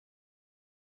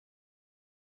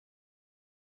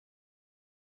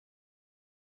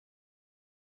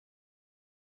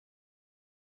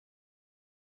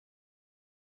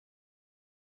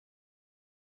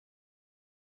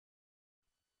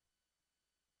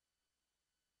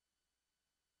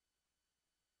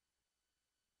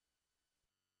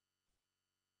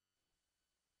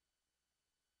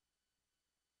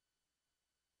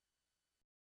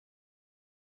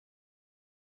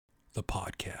The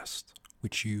podcast,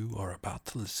 which you are about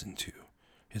to listen to,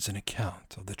 is an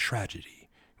account of the tragedy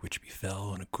which befell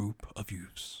on a group of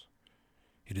youths.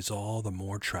 It is all the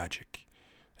more tragic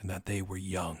in that they were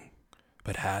young,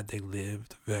 but had they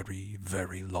lived very,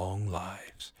 very long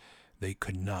lives, they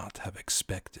could not have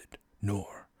expected,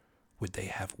 nor would they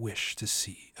have wished to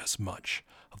see as much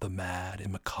of the mad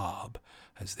and macabre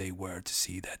as they were to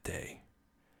see that day.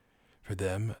 For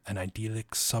them, an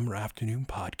idyllic summer afternoon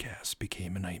podcast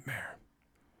became a nightmare.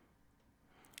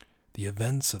 The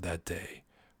events of that day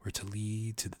were to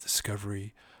lead to the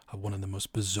discovery of one of the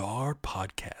most bizarre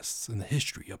podcasts in the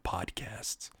history of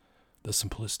podcasts, the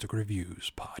Simplistic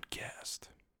Reviews podcast.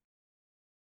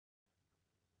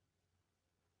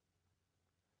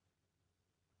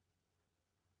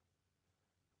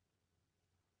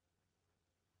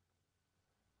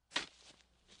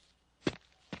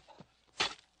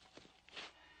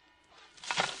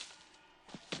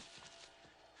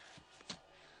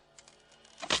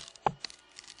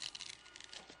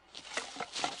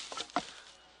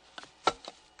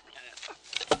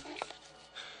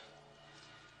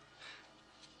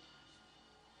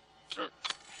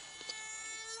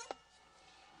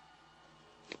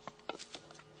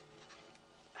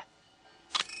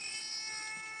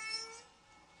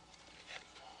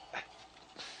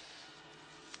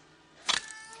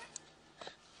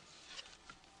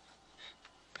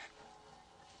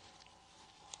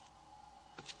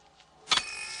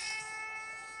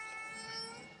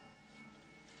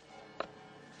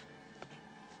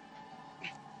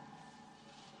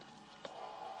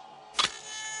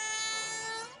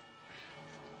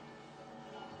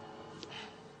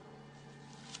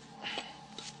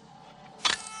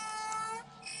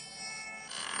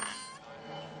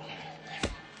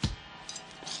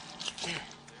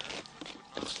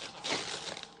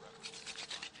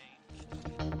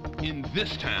 In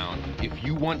this town, if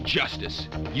you want justice,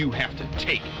 you have to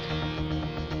take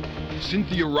it.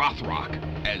 Cynthia Rothrock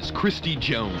as Christy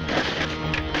Jones.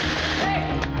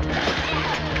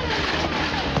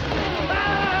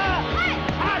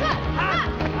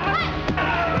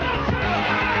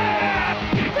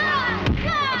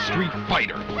 A street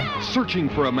fighter searching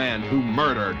for a man who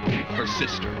murdered her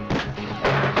sister.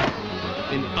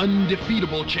 An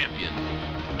undefeatable champion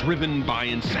driven by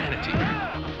insanity.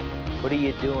 What are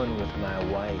you doing with my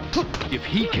wife? If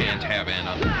he can't have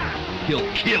Anna, he'll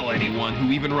kill anyone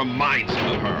who even reminds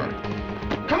him of her.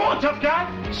 Come on, tough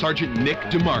guy! Sergeant Nick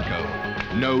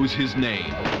DeMarco knows his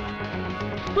name.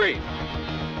 Brief.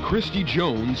 Christy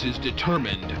Jones is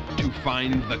determined to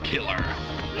find the killer.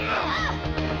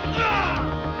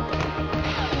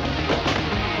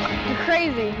 You're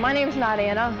crazy. My name's not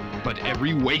Anna. But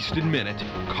every wasted minute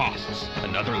costs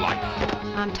another life.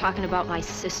 I'm talking about my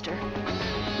sister.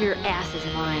 Your ass is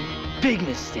mine. Big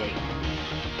mistake.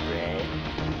 Red.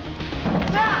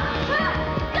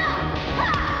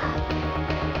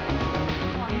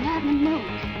 I'm not in the mood.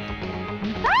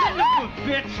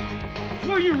 Bitch!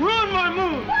 Before you ruin my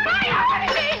mood! Why are you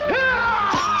hurting me?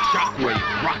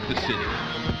 Shockwaves rock the city.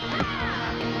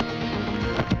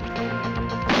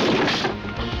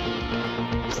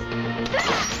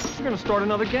 We're gonna start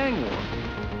another gang war.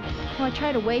 Well, I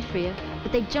tried to wait for you,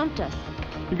 but they jumped us.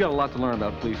 You've got a lot to learn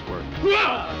about police work.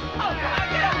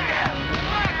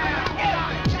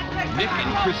 Nick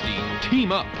and Christy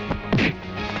team up.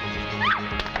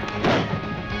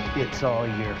 It's all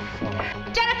your fault.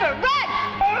 Jennifer,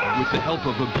 run! With the help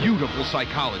of a beautiful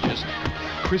psychologist,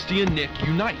 Christy and Nick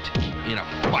unite in a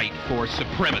fight for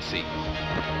supremacy.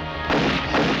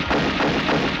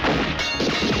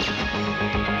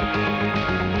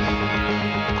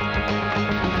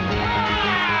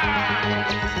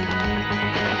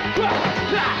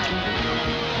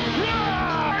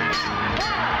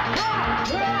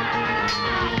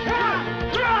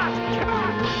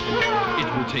 It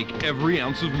will take every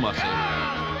ounce of muscle,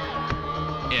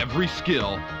 every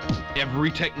skill,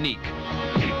 every technique to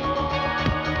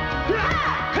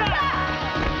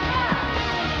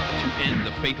end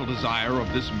the fatal desire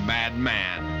of this mad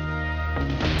man.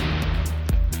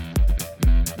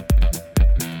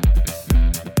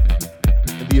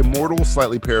 In the immortal,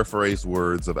 slightly paraphrased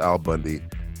words of Al Bundy,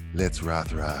 let's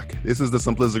Rothrock. This is the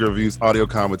Simplistic Reviews audio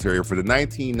commentary for the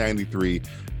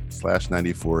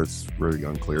 1993/94, it's really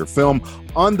unclear, film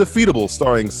Undefeatable,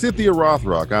 starring Cynthia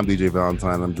Rothrock. I'm DJ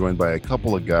Valentine. I'm joined by a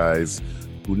couple of guys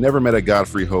who never met a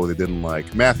Godfrey Ho they didn't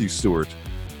like, Matthew Stewart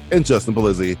and Justin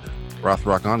Polizzi.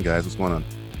 Rothrock on, guys. What's going on?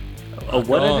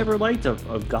 What I never liked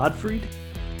of Gottfried?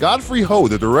 Godfrey Ho,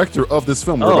 the director of this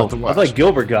film we're about to watch. I like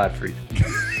Gilbert Gottfried.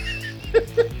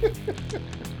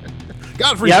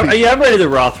 Godfrey. Yeah, I'm ready to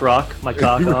Rothrock my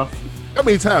cock off. How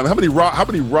many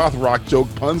Rothrock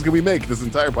joke puns can we make this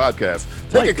entire podcast?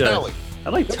 Take a Cali. I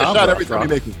like Take a Tom shot every time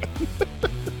Rothrock. you make one.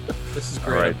 This is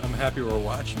great. All right. I'm happy we're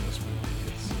watching this movie.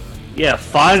 It's, Yeah,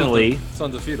 finally. it's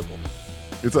undefeatable.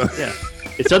 Yeah,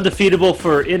 it's undefeatable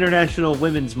for International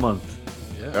Women's Month.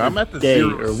 Yeah. I'm at the Day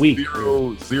or week.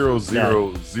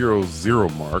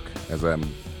 0.00000 mark, as I'm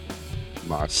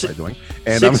not by doing.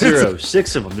 And 6 I'm zeros.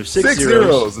 6 of them. There's six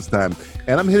zeros this time.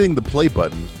 And I'm hitting the play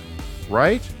button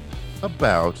right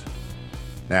about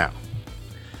now.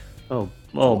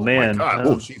 Oh man. My God.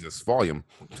 Oh, Jesus. Volume.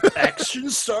 Action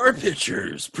Star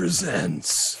Pictures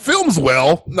presents. Films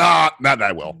well. Nah, not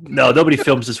that well. No, nobody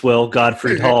films this well.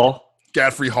 Godfrey Hall.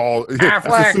 Godfrey Hall. That's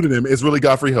his pseudonym. It's really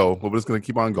Godfrey Ho, but we're just going to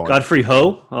keep on going. Godfrey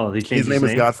Ho? Oh, they changed His name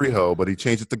is Godfrey Ho, but he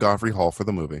changed it to Godfrey Hall for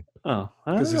the movie. Oh,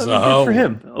 Because he's good a hoe. for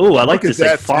him. Oh, I like Look this at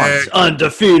like that fonts. tag.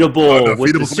 Undefeatable with the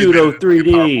Undefeatable pseudo can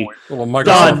be 3D. Little Microsoft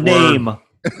Don Word. Name.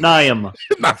 Niam.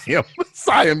 Not him.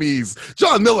 Siamese.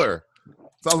 John Miller.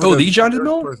 Sounds Oh, a the John third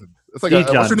Miller? person. It's like The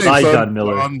what's your John- name, by son? John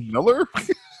Miller. John Miller?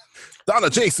 Donna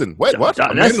Jason. Wait, what?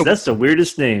 That's the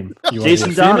weirdest name. You want to Jason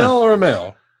be a female Donna. or a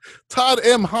male? Todd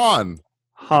M. Hahn.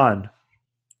 Han.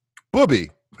 Booby.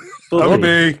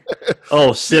 Booby.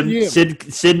 Oh, Sim Yim.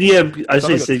 Sid Yim. I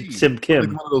say Sounds like a T. Sim Kim. Like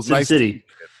one of those Sim nice City. T.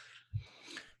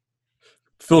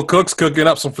 Phil Cook's cooking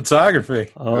up some photography.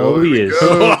 Oh, there he we is.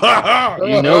 go.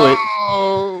 You know it.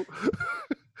 Oh.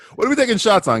 What are we taking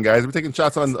shots on, guys? Are we taking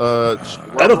shots on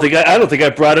I don't think I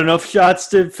brought enough shots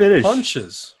to finish.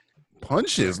 Punches.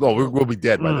 punches? No, we'll be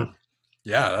dead by then.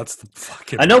 Yeah, that's the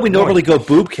fucking. I know we point. normally go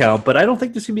boob count, but I don't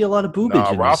think there's gonna be a lot of boobage.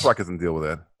 Nah, in Rothrock this. doesn't deal with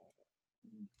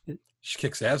that. She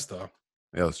kicks ass though.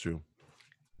 Yeah, that's true.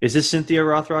 Is this Cynthia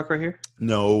Rothrock right here?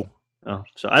 No. Oh,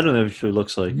 so I don't know what she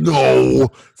looks like. No.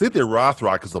 Cynthia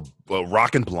Rothrock is a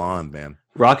rockin' blonde, man.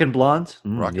 Rockin' blondes?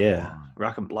 Rockin' Yeah, blonde.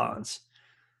 rockin' blondes.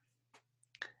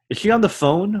 Is she on the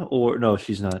phone or no?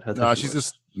 She's not. I thought No, she she's was.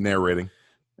 just narrating.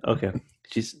 Okay.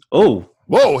 She's whoa.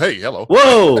 Whoa, hey, hello.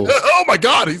 Whoa. Oh my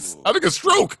God, he's having a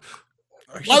stroke.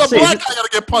 Why the say, black is guy gotta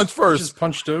get punched Just first?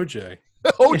 punched OJ.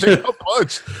 OJ got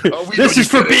punched. This is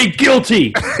for being guilty.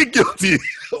 guilty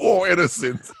or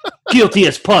innocent. Guilty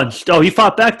as punched. Oh, he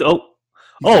fought back. Oh,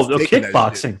 just taking that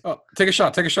kickboxing. Oh, take a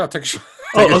shot. Take a shot. Take a shot.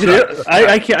 Oh, okay.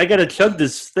 I can't. I gotta chug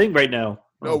this thing right now.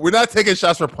 No, we're not taking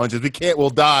shots for punches. We can't.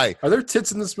 We'll die. Are there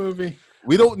tits in this movie?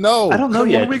 We don't know. I don't know What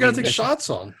yet. are we gotta take shots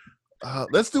on?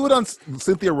 Let's do it on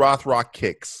Cynthia Rothrock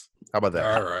kicks. How about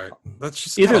that? All right. That's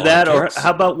just Either kinda that like or kicks. how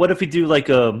about what if we do like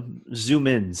zoom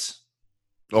ins?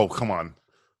 Oh, come on.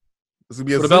 This is gonna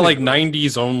be a What about Zoom- like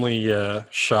 90s only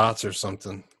shots or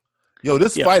something? Yo,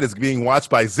 this Yeah. fight is being watched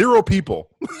by 0 people.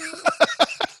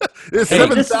 There's Hey,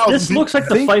 7,000 This looks like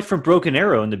the Think- fight from Broken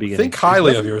Arrow in the beginning. Think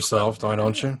highly of yourself, why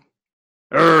don't you?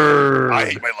 I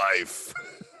hate my life. I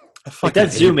Like fucking that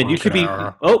hate zoom in. You should Broken be.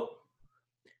 Arrow. Oh,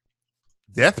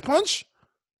 Death punch?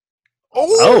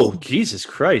 oh, Jesus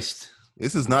Christ!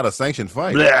 This is not a sanctioned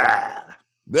fight. Blah.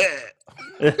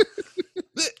 Bleh.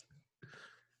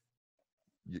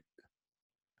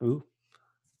 Ooh.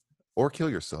 Or kill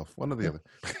yourself. One or the other.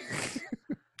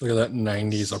 Look at that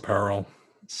 90s apparel.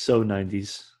 So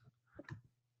 90s.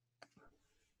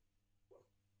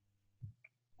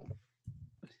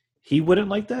 He wouldn't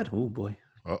like that? Oh, boy.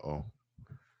 Uh-oh.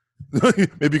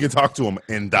 Maybe you can talk to him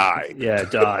and die. Yeah,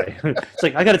 die. It's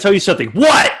like, I got to tell you something.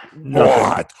 What? Nothing.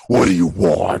 What? What do you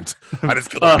want? I just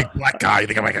killed a big black guy. You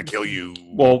think I'm going to kill you?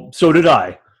 Well, so did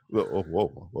I. Whoa,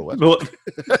 what? Well,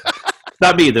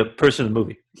 not me, the person in the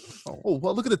movie. Oh,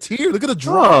 well, look at the tear. Look at the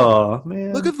drama. Oh,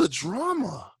 man. Look at the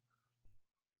drama.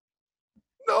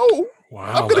 No.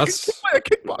 Wow, I'm going to get that's kicked by a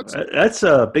kickboxer. That's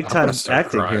big I'm time gonna start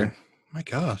acting crying. here. My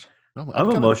God. No, I'm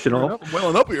kinda emotional. tearing up. I'm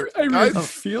welling up here. I guys. really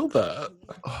feel that.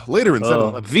 Later in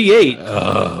 7-Eleven. V8.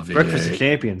 Oh, Breakfast of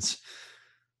Champions.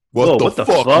 What, Whoa, the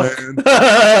fuck? man?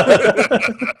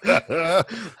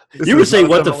 This You were is saying not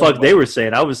what the 7-Eleven. fuck they were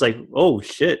saying. I was like, oh,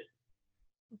 shit.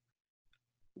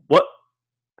 What?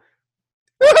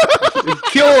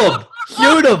 Kill him.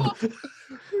 Shoot him. Get outta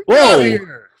Whoa.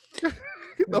 here. Get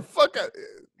the fuck out.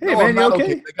 Hey, No, man, I'm not you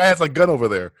okay? The guy has a gun over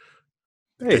there.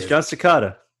 Hey, it's John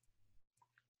Cicada.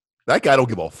 That guy don't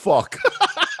give a fuck.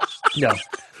 No.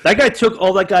 That guy took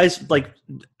all that guy's, like,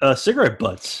 cigarette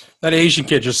butts. That Asian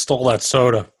kid just stole that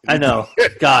soda. I know. Hey,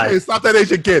 Guy. stop that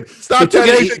Asian kid. He Stop took,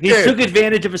 that Asian he kid. took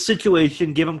advantage of a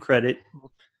situation. Give him credit.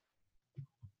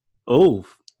 Oh,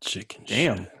 Chicken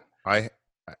damn. shit. I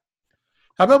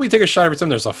How about we take a shot every time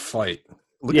there's a fight?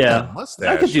 look Yeah. at that mustache.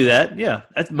 I could do that. Yeah.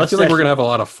 That's I feel like we're going to have a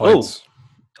lot of fights.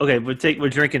 Okay, we're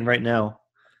drinking right now.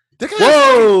 That guy-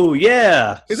 Whoa,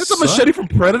 yeah. Is this a machete from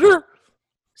Predator?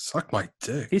 Suck my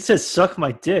dick. He says, "Suck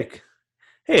my dick."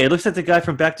 Hey, it looks like the guy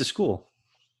from Back to School.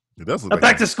 It does look Not like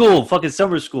Back to School, fucking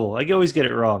Summer School. I always get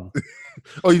it wrong.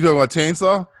 Oh, you talking about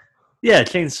Chainsaw? Yeah,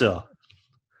 Chainsaw.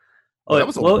 Oh, that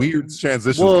was a weird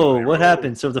transition. Whoa, what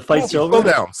happened? So the fight's over?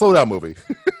 Slow down, movie.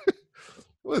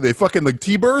 What are they fucking like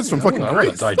T-birds from fucking I want to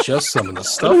Greece? digest some of the Look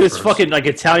stuff. at this first. fucking like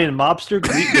Italian mobster,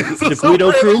 It's the some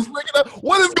Guido crew. Sopranos breaking up.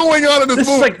 What is going on in this This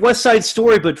is movie? like West Side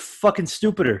Story, but fucking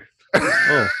stupider.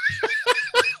 Oh,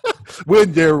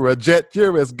 When you're a jet,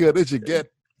 you're as good as you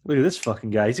get. look at this fucking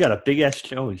guy. He's got a big ass.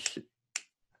 Oh shit!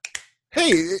 Hey,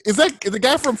 is the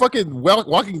guy from fucking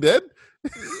Walking Dead?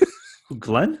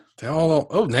 Glenn?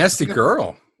 Oh, nasty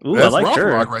girl. Ooh, That's I like her.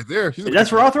 Rothrock right there. She's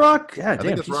That's Rothrock? God think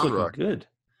damn, that's she's looking Rothrock. good.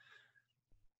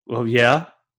 Well, yeah.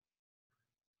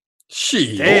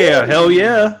 She. Damn, hell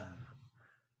yeah.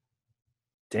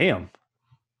 Damn,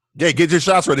 Yeah, get your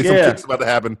shots ready. Some Yeah. kicks about to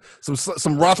happen. Some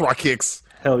Rothrock kicks.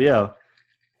 hell yeah.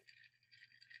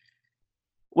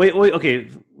 Wait, okay.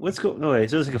 Let's go. No way.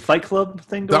 So there's like a Fight Club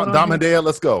thing going on. Dom here? Hedaya,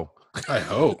 let's go. I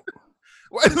hope.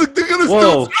 Look at this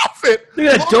Whoa. dude's outfit. Look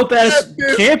at that dope ass at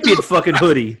this. champion fucking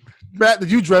hoodie. Matt,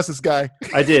 did you dress this guy?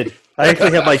 I did. I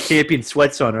actually have my champion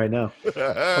sweats on right now.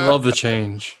 I love the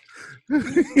change. Can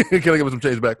I give him some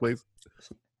change back, please?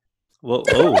 Well,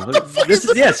 look, this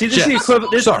is see, this is the Jets.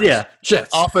 equivalent. This, Sharks. yeah, Jets.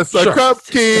 Officer Sharks.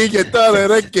 Krupke, you done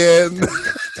it again.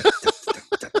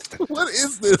 What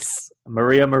is this?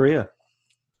 Maria.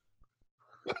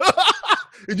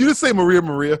 Did you just say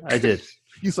Maria? I did.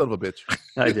 You son of a bitch.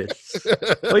 I did.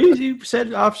 Well, you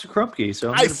said Officer Krupke,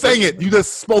 so I sang it. You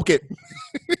just spoke it.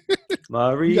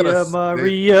 Maria.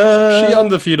 She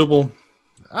undefeatable.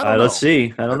 I don't know. Let's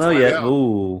see. I don't know Let's yet. find out.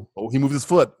 Ooh, Oh, he moved his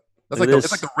foot. That's Look like at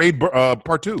it's this. like the raid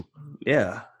part 2.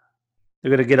 yeah. They're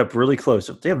gonna get up really close.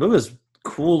 Damn, look at this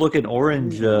cool looking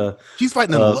orange. She's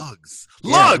fighting in lugs.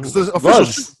 yeah. Lugs. The official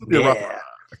Lugs. shoes of the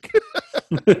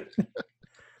Yeah.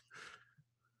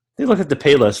 They look like the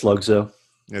Payless lugs, though.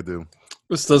 Yeah, do.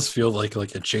 This does feel like a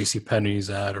J.C. Penney's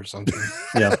ad or something.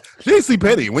 Yeah. JC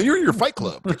Penny, when you're in your fight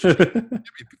club, get your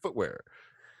footwear.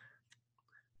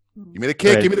 Give me the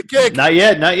kick. Right. Give me the kick. Not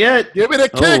yet. Give me the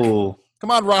kick. Oh,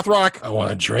 Come on, Rothrock. I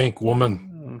want a drink,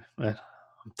 woman. I'm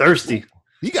thirsty.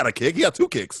 He got a kick. He got 2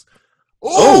 kicks.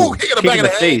 Oh, kick in the kick back in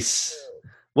of the the face.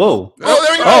 Whoa. Oh,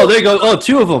 there you go. Oh, there you go. Oh,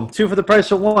 2 of them. 2 for the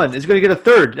price of 1. It's going to get a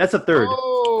third. That's a third.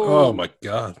 Oh my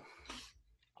god.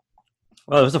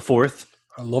 Oh, it was a 4th.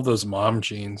 I love those mom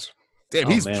jeans. Damn,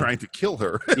 Oh, he's man. trying to kill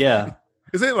her. Yeah.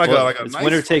 Is it like Well, a it's nice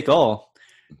winner take all.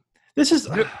 This is,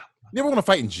 You never want to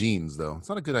fight in jeans, though. It's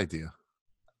not a good idea.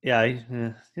 yeah, you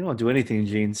don't want to do anything in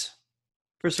jeans.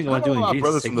 First thing you I want to know do a in lot of jeans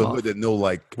brothers is take from the them off. hood that know,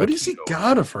 like, What has he Aikido.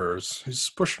 got of hers? He's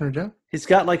just pushing her down. He's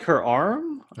got like her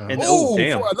arm. And Oh,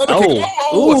 damn. for another kick.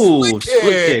 Oh, a split split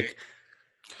kick. kick.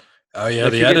 Oh yeah,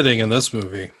 If the you get- editing in this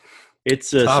movie.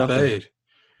 It's Top something. 8.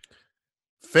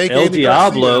 Fake El Andy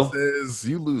Garcia Diablo. says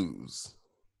you lose.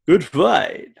 Good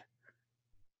fight.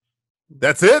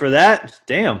 That's it? For that,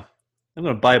 damn. I'm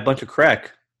going to buy a bunch of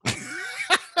crack.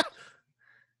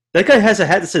 That guy has a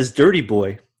hat that says Dirty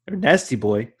Boy or Nasty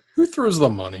Boy. Who throws the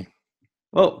money?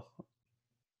 Oh,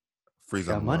 Freeze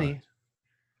got on money.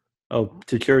 Oh,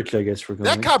 to church, I guess we're going.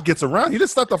 That cop gets around. He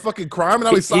just stopped the fucking crime, and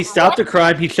now He stopped the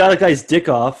crime. He shot a guy's dick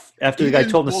off after the guy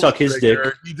told him to suck his dick.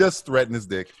 He just threatened his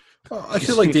dick. Oh, I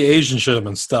feel like the Asian should have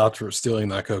been stopped for stealing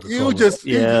that Coca-Cola. You just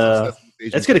Yeah.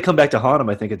 That's going to come back to haunt him,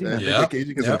 I think, at the end. Yeah. Asian kid's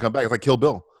Yeah. gonna come back. It's like Kill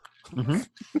Bill.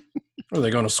 Are they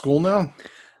going to school now?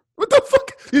 What the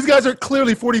fuck? These guys are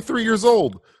clearly 43 years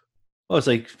old. Oh, it's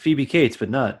like Phoebe Cates, but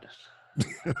not.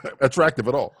 Attractive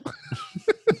at all.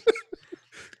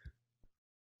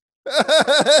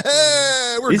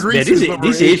 We're These, man, greasers. these, but we're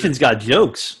these Asian. Asians got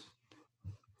jokes.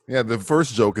 Yeah, the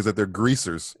first joke is that they're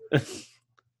greasers.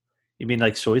 You mean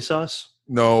like soy sauce?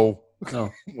 No.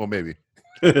 No. Well, maybe.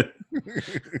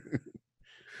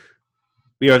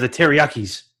 We are the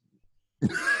teriyakis.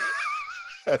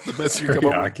 That's the best you can come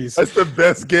up with. Teriyakis. That's the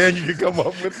best gang you can come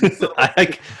up with.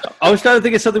 I was trying to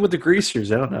think of something with the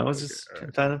greasers. I don't know. I was just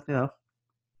trying to,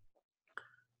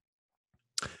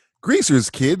 Greasers,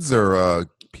 kids, are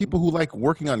people who like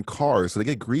working on cars, so they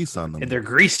get grease on them. And they're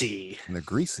greasy. And they're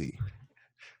greasy.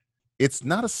 It's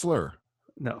not a slur.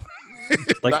 No.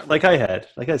 Like I had.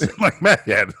 Like I said. Like Matt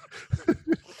had.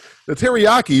 The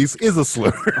teriyakis is a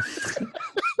slur.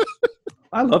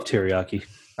 I love teriyaki.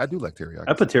 I do like teriyaki.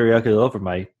 I put teriyaki all over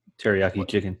my teriyaki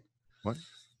chicken. What?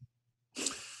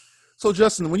 So,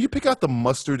 Justin, when you pick out the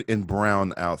mustard and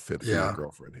brown outfit for your Yeah.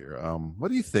 girlfriend here,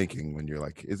 what are you thinking when you're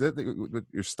like, is it your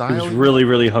I style? was really,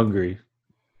 really hungry.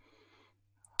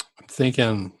 I'm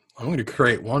thinking I'm going to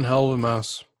create one hell of a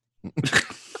mess.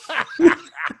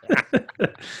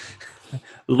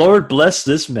 Lord bless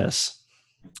this mess.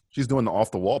 She's doing the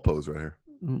off the wall pose right here.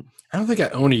 I don't think I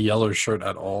own a yellow shirt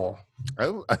at all.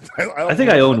 I think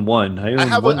I own one. I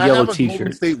own one yellow I have a T-shirt.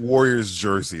 Golden State Warriors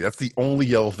jersey. That's the only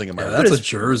yellow thing in my Yeah, room. that's a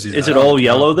jersey. Is it all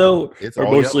yellow though, It's or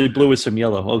all mostly yellow. blue with some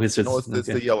yellow? Oh, it's No, it's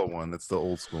okay. the yellow one. That's the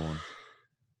old school one.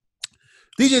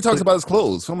 DJ talks about his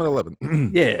clothes. Film at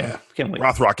 11. Yeah, can't wait.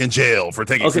 Rothrock in jail for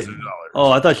taking Okay. $600. Oh,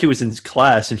 I thought she was in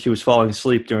class and she was falling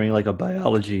asleep during like a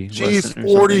biology. She's lesson or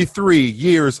something. 43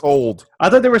 years old. I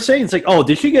thought they were saying it's like, oh,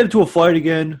 did she get into a fight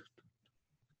again?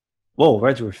 Whoa,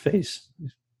 right to her face.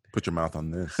 Put your mouth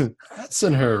on this. That's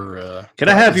in her. Can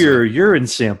I have your urine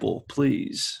sample,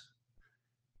 please?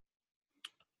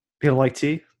 You don't like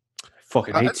tea? I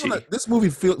fucking hate tea. This movie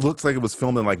looks like it was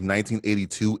filmed in like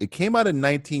 1982. It came out in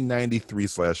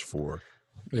 1993/4.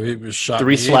 Maybe it was shot in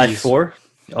the 3/4?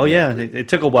 Oh, yeah. It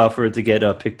took a while for it to get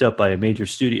picked up by a major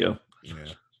studio. Yeah.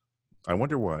 I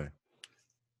wonder why.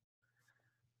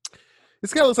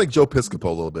 This guy looks like Joe Piscopo a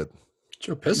little bit.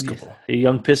 Joe Piscopo. A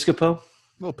young Piscopo? A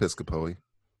little Piscopo-y.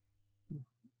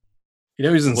 You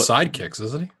know he's in What? Sidekicks,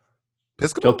 isn't he?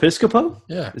 Piscopo? Joe Piscopo?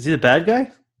 Yeah. Is he the bad guy?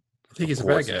 I think he's a Of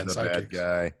bad course guy in he's a bad Sidekicks.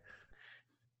 guy.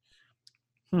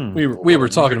 We were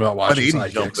talking about watching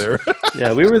 180 jump Sidekicks. there.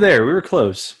 Yeah, we were there. We were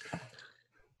close.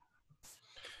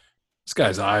 This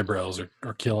guy's eyebrows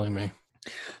are killing me.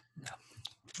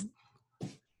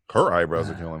 Her eyebrows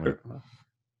are killing me.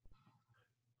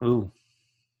 Ooh.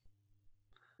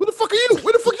 Where the fuck are you?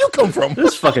 Where the fuck you come from?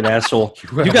 This fucking asshole.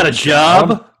 You You got a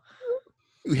job?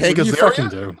 Hank What do you Azaria? fucking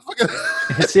do?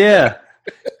 It's, yeah.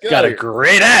 Get Got outta a here.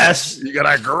 great ass. You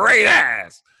got a great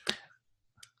ass.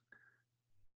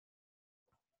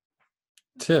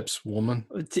 Tips, woman.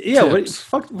 Yeah, what Tips.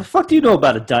 the fuck do you know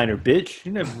about a diner, bitch?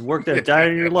 You never worked at a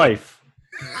diner in your life.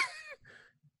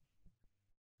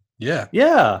 Yeah.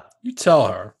 Yeah. You tell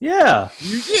her. Yeah.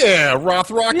 Yeah,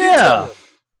 Rothrock. you Yeah. tell him.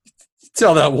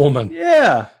 Tell that woman.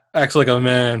 Yeah. Acts like a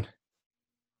man.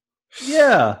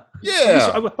 Yeah. Yeah.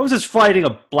 I was just fighting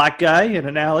a black guy in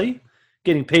an alley,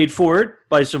 getting paid for it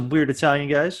by some weird Italian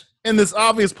guys. In this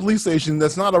obvious police station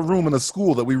that's not a room in a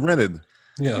school that we rented.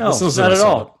 Yeah, No, this isn't not a at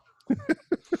all.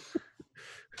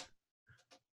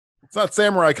 It's not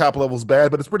Samurai Cop levels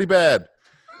bad, but it's pretty bad.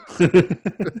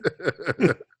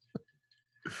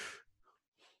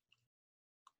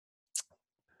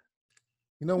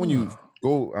 You know, when you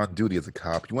go on duty as a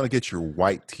cop, you want to get your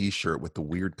white T-shirt with the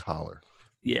weird collar,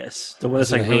 Yes. The one that's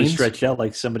Is it like really Hanes? stretched out,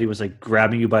 like somebody was like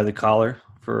grabbing you by the collar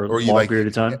for a or you long like period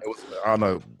of time. it was on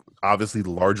a obviously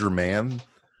larger man.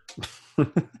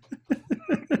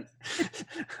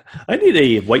 I need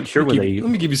a white shirt with Let a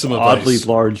me give you some oddly advice.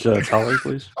 large collar,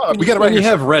 please. We got it When right you here.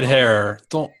 have red hair,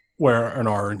 don't wear an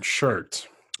orange shirt.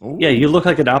 Ooh. Yeah, you look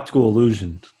like an optical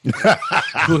illusion. You look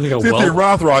like a Cynthia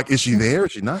well. Rothrock, is she there?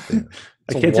 Is she not there?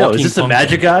 I It's a can't tell. Is walking this a pumpkin.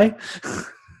 magic guy?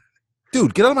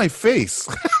 Dude, get out of my face.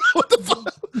 What the fuck?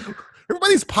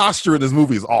 Everybody's posture in this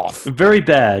movie is off. Very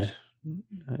bad.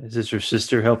 Is this her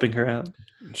sister helping her out?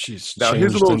 She's Now,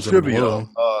 here's a changed little into trivia. blue.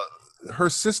 Her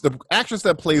sister, the actress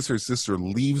that plays her sister,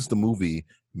 leaves the movie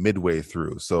midway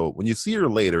through. So when you see her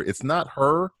later, it's not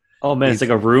her. Oh man, it's like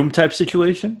a room type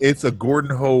situation. It's a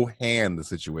Gordon Ho hand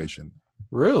situation.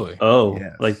 Really? Oh,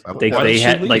 Yes. like Why they did she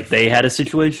had leave? like they had a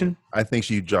situation. I think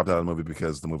she dropped out of the movie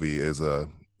because the movie is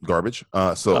garbage.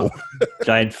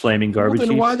 Giant flaming Well, garbage.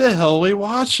 then heap. why the hell are we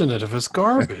watching it if it's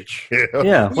garbage?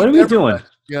 Yeah, what are we doing?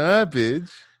 Garbage.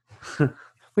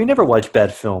 We never watch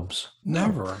bad films.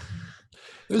 Never.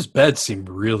 Those beds seem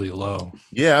really low.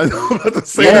 Yeah, I was about to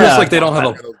say Yeah. that. It's like they don't have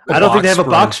a I don't think they have a spring.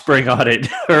 box spring on it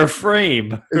or a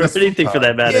frame or It's- anything for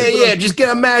that matter. Just get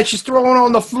a mat, just throw it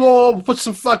on the floor, put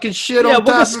some fucking shit Yeah, on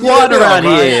we're top just of it. squatting Yeah, around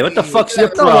right. here. What the fuck's your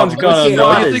No one's problem? gonna Listen, know.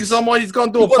 what You is- think somebody's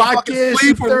gonna do You a wanna fucking podcast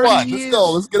sleep in or 30 what? years? Let's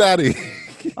go. Let's get out of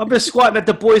here. I've been squatting at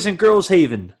the Boys and Girls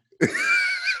Haven.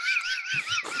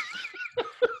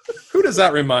 Who does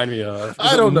that remind me of?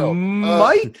 I don't know.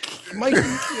 Mike? Mike?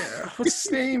 Yeah. What's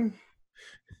his name?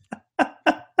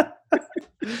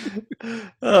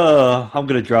 I'm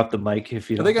gonna drop the mic if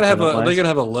you Are don't. they gonna have if you a? don't Are they mind. gonna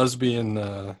have a lesbian?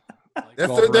 That's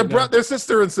golf right now? their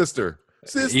sister and sister.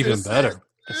 Sister, Even better.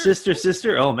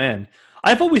 Sister? Oh man,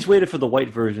 I've always waited for the white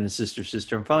version of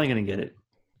Sister. I'm finally gonna get it.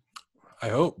 I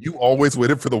hope. You always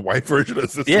waited for the white version of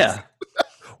sister. Yeah.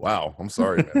 Wow. I'm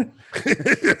sorry, man.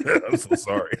 I'm so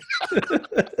sorry.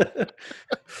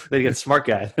 They got smart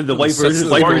guy. The white Such version,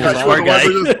 a white smart version, guy. smart guy.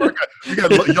 You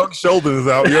got Young Sheldon is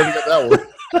out. You already got that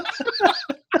one.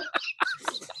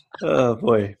 Oh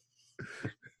boy.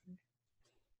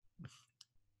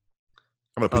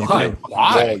 I'm gonna put you Why? through the fucking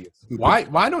Why? wall, you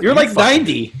stupid- Why don't You're you like fucking-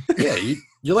 90. Yeah,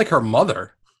 you're like her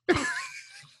mother.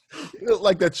 You look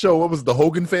like that show. What was it, the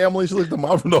Hogan family? She looked like the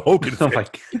mom from the Hogan Oh family.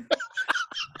 my.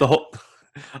 The whole.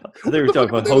 They were talking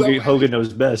about Hogan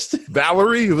knows best.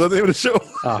 Valerie, was that the name of the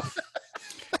show?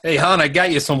 Hey, hon, I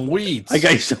got you some weeds. I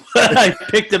got you some, I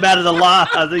picked them out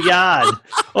of the yard.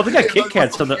 Oh, they got Kit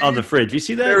Kats on the fridge. You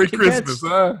see that? Merry Kit Christmas, Kats?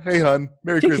 huh? Hey, hon.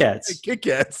 Merry Kit Christmas. Kats. Hey, Kit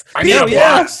Kats. I need a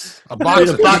box. A box There's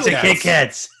of a box Kit of Kit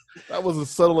Kats. Kats. That was the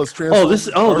subtlest This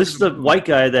transformation. is the white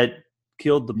guy that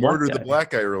killed the black murdered guy. the black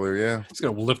guy earlier, yeah. He's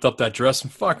going to lift up that dress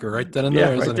and fuck her right then and Yeah,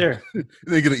 there, right isn't there.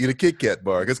 They're going to eat a Kit Kat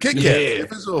bar. Because Kit Kat Yeah.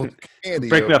 official candy.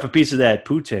 Break me off a piece of that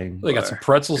poutine. he? They got some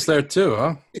pretzels there, too,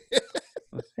 huh?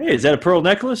 Hey, is that a pearl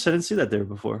necklace? I didn't see that there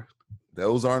before.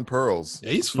 Those aren't pearls.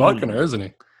 Yeah, he's fucking her, isn't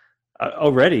he?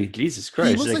 Already? Jesus He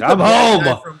Christ. looks Like, like the I'm bad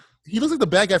guy home. he looks like the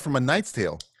bad guy from A Knight's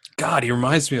Tale. God, he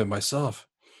reminds me of myself.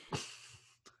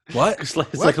 What? It's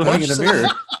like What? looking in a mirror.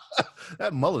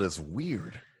 That mullet is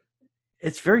weird.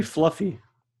 It's very fluffy.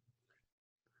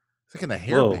 It's like in a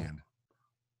Whoa. hairband.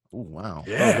 Oh, wow.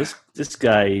 Yeah. Oh, this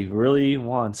guy really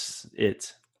wants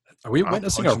it. Are we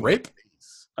witnessing a rape?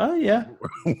 Oh, yeah.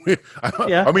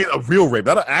 I mean, a real rape,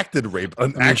 not an acted rape.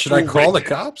 An I mean, should I actual call the rape.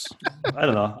 cops? I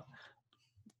don't know.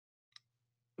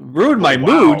 Ruined my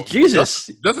Wow. mood. Jesus.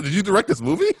 Justin, did you direct this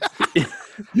movie?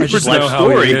 I just life know how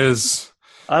story. he is.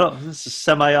 This is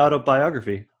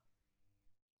semi-autobiography.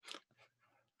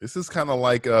 This is kind of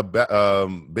like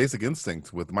Basic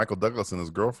Instinct with Michael Douglas and his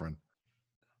girlfriend.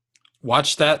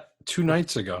 Watched that 2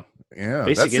 nights ago. Yeah.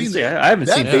 Basic that scene- Instinct. I haven't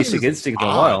that seen scene Basic is Instinct in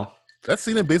a odd. while. That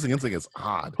scene in Basic Instinct is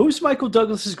odd. Who's Michael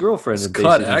Douglas's girlfriend It's in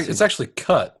cut. Basic Instinct? It's actually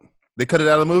cut. They cut it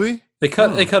out of the movie? They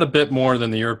cut a bit more than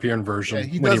the European version Yeah,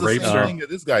 he when he does the rapes same her. thing that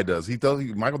this guy does.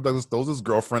 Michael Douglas throws his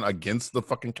girlfriend against the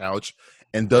fucking couch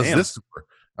and does Damn. this to her.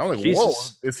 I'm like,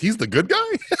 Jesus. whoa, he's the good guy?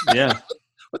 Yeah.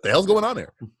 What the hell's going on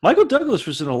there? Michael Douglas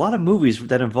was in a lot of movies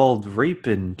that involved rape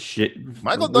and shit.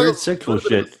 Michael weird Douglas sexual was a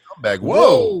bit of shit. a scumbag.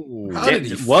 Whoa. How did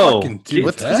he Whoa. fucking do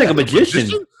He's that? like a magician.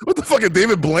 What the fuck,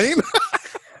 David Blaine?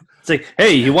 It's like,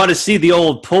 hey, you want to see the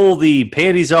old pull the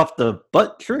panties off the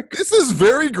butt trick? This is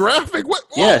very graphic. What?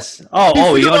 Whoa. Yes. Oh,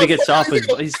 he thinking only about gets off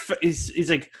fucking- his. He's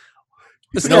like,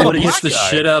 This No, guy but beats black the guy.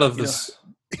 shit out of this.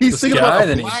 He's this thinking guy, about a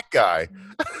then he- black guy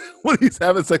when he's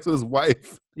having sex with his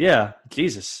wife. yeah,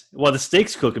 Jesus. Well, the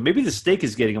steak's cooking. Maybe the steak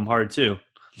is getting him hard too.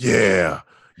 Yeah.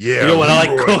 Yeah. You know what? I like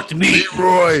Leroy. cooked meat.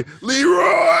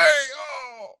 Leroy.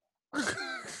 Oh.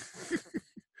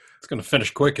 It's gonna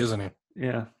finish quick, isn't he?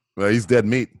 Yeah. Well, he's dead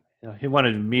meat. Yeah, he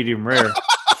wanted medium rare.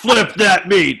 Flip that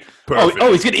meat. Perfect.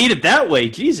 Oh, he's gonna eat it that way.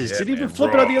 Jesus, Yeah, didn't even man,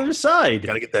 flip it on raw. the other side.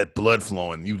 Gotta get that blood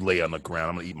flowing. You lay on the ground.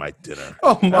 I'm gonna eat my dinner.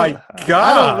 Oh my I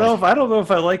god! don't know if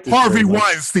I like this. Harvey very much.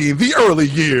 Weinstein, the early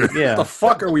years. What Yeah. the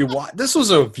fuck are we watching? This was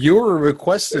a viewer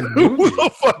requested Who movie.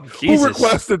 the fuck? Who Jesus.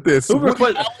 requested this? Who Woody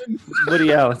requested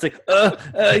Woody Allen? It's like,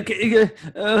 I think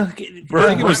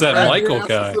it was that Allen? Michael Your ass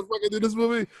guy. is to fucking do this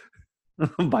movie.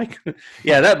 Mike.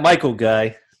 Yeah, that Michael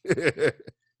guy.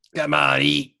 Come on,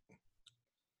 eat.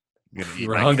 Gonna eat You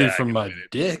were my hungry cock from in a my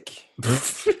minute. dick.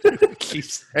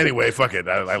 Jeez. Anyway, fuck it.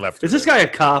 I left. Is this guy a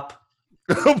cop?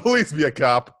 Police be a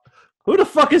cop. Who the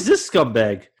fuck is this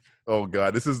scumbag? Oh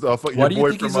god, this is Why your do you boy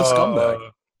think from he's a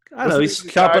scumbag? I don't know. What's He's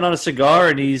the chopping guy- on a cigar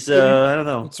and he's, I don't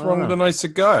know. What's I wrong don't with a know. nice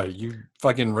cigar? You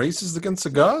fucking racist against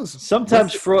cigars?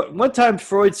 Sometimes one time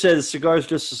Freud said a cigar is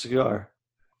just a cigar.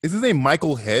 Is his name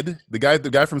Michael Head? The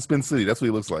guy from Spin City. That's what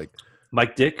he looks like.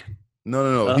 Mike Dick?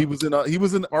 No. Oh. He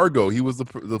was in Argo. He was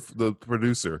the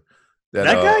producer That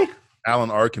guy? Alan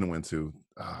Arkin went to.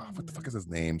 What the fuck is his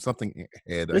name? Something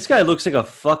Head. This guy looks like a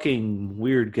fucking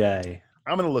weird guy.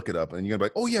 I'm gonna look it up, and you're gonna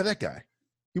be like, "Oh yeah, that guy."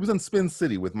 He was in Spin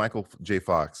City with Michael J.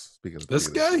 Fox. This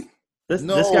guy? This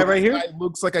guy right here? Guy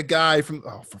looks like a guy from.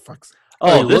 Oh, for fuck's sake!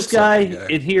 Oh, he this looks like guy a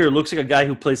guy. in here looks like a guy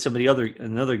who plays another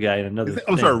guy in another.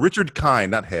 I'm thing. sorry, Richard Kind,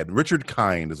 not Head. Richard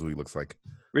Kind is who he looks like.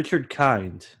 Richard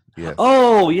Kind. Yes.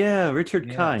 Oh yeah,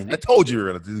 Richard Kind. I told you were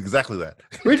gonna do exactly that.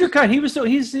 Richard Kind.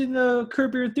 He's in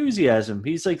Curb Your Enthusiasm.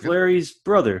 He's like Larry's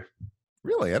brother.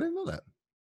 Really, I didn't know that.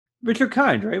 Richard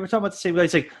Kind, right? We're talking about the same guy.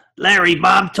 He's like, Larry,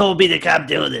 Mom told me to come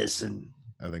do this, and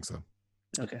I think so.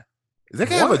 okay. Does that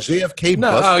guy have a JFK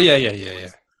No, bus? oh yeah.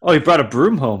 Oh, he brought a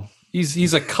broom home.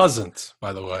 He's a cousin,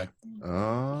 by the way.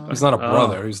 Oh, He's not a Oh.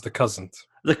 brother. He's the cousin.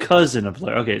 The cousin of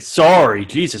Larry. Okay, sorry,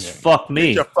 Jesus, fuck me.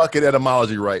 get your fucking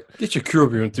etymology right. Get your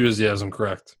Curb Your Enthusiasm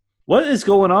correct. What is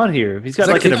going on here? He's got Is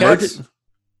that like an Kit Kats? emergency.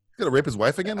 He's gonna rape his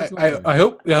wife again? I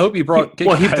hope he brought. Kit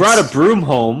Well, he Kats. brought a broom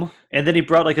home, and then he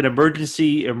brought like an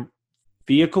emergency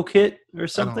vehicle kit or I don't know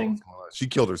something. what's going on. She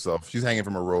killed herself. She's hanging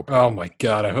from a rope. Oh my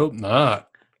god! I hope not.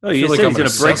 Oh, I you feel said like he's I'm gonna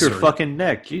an break her accessory. fucking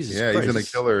neck. Jesus Yeah, Christ. he's gonna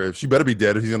kill her. She better be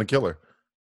dead if he's gonna kill her.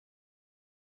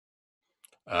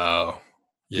 Oh,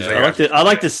 yeah. I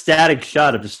like the static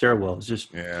shot of the stairwell. It's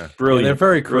just Yeah. brilliant. They're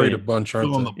very Brilliant. creative bunch, aren't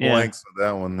Fill in the they? Yeah. blanks with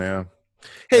that one. Yeah.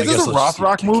 Hey, I is this guess a I'll just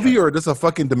Rothrock kick movie out. or just a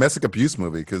fucking domestic abuse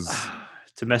movie? Because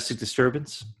Domestic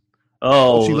disturbance.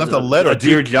 Oh, she left a letter. A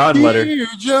Dear John letter. Dear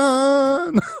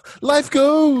John, life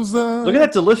goes on. Look at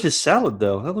that delicious salad,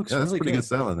 though. That looks Yeah, that's really pretty good. good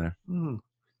salad there. Mm.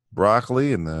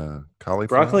 Broccoli and cauliflower.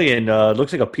 Broccoli and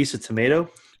looks like a piece of tomato.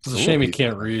 It's a shame you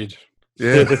can't read.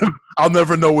 Yeah, I'll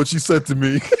never know what she said to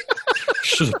me.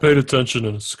 Should have paid attention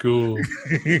in school.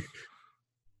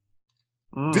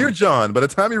 Mm. Dear John, by the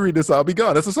time you read this, I'll be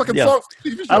gone. That's a fucking Yeah. song. for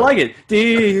the TV I show. like it.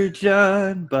 Dear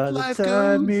John, by the Life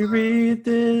time goes you on. read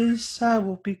this, I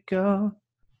will be gone.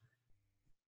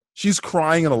 She's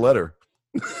crying in a letter.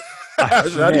 How do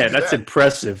you Man, do that's that?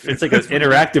 impressive. It's like an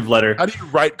interactive letter. How do you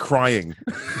write crying?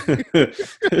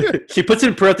 She puts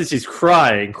in parentheses,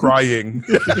 crying, Crying.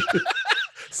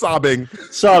 Sobbing.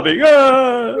 sobbing.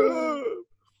 Ah!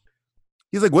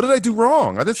 He's like, what did I do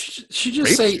wrong? I just She just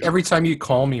raped say you. every time you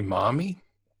call me mommy?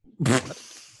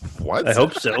 What? I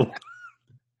hope so. A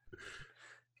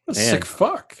Man. sick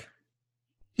fuck.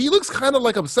 He looks kind of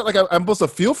like upset. Like I'm supposed to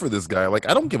feel for this guy. Like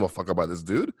I don't give a fuck about this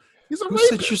dude. He's a Who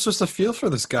said rapist. you're supposed to feel for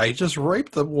this guy? He just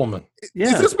raped the woman.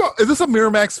 Yeah, Is this a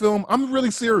Miramax film? I'm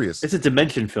really serious. it's a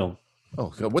Dimension film.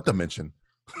 Oh, God, what dimension?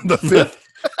 The fifth.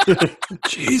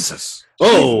 Jesus.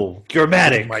 Oh,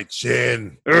 dramatic. My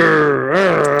chin. I'm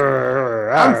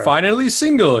finally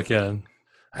single again.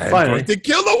 I'm Finally. going to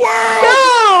kill the world.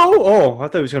 No! Oh, I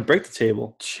thought he was going to break the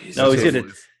table. Jesus. No, he's going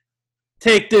to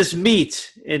take this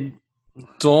meat and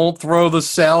Don't throw the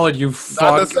salad, you Not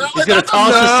fuck. the salad, he's going not to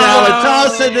toss the salad.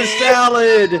 Toss in the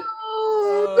salad.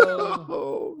 Oh,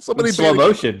 no. Somebody In slow beta,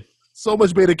 motion. so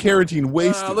much beta carotene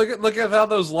wasted. Look at how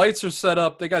those lights are set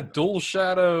up. They got dual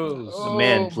shadows. Oh,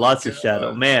 Man, lots of God.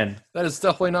 shadow. Man. That is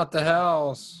definitely not the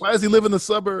house. Why does he live in the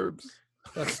suburbs?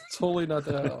 That's totally not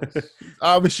the house.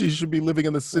 Obviously, he should be living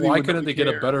in the city. Why where couldn't they nobody get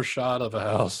a cares. better shot of a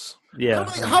house? Yeah.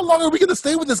 How long are we going to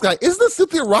stay with this guy? Isn't this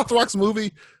Cynthia Rothrock's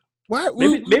movie? Why?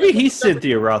 Maybe he's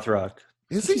Cynthia Rothrock.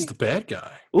 Is He's he? the bad guy.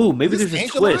 Ooh, maybe Is this there's a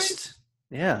Angel Eyes? twist.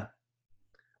 Yeah.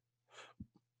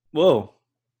 Whoa.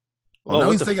 Oh, now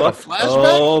what he's the thinking a fuck?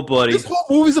 flashback? Oh, buddy. This whole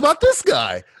movie's about this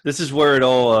guy. This is where it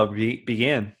all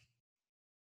began.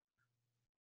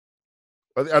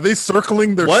 Are they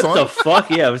circling their What son? the fuck?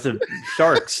 Yeah, it was the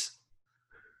sharks.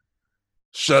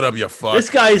 Shut up, you fuck. This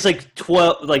guy is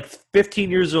like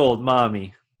 15 years old,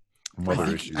 mommy.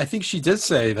 Mother issues. I think she did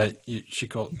say that she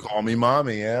called. Call me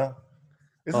mommy, yeah.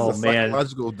 This Oh, is a man.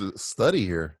 psychological study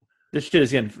here. This shit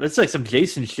is getting. It's like some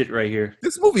Jason shit right here.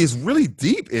 This movie is really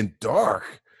deep and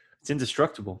dark. It's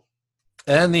indestructible.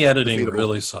 And the editing Defeatable.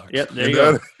 really sucks. Yep, there And you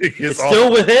go. it's It's awful.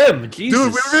 still with him. Jesus.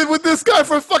 Dude, we're in with this guy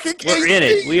for fucking We're KC. in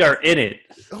it. We are in it.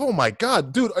 Oh my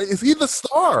god, dude, is he the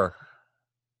star?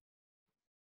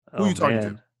 Who Oh, you talking to?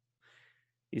 man.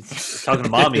 He's talking to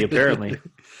mommy, apparently.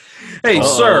 Hey,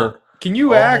 Uh-oh. sir, can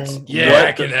you act? Oh, Yeah, what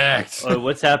I can act.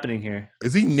 What's happening here?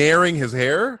 Is he narrowing his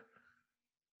hair?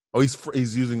 Oh, he's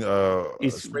using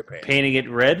He's spray paint. painting it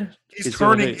red. He's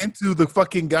turning into the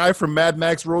fucking guy from Mad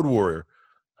Max Road Warrior.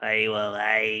 Yeah,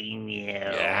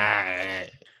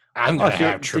 I'm Oh, gonna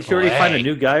have did you already find a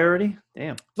new guy already?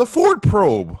 Damn. The Ford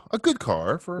Probe, a good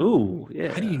car for. Ooh,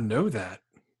 yeah. How do you know that?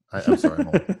 I'm sorry. I'm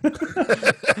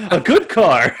old. A good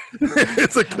car.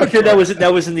 It's a good Okay, car.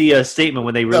 that was in the statement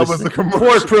when they That released was the it. commercial.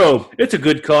 Ford Probe. It's a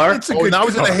good car. It's a Oh, good now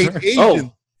he's gonna car. hate Asians.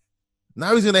 Oh.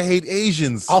 Now he's gonna hate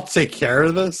Asians. I'll take care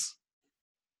of this.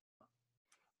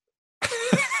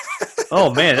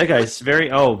 Oh man, that guy's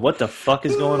very. Oh, what the fuck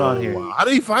is going on here? Wow, how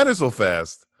did he find her so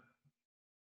fast?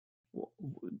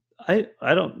 I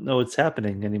don't know what's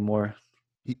happening anymore.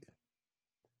 He-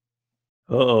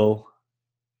 Uh-oh.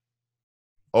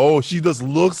 Oh, she just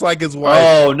looks like his wife.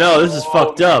 Oh no, this is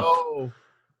fucked up. no.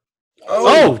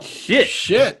 Oh shit.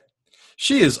 Shit,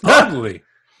 she is ugly.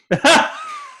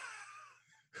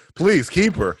 Please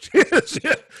keep her.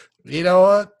 Shit. You know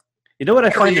what? You know what I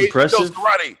Every find Asian impressive? knows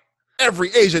karate.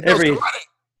 Every Asian knows Every-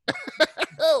 karate.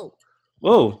 Oh.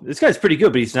 Whoa, this guy's pretty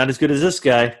good, but he's not as good as this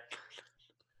guy.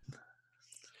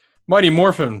 Mighty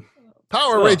Morphin.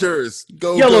 Power Oh. Rangers.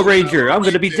 Go, Yellow go, Ranger, Power I'm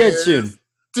gonna be dead Rangers. soon.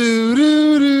 Do,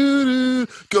 do, do,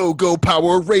 do. Go,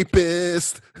 Power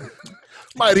Rapist.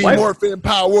 Mighty Why- Morphin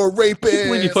Power Rapist.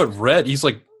 When you put red, he's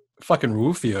like fucking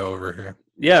Rufio over here.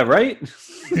 Yeah, right?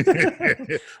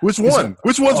 Which one?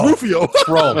 Which one's Oh. Rufio?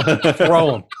 Throw him.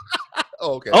 Throw him.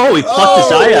 Oh, okay. Oh, he plucked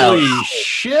his eye out. Holy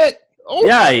shit. Oh,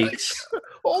 Yikes.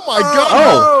 oh my god.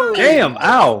 Oh, damn.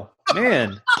 Ow.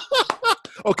 Man.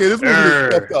 Okay, this movie is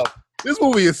Err. stepped up. This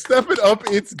movie is stepping up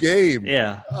its game.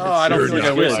 Yeah. Oh, I don't You're feel like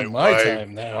I'm not wasting my my wife.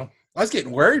 time now. I was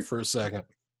getting worried for a second.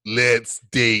 Let's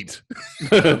date.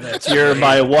 That's You're great.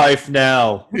 my wife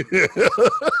now.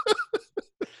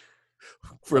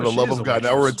 For the she love is of a God,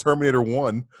 now we're in waitress. Terminator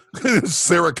 1.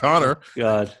 Sarah Connor.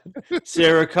 God.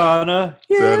 Sarah Connor.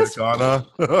 Sarah Yes. Connor.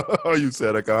 Are you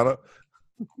Sarah Connor?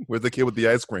 Where's the kid with the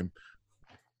ice cream?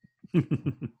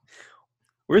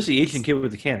 Where's the Asian kid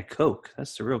with the can of Coke?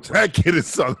 That's the real question. That kid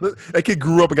is that kid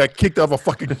grew up and got kicked off a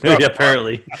fucking Yeah,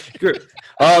 apparently.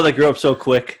 Oh, they grew up so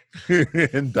quick.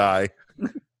 and die.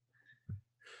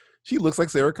 She looks like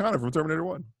Sarah Connor from Terminator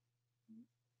 1.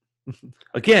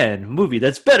 Again, a movie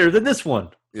that's better than this one.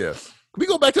 Yes. Can we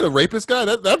go back to the rapist guy?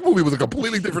 That movie was a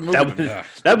completely different movie.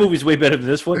 That movie's way better than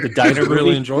this one. The diner really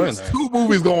movie. enjoying There's that. 2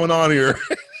 movies going on here.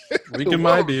 Drinking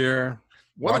my beer,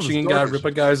 One of watching a them's guy dark as rip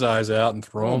a guy's eyes out and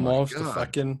throw Oh him my off the God.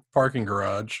 fucking parking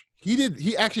garage.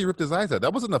 He actually ripped his eyes out.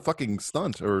 That wasn't a fucking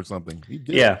stunt or something. He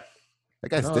did. Yeah. That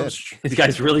guy's No, dead. it's tr- The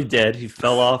guy's really dead. He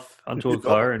fell off onto a He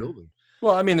fell off car. a And building.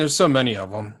 Well, I mean, there's so many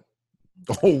of them.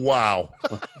 Oh wow.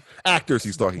 Actors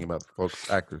he's talking about,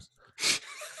 folks. Actors.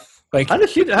 Like, how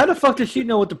the fuck does she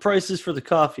know what the price is for the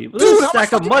coffee? Well, Dude, that's a how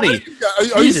stack much of fucking money. you got? Are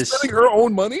you Jesus. spending her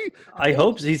own money? I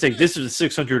hope so. He's like, this is the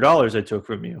 $600 I took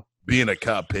from you. Being a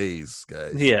cop pays,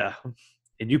 guys. Yeah.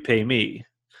 And you pay me.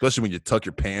 Especially when you tuck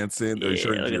your pants in. Or your Yeah,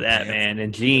 shirt into look at your that, pants. man.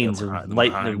 And jeans Them and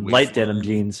high light waist denim lines.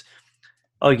 jeans.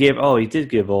 Oh, he did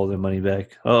give all their money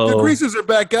back. The Oh, greasers are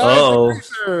back, guys. Uh-oh. The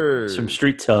greasers. some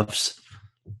street toughs.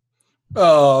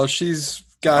 oh, she's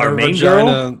got Our her main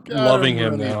vagina Got loving her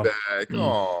him money now. Back. Mm.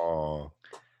 Aw.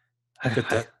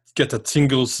 Get the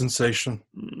tingle sensation.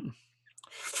 Mm.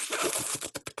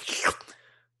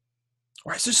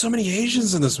 Why is there so many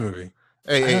Asians in this movie?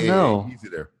 Hey, I hey, don't hey, know. easy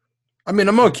there. I mean,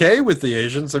 I'm okay with the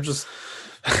Asians. I'm just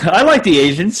I like the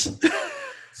Asians.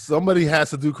 Somebody has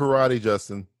to do karate,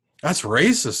 Justin. that's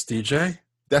racist, DJ.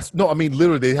 That's no, I mean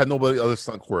literally they had nobody other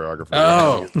stunt choreographer.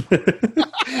 Oh,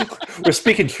 We're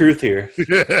speaking truth here. These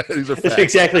are That's facts.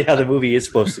 exactly how the movie is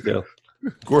supposed to go.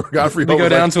 Godfrey we Ho go was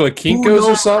down like, to a "Who Kinko's or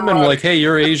knows something, and karate?" like, hey,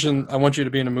 you're Asian. I want you to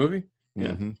be in a movie.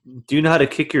 Mhm. Do you know how to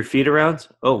kick your feet around?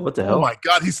 Oh, what the Oh hell? my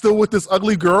God, he's still with this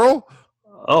ugly girl.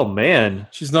 Oh, man.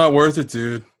 She's not worth it,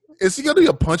 dude. Is he gonna be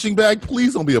a punching bag?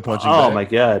 Please don't be a punching Oh, bag. my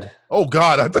God. Oh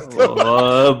God,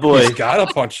 Oh, boy. He's got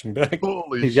a punching bag.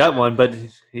 Holy He's got one, but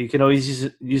he can always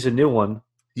use a new one.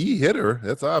 He hit her.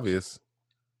 That's obvious.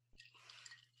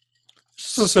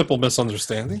 Just a simple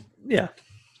misunderstanding. Yeah.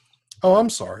 Oh, I'm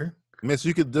sorry. I mean, so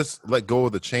you could just let go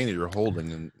of the chain that you're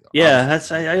holding, and Yeah,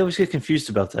 that's I always get confused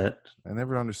about that. I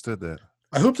never understood that.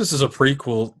 I hope this is a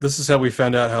prequel. This is how we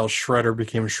found out how Shredder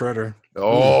became Shredder.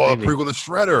 Oh, a maybe. prequel to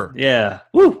Shredder. Yeah.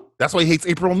 Woo. That's why he hates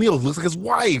April O'Neil. He looks like his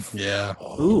wife. Yeah.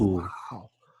 Ooh. Wow.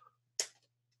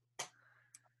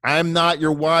 I'm not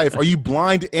your wife. Are you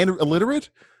blind and illiterate?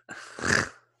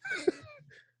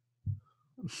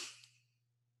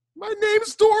 My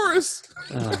name's Doris.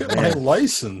 Oh, Get my man.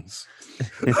 license.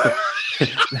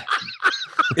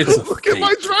 It's a Look at my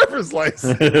fake. driver's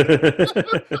license.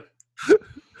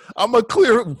 I'm a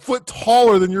clear foot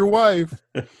taller than your wife.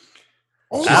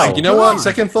 Oh, Ow. Like, you know what? God.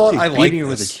 Second thought, I like Beating her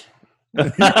with this.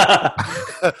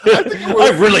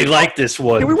 I really like this Can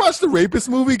we one. watch the rapist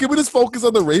movie? Can we just focus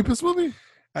on the rapist movie?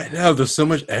 I know there's so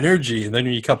much energy, and then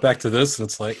you cut back to this, and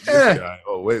it's like, This guy.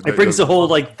 Oh wait, It brings the whole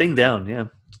like thing down. Yeah.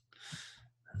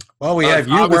 well, we Uh, have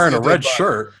you obviously wearing a a dead red body.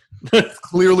 shirt.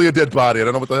 clearly a dead body. I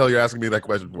don't know what the hell you're asking me that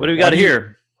question for. What do we got Why do you-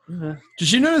 here? Did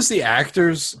you notice the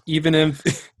actors, even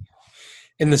if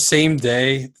in the same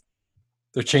day,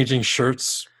 they're changing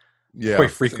shirts Yeah,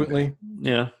 quite frequently?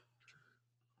 Yeah.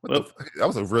 What the fuck? That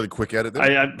was a really quick edit.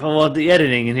 There. Well, the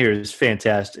editing in here is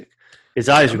fantastic. His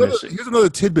eyes are missing. Here's another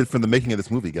tidbit from the making of this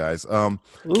movie, guys. Can't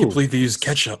Ooh. believe they used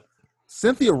ketchup.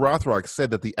 Cynthia Rothrock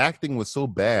said that the acting was so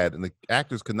bad and the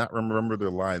actors could not remember their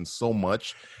lines so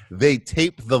much, they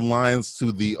taped the lines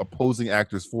to the opposing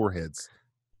actors' foreheads.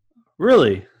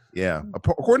 Really? Yeah,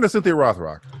 according to Cynthia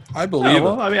Rothrock. I Oh, believe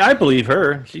well, it. I mean, I believe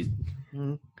her. She's.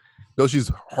 Though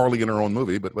she's hardly in her own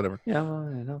movie, but whatever. Yeah, well,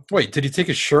 I know. Wait, did he take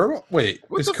his shirt off? Wait,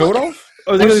 What his the coat fuck? off?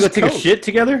 Oh, they're Where's going to go his take a coat? shit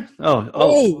together? Oh.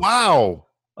 Oh, wow.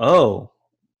 Oh.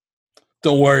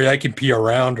 Don't worry, I can pee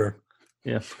around her.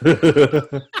 Yeah.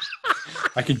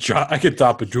 I could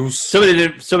dop a juice. Somebody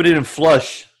didn't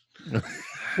flush.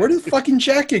 Where did the fucking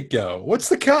jacket go? What's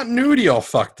the continuity all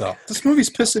fucked up? This movie's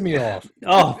pissing me off.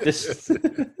 Oh, this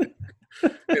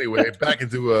Anyway, back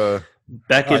into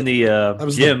back in the That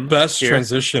was gym. the best here.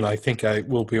 transition I think I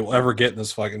will ever get in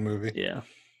this fucking movie. Yeah.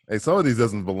 hey, some of these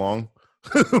doesn't belong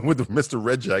with the Mr.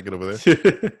 Red Jacket over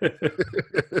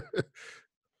there.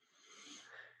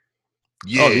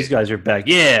 Yeah, Oh, these guys are back.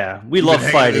 Yeah, we We've love been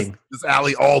hanging in fighting. This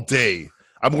alley all day.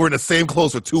 I'm wearing the same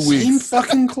clothes for 2 Same weeks.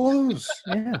 fucking clothes.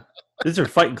 Yeah, these are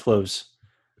fighting clothes.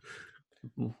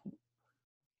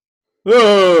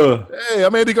 Oh, Hey,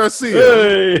 I'm Andy Garcia.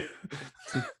 hey.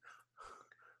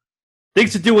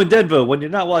 Things to do in Denver when you're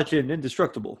not watching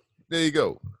Indestructible. There you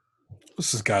go.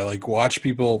 What's this guy like? Watch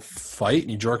people fight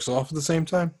and he jerks off at the same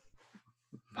time?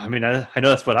 I mean, I know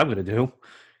that's what I'm going to do.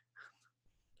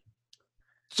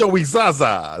 Joey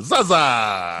Zaza.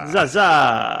 Zaza.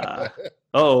 Zaza.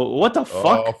 Oh, what the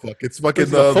fuck? Oh, fuck. It's fucking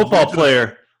It's a football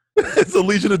player. It's the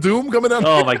Legion of Doom coming out.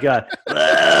 Oh, my God. What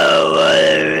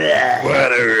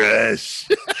a rush.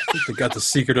 I think they got the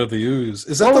secret of the ooze.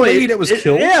 Is that the lady that was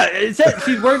killed? Yeah, is that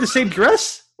she's wearing the same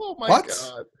dress? Oh, my What?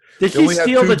 God. Did They she only have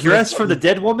steal two the dress dresses. from the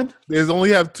dead woman? They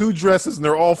only have 2 dresses, and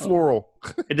they're all floral.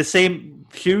 In the same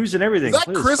shoes and everything. Is that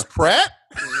What is- Chris Pratt?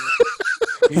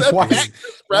 Is that Why, Chris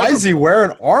Pratt? why is he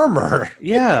wearing armor?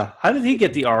 Yeah. How did he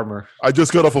get the armor? I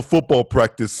just got off of football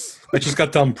practice. I just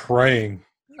got done praying.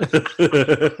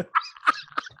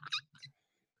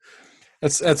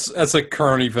 That's a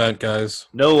current event, guys.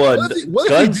 No What if he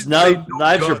guns, did say no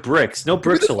knives, or gun? bricks. No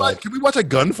bricks allowed. Can we watch a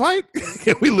gunfight?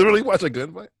 Can we literally watch a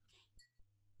gunfight?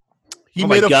 He Oh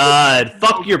my made a. God.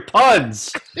 Fuck your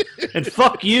puns. And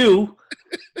fuck you.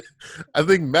 I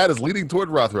think Matt is leaning toward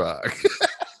Rothrock.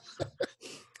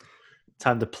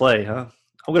 Time to play, huh?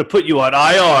 I'm going to put you on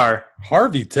IR.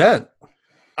 Harvey Dent.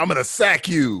 I'm gonna sack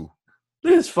you.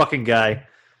 Look at this fucking guy.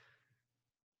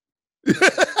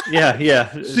 Yeah. She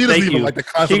doesn't Thank even you. like the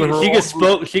concept of her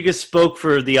own She just spoke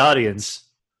for the audience.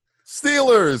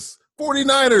 Steelers,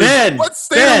 49ers. Ben, What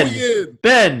state are we in?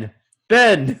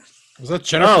 Ben. Was that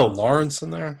Jennifer Oh. Lawrence in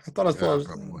there? I thought I saw.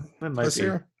 probably. That might Let's be. see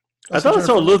her. I thought I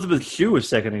saw Elizabeth Shue a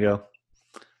second ago.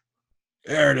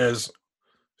 There it is.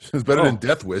 It's better Oh. than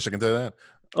Death Wish, I can tell you that.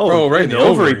 Oh, Bro, right in the the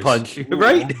ovary ovaries. punch,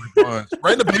 right?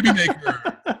 Right in the baby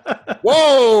maker.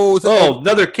 Whoa! Oh,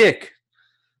 another kick.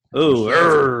 Oh,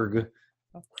 erg.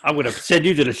 I'm going to send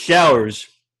you to the showers,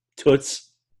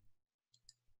 toots.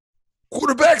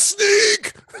 Quarterback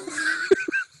sneak.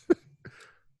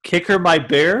 Kick her, my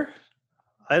bear?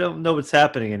 I don't know what's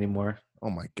happening anymore. Oh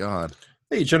my God!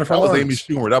 Hey, Jennifer That was Lawrence.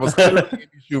 Amy Schumer. That was clearly Amy It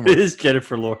Schumer. is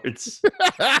Jennifer Lawrence.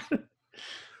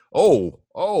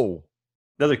 Oh!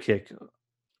 Another kick.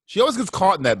 She always gets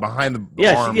caught in that behind the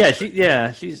Yeah,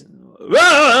 arm. she's.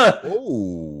 Ah!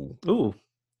 Oh. Ooh.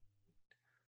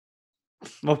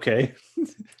 Okay.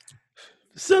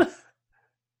 So,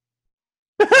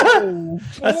 Oh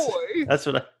That's- boy. that's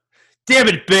what I. Damn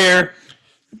it, bear!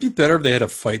 It'd be better if they had a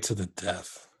fight to the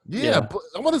death. Yeah, Yeah. but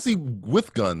I want to see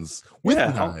with guns, with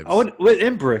Yeah, knives,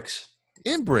 in bricks.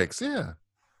 in bricks. Yeah.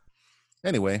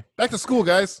 Anyway, back to school,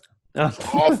 guys. Oh,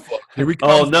 Oh, fuck. Here we come.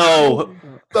 oh no!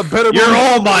 The better. You're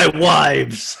all my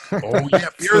wives. Oh yeah,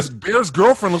 Bear's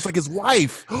girlfriend looks like his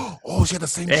wife. Oh, she had the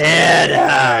same.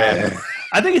 And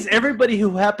I think it's everybody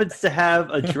who happens to have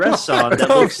a dress on that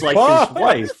Oh, looks like fuck. his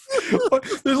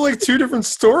wife. There's like 2 different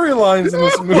storylines in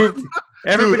this movie.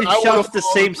 Everybody I wanna shops at the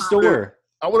follow same the store.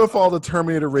 I want to follow the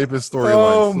Terminator rapist storyline.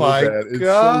 Oh so my bad. It's so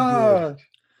god! good.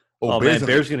 Oh, man,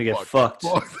 Bear's gonna get fucked.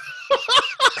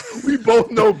 We both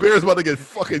know Bear's about to get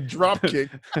fucking drop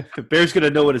kicked. Bear's gonna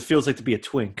know what it feels like to be a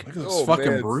twink. Look at those Oh,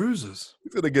 fucking man. bruises.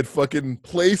 He's gonna get fucking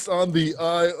placed on the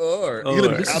IR. Oh, He's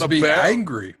gonna This be is out of being bounds.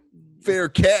 angry. Fair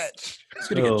catch. He's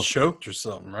gonna Oh. get choked or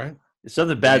something, right?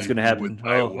 Something bad's gonna happen. With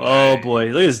my Oh wife. boy,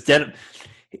 look at his denim.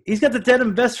 He's got the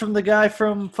denim vest from the guy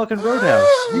from fucking Roadhouse.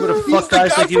 He would have He's fucked the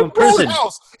guys guy like you from in prison.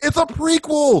 Roadhouse. It's a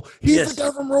prequel. He's Yes. the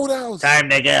guy from Roadhouse. Time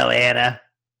to go, Anna.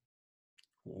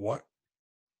 What?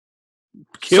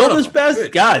 Kill Son of this a bastard.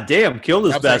 bitch. God damn, kill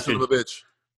this Absolute bastard. son of a bitch.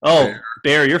 Oh,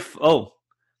 Bear, you're.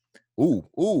 Ooh.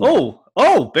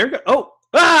 Bear. Oh.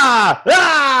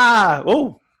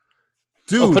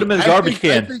 Dude, put him in the I garbage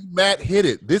think- can. I think Matt hit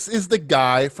it. This is the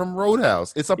guy from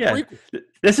Roadhouse. It's a Yeah. prequel.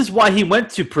 This is why he went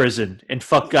to prison and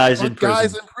fucked guys in Fuck prison.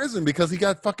 guys in prison because he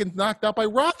got fucking knocked out by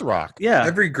Rothrock. Yeah.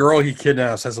 Every girl he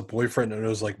kidnaps has a boyfriend that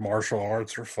knows like martial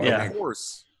arts or fighting. Yeah. Of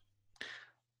course.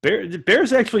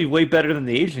 Bear's actually way better than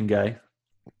the Asian guy.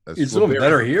 That's He's a what little Bear-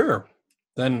 better here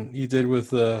than he did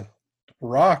with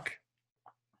Rock.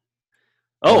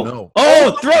 Oh, Oh, no.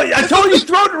 throw! I told you,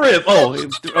 throw the rib. Oh,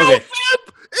 okay.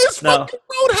 It's No. fucking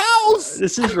Roadhouse.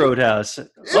 This is Roadhouse.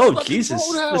 It's Oh, fucking Jesus.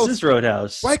 Roadhouse. This is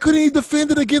Roadhouse. Why couldn't he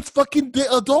defend it against fucking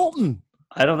Dalton?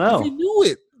 I don't If he know. knew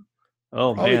it.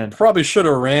 Oh, man. Probably should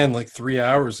have ran like 3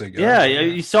 hours ago. Yeah,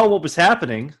 you saw what was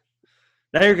happening.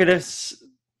 Now you're going to.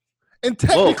 And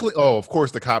technically, of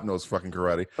course, the cop knows fucking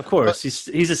karate. Of course,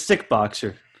 he's a stick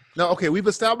boxer. Now, okay, we've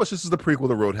established this is the prequel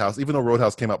to Roadhouse, even though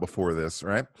Roadhouse came out before this,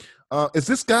 right? Is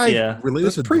this guy Yeah. related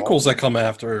There's to prequels Dalton? that come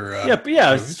after. Yeah, but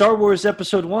yeah, movies. Star Wars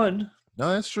Episode 1.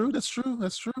 No, that's true. That's true.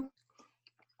 That's true.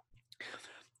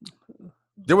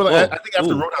 They were like, Whoa. I think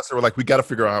after Ooh. Roadhouse, they were like, we got to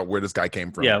figure out where this guy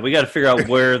came from. Yeah, we got to figure out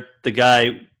where the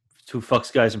guy who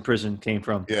fucks guys in prison came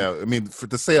from. Yeah, I mean,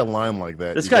 to say a line like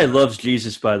that. This guy loves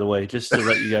Jesus, by the way, just to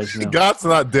let you guys know. God's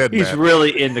not dead, He's man.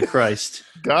 really into Christ.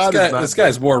 God is not This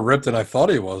guy's more ripped than I thought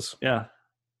he was. Yeah.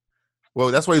 Well,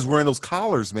 that's why he's wearing those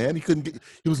collars, man. He couldn't get.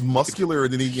 He was muscular,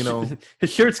 and then he,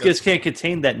 His shirts just can't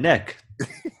contain that neck.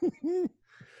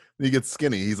 he gets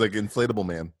skinny. He's like inflatable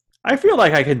man. I feel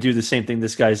like I can do the same thing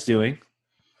this guy's doing.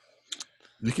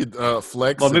 You could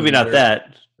flex. Well, maybe not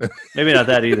that. Maybe not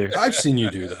that either. I've seen you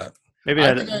do that. Maybe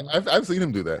I not. think I've seen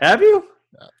him do that. Have you?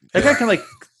 That guy can like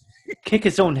kick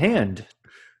his own hand.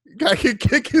 Guy can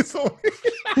kick his own.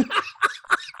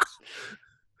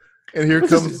 And here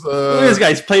comes. Look at this guy.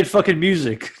 He's playing fucking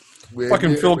music.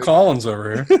 Fucking Phil Collins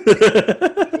over here.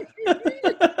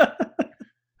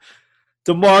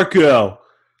 DeMarco.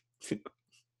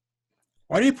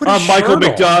 Why do you put his Michael shirt on?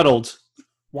 McDonald.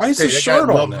 Why is Hey, his that shirt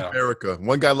guy on loves now? America.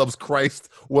 One guy loves Christ.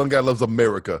 One guy loves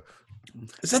America.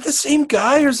 Is that the same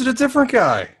guy or is it a different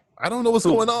guy? I don't know what's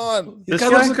going on. This This guy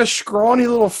guy? looks like a scrawny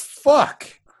little fuck.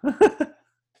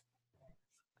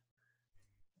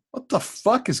 What the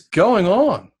fuck is going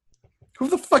on? Who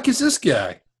the fuck is this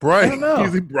guy? Brian, I don't know.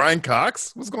 is he Brian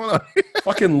Cox? What's going on?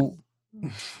 Fucking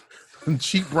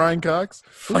Cheap Brian Cox.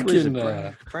 fucking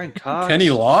Brian Cox. Kenny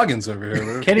Loggins over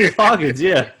here. Kenny Loggins,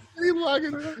 yeah. Kenny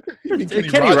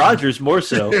Loggins. Kenny Rogers more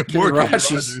so. More Kenny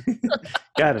Rogers.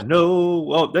 Gotta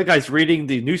know. Oh, that guy's reading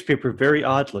the newspaper very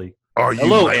oddly. Are you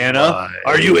Hello, my Anna. bride?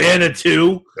 Are you Anna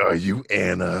too? Are you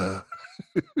Anna?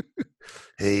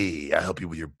 Hey, I'll help you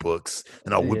with your books,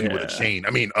 and I'll whip you with a Yeah. chain. I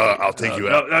mean, I'll take you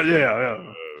out.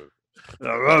 Yeah.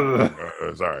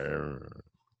 Sorry.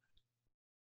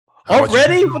 How about you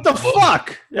Already? drink What the your own blood?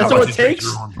 fuck? That's How all about it you drink takes?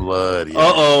 your own blood. Yeah.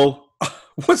 Uh-oh.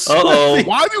 What's Uh-oh. with the-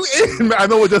 Why do you? I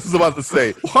know what Justin's about to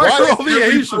say. Why are is all the every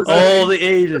Asians- person- All the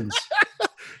Asians.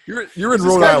 You're in Is this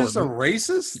Rhode guy Island. just a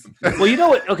racist? Well, you know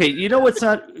what? Okay, you know what's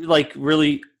not like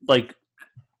really like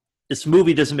this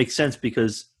movie doesn't make sense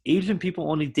because Asian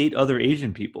people only date other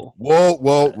Asian people.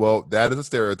 Whoa! That is a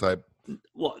stereotype.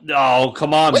 Well, no,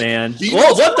 come on, Wait, man. he Whoa,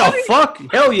 knows what the already? fuck?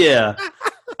 Hell yeah.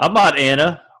 I'm not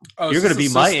Anna. Oh, is You're going to this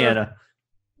be a my sister? Anna.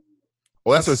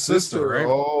 Oh, that's her That's a sister, sister, right?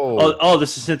 Oh, Oh,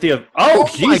 this is Cynthia. Oh Oh, my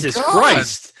Jesus God.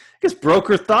 Christ. I just broke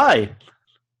her thigh.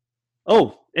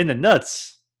 Oh, in the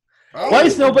nuts. Oh.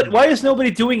 Why is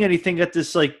nobody doing anything at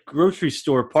this like grocery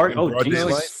store party? Oh, Broad They're Jesus.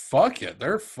 like, daylight? fuck it.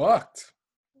 They're fucked.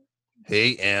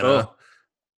 Hey Anna. Oh.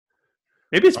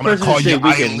 Maybe it's I'm gonna President's call Day you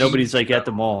weekend. Eileen. Nobody's like at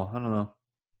the mall. I don't know.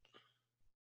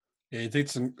 Yeah, you think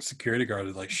some security guard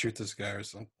would like shoot this guy or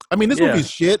something? I mean, this Yeah. movie's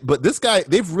shit, but this guy,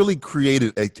 they've really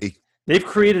created a They've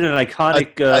created an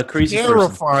iconic crazy person.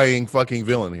 terrifying fucking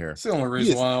villain here. That's the only He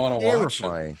reason is why I want to watch it.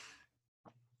 terrifying.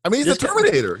 I mean, he's This a guy-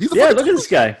 Terminator. He's a Yeah, fucking look at this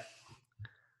guy.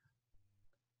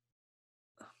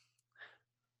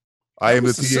 I am the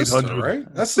That's the sister, T-800.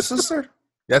 right? That's the sister?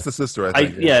 That's the sister, I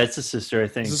think. Yeah, it's a sister, I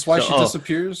think. Is this why So- she oh,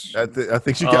 disappears? I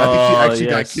think she actually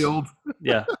got yes. killed.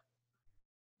 Yeah.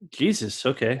 Jesus.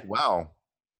 Okay. Wow.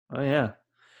 Oh yeah.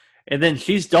 And then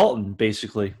she's Dalton,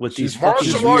 basically, with She's these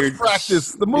fucking Martial arts weird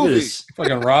practice. The Look at movie. this.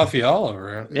 Fucking Raphael over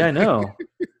here. Yeah, I know.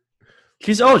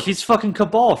 She's fucking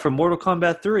Cabal from Mortal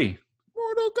Kombat 3.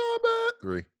 Mortal Kombat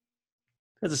 3.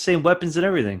 Has the same weapons and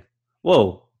everything.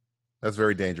 Whoa. That's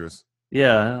very dangerous.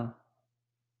 Yeah.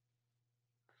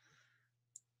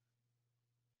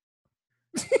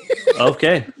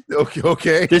 Okay.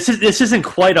 Okay. This isn't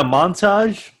quite a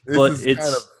montage, This but is it's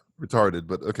kind of retarded,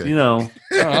 but okay. you know,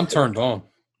 Oh, I'm turned on.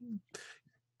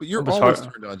 But you're I'm as always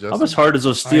hard- turned on, I'm Justin. as hard as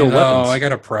those steel I know, weapons. I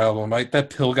got a problem. That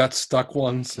pill got stuck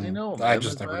once, and I know, I man,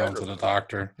 just it's never bad. gone to the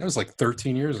doctor. It was like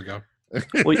 13 years ago.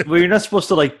 well, you're not supposed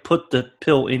to like put the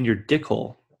pill in your dick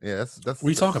hole. Yeah, that's What are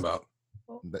you talking about?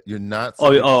 You're not.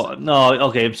 Oh, no.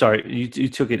 Okay, I'm sorry. You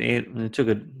took it. You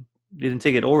didn't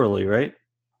take it orally, right?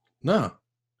 No.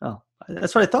 Oh,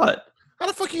 that's what I thought. How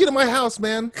the fuck you get in my house,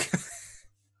 man?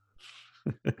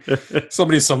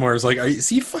 Somebody somewhere is like, is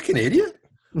he a fucking idiot?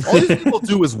 All these people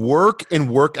do is work and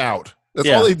work out. That's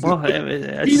yeah. all they do. Well,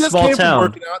 it's He a just small came from town.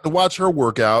 working out to watch her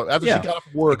work out after Yeah. she got off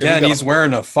work. Yeah, and he he's got-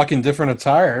 wearing a fucking different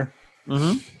attire.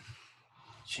 Mm-hmm.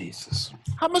 Jesus.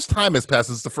 How much time has passed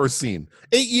since the first scene?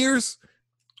 8 years?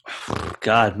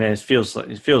 God, man, it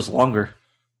feels longer.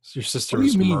 Your sister What do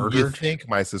was you mean you murdered. think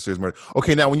my sister's murdered?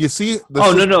 Okay, now when you see the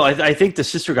Oh sis- no, I think the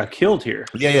sister got killed here.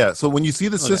 Yeah. So when you see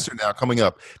the Okay. sister now coming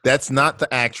up, that's not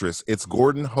the actress. It's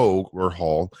Gordon Hogue or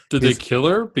Hall. Did His- they kill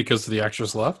her because the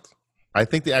actress left? I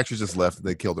think the actress just left.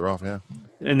 They killed her off. Yeah.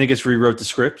 And they just rewrote the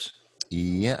script.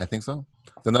 Yeah, I think so.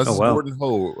 Then this Oh, is wow. Gordon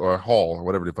Hogue or Hall or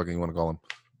whatever the fucking you want to call him.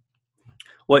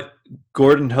 What?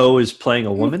 Gordon Ho is playing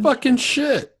a woman? Fucking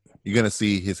shit. You're gonna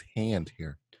see his hand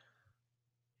here.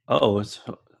 Oh, it's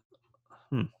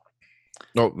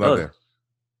No, not Oh. there.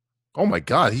 Oh my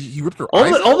god, he ripped her All,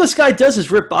 eyes. all this guy does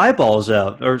is rip eyeballs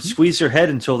out or squeeze their head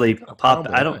until they pop.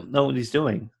 Probably. I don't know what he's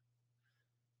doing.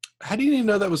 How do you even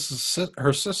know that was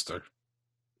her sister?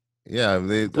 Yeah,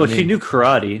 Well, she knew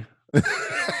karate. she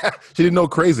didn't know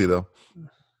crazy though.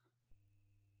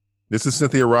 This is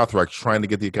Cynthia Rothrock trying to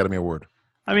get the Academy Award.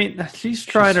 I mean, she's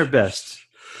trying her best.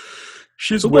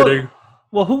 She's Well, winning.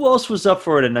 Well, who else was up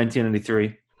for it in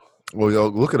 1993? Well, yo,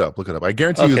 look it up. Look it up. I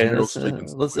guarantee you, Okay, it's Meryl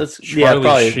Streep. let's Charlie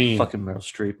probably Sheen. fucking Meryl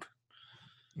Streep.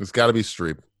 It's got to be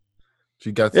Streep.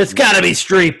 It's got to be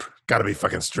Streep. Got to be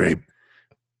fucking Streep.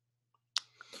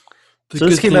 So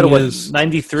this came out of what,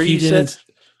 93? You said?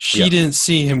 She didn't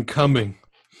see him coming.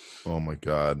 Oh my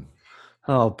god,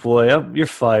 Oh boy, you're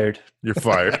fired. you're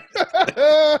fired.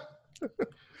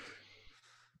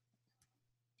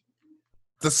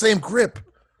 The same grip.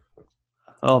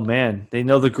 Oh man, they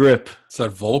know the grip. It's that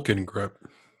Vulcan grip.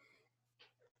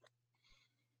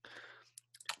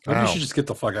 Maybe you Wow. should just get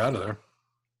the fuck out of there.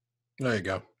 There you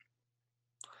go.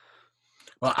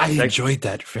 Well, I That- enjoyed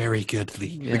that very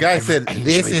goodly. The guy said, I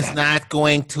 "This enjoyed is that. not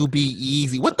going to be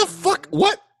easy." What the fuck?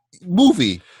 What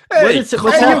movie? What's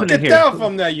happening get here? down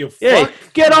from there, you Hey, fuck.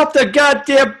 get off the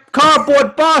goddamn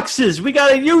cardboard boxes. We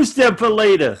gotta use them for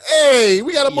later. Hey,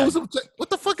 we gotta move some. What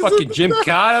the fuck is Fucking this? Jim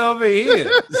Carter over here.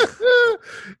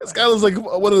 This guy looks like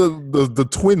one of the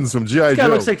twins from G.I. This guy Joe.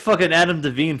 looks like fucking Adam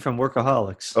Devine from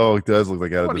Workaholics. Oh, it does look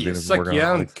like Adam What are you, Devine. suck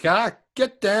young cock?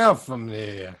 Get down from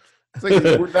there. It's like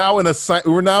we're now in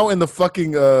we're now in the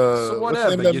fucking So what's the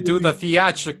name whatever. of You that do movie? the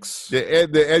theatrics.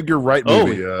 the Edgar Wright Oh.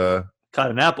 movie.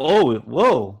 Caught an apple. Oh,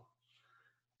 whoa.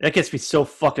 That gets me so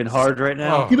fucking hard right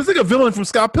now. Oh. He was like a villain from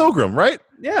Scott Pilgrim, right?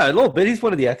 Yeah, a little bit. He's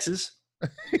one of the exes.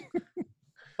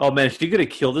 Oh man, is she gonna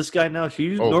kill this guy now? She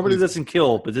normally please. doesn't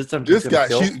kill, but this time she's This gonna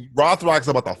guy, kill. Rothrock's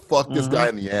about to fuck this Mhm. guy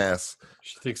in the ass.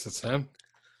 She thinks it's him.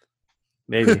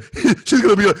 Maybe. She's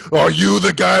gonna be like, "Are you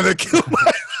the guy that killed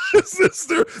my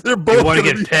sister?" They're both You want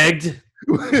to gonna get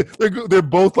pegged? they're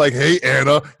both like, "Hey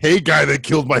Anna, hey guy that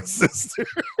killed my sister."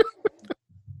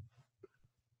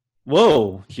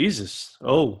 Whoa, Jesus!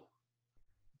 Oh,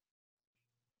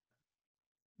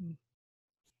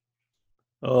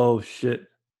 oh shit!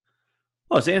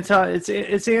 Oh, it's Anton.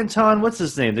 It's Anton. What's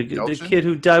his name? The Yelchin? kid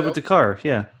who died with the car.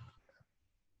 Yeah.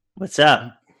 What's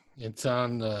that? It's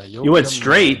on. You went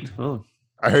straight. Oh.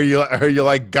 I heard you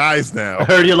like guys now. I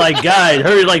heard you like guy. I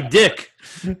heard you like dick.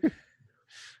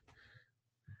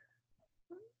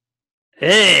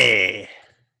 Hey,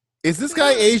 Is this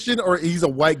guy Asian or he's a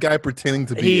white guy pretending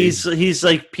to be? Asian? he's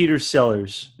like Peter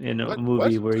Sellers in a What?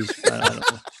 movie What? where he's I don't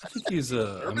know. I think he's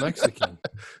a Mexican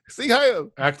See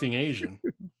how acting Asian.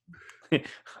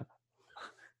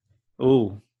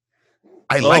 Oh,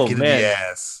 I like it in man. the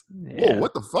ass. yeah. Whoa,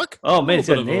 what the fuck? Oh man, A he's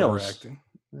little got bit of nails. overacting.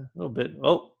 A little bit.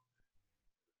 Oh.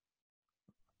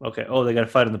 Okay. Oh, they got to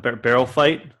fight in the barrel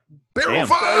fight. Barrel Damn.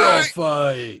 Barrel fight.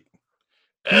 fight.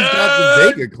 He's got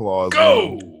the Vega claws.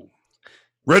 Go.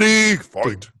 Ready,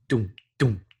 fight. Doom,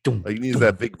 doom, doom. Like, he needs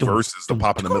that big verses to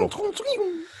pop in the middle.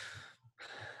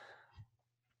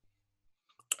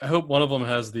 I hope one of them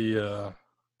has the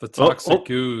toxic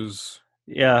ooze.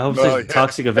 Yeah, I hope Oh, it's a yeah.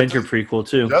 Toxic Avenger prequel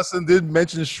too. Justin did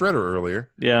mention Shredder earlier.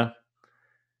 Yeah.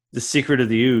 The secret of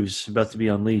the ooze about to be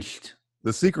unleashed.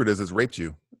 The secret is it's raped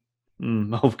you.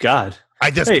 Oh God. I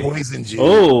just Hey. poisoned you.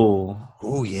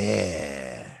 Oh,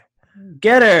 Yeah.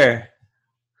 get her.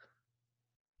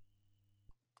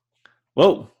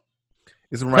 Whoa.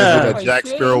 This reminds me of that My Jack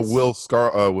Sparrow, face.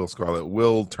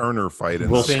 Will Turner fight. In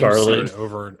Will Same Scarlet. shot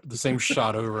over the same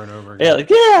shot over and over Yeah, again. like,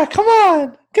 yeah, come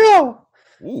on, go.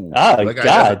 Ooh, Ah, that guy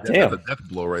God that's a damn. death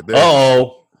blow right there.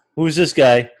 Oh, who's this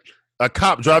guy? A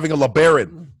cop driving a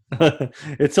LeBaron.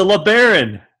 It's a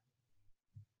LeBaron.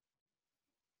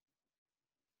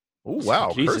 Oh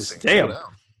wow, Jesus, cursing. damn. Slow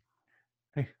down.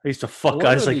 I used to fuck What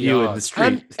guys are like the you in the odds?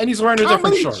 street. And he's wearing a How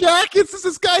different many shirt. jackets does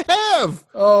this guy have?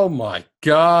 Oh my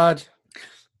God.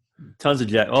 Tons of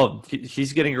jack. Oh,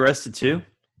 she's getting arrested too.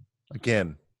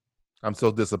 Again, I'm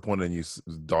so disappointed in you,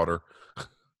 daughter.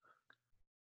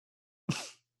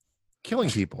 Killing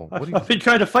people. What do I've been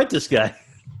trying to fight this guy.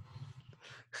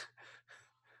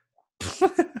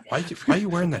 Why are you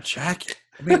wearing that jacket?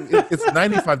 I mean, it's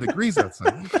 95 degrees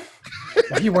outside.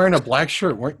 Why are you wearing a black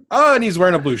shirt? Oh, and he's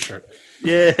wearing a blue shirt.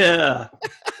 Yeah.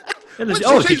 What, she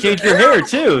Oh, she changed her changed your hair? hair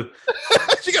too.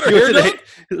 She got her She hair went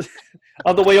done. to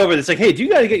on the way over, it's like, hey, do you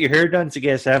got to get your hair done? It's like,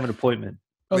 yes, I have an appointment.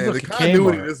 Oh, Man, look, the a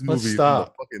continuity of Kmart. this Let's movie is in the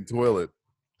stop. fucking toilet.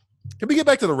 Can we get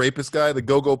back to the rapist guy, the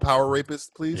go-go power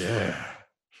rapist, please? Yeah.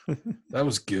 That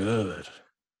was good.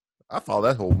 I follow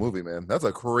that whole movie, man. That's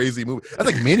a crazy movie. That's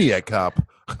like Maniac Cop.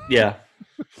 Yeah.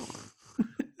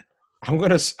 I'm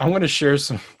gonna share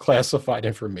some classified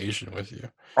information with you.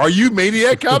 Are you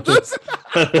Maniac Cop Justin?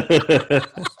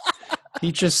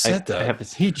 He just said I have that.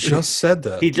 to- He just said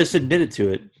that. He just admitted to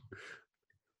it.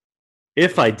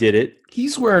 If I did it,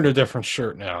 He's wearing a different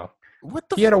shirt now. What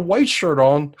the? He had a white shirt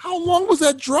on. How long was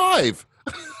that drive?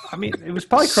 I mean, it was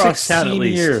probably cross town at 16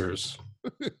 least. years.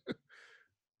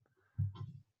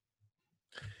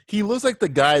 He looks like the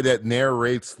guy that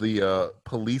narrates the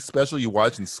police special you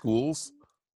watch in schools.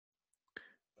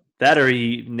 That or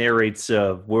he narrates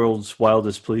World's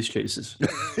Wildest Police Chases.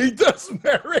 He does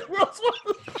narrate.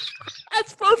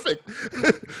 That's perfect.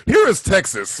 Here is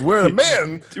Texas, where a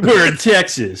man. We're in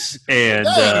Texas, and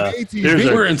ATV. there's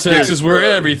a- We're in Texas where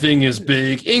everything is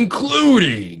big,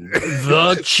 including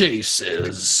the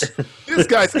chases. This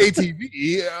guy's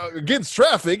ATV against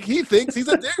traffic. He thinks he's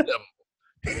a daredevil.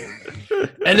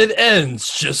 And it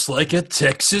ends just like a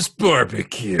Texas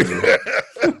barbecue.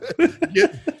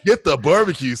 Get the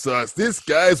barbecue sauce. This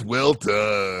guy's well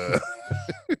done.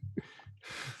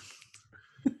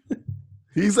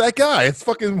 He's that guy. It's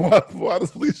fucking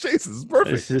Wildest Police Chases. It's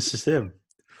perfect. This is him.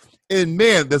 And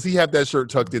man, does he have that shirt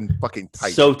tucked in fucking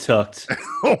tight? So tucked.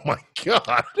 Oh my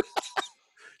god.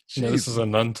 You know, this is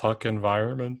an untucked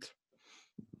environment.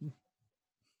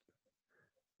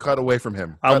 Cut away from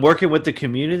him. I'm working with the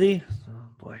community. Oh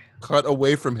boy. Cut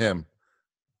away from him.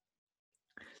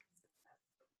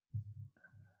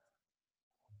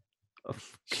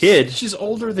 Kid. She's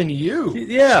older than you.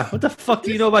 Yeah. What the fuck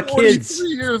do you know about kids? 43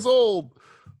 years old.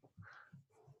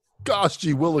 Gosh,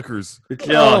 gee willikers.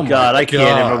 Oh, God, I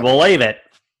can't even believe it.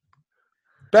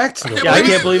 Back to the Yeah, I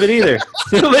can't believe it either.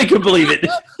 Nobody can believe it.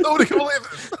 Nobody can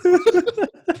believe it.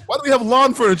 Why do we have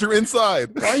lawn furniture inside?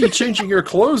 Why are you changing your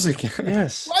clothes again?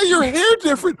 Yes. Why is your hair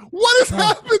different? What is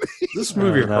happening? This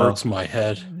movie I don't know. hurts my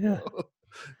head. Yeah.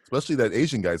 Especially that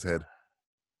Asian guy's head.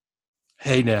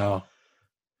 Hey now.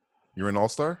 You're an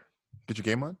all-star? Get your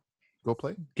game on? Go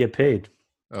play? Get paid.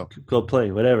 Oh. Go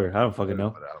play. Whatever. I don't fucking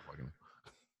know. I don't fucking know.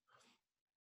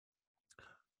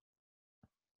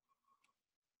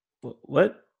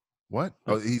 What? What?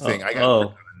 Oh, he's saying I got Oh. a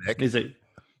on the neck. He's like,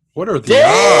 What are the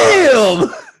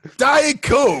odds? damn! Diet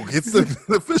Coke. It's the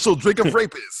official drink of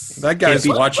rapists. That guy's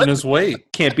Can't be- watching his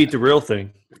weight. Can't beat the real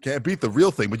thing. Can't beat the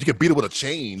real thing, but you can beat it with a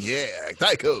chain. Yeah,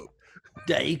 Diet Coke.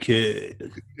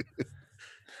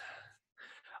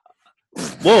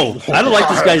 Whoa! I don't like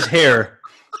this guy's hair.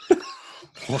 A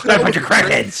bunch of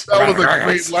crackheads. That was a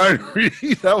great line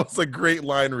read. That was a great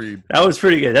line read. That was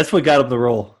pretty good. That's what got him the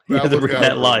role. He That had to was read got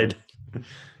that him the line.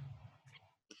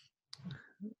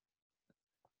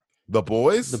 The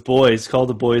boys? The boys. Call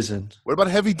the boys in. What about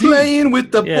Heavy D? Playing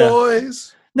with the Yeah.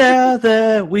 boys. Now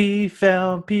that we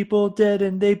found people dead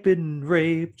and they've been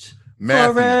raped.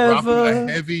 Matthew dropping Forever.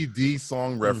 a Heavy D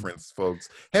song reference, folks.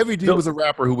 Heavy D Build- was a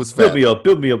rapper who was Build fat. me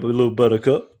up, a little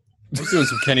buttercup. I was doing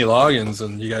some Kenny Loggins,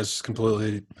 and you guys just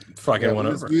completely fucking Yeah, went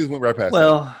we over. just went right past that.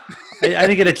 Well, I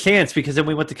didn't get a chance because then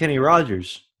we went to Kenny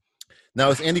Rogers. Now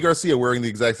it's Andy Garcia wearing the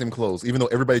exact same clothes, even though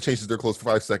everybody changes their clothes for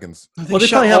 5 seconds. Well, they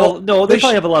probably have they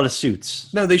probably have a lot of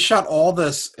suits. No, they shot all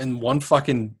this in one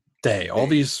fucking day. All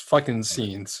these fucking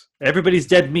scenes. Everybody's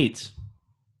dead meat.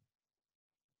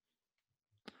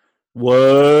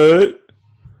 What?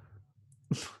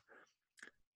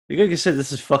 You guys said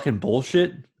this is fucking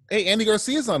bullshit? Hey, Andy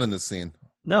Garcia's not in this scene.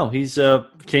 No, he's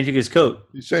changing his coat.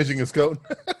 He's changing his coat.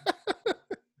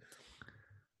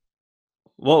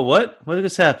 Whoa, what? What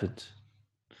just happened?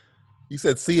 He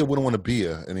said, "See ya, wouldn't want to be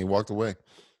ya," and he walked away.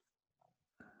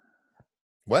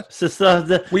 What?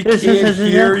 We can't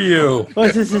hear you.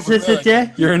 What's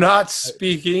this? You're not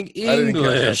speaking I didn't catch that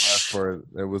last English. part.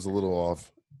 It was a little off.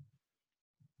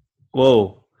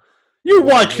 Whoa. You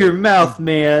watch your mouth,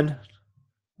 man.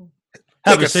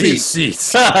 Have a seat.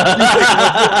 Seat.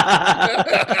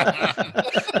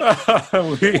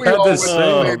 We we had all this.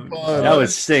 went fun. That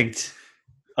was synced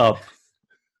up.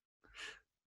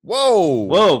 Whoa!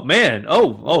 Whoa, man.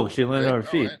 Oh, she landed on her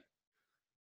feet. Alright.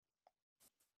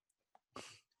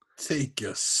 Take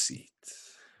a seat.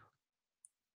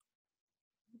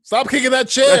 Stop kicking that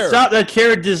chair. Stop. That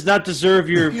chair does not deserve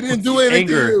your You didn't do anything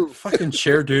to anger. you. Fucking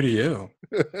chair do to you.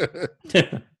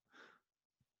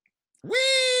 Whee!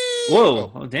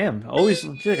 Whoa! Oh, damn! Always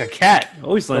she's like a cat.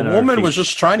 Always The landing on her woman feet. was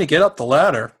just trying to get up the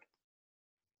ladder.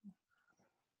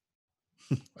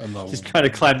 And just trying to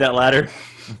climb that ladder.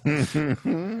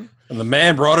 and the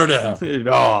man brought her down.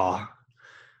 Oh.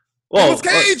 Whoa! Nicolas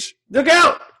Cage! Look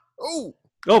out! Oh!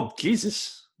 Oh,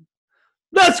 Jesus!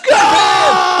 Let's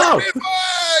go!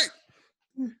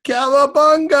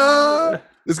 Cowabunga!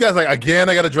 This guy's like, again,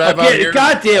 I got to drive out here.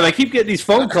 God damn, I keep getting these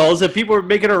phone calls that people are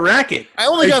making a racket. I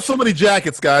only got so many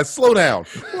jackets, guys. Slow down.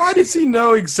 Why does he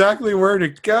know exactly where to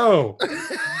go?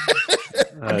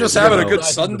 I'm just having a good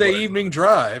Sunday evening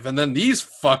drive, and then these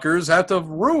fuckers have to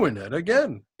ruin it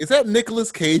again. Is that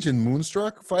Nicolas Cage in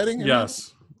Moonstruck fighting?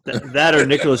 Yes. That or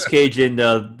Nicolas Cage in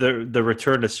the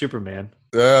Return to Superman.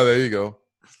 Yeah, there you go.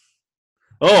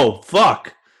 Oh,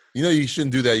 fuck. You know you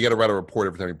shouldn't do that. You got to write a report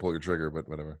every time you pull your trigger, but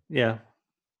whatever. Yeah.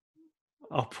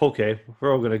 Oh, okay.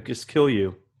 We're all going to just kill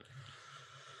you.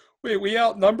 Wait, we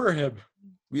outnumber him.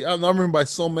 We outnumber him by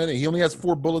so many. He only has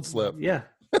 4 bullets left. Yeah.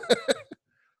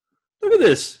 Look at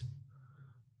this.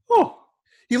 Oh.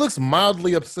 He looks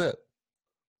mildly upset.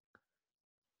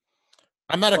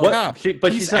 I'm not a cop.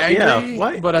 But He's she's not,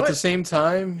 angry, yeah. but at the same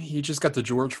time, he just got the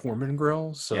George Foreman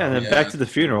grill. So Yeah, and then back to the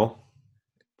funeral.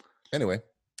 Anyway,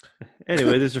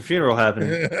 there's a funeral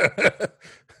happening.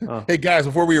 Hey guys,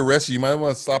 before we arrest you, you might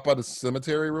want to stop by the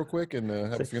cemetery real quick and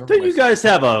have a funeral. Don't you guys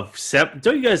have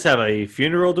a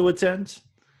funeral to attend?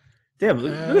 Damn,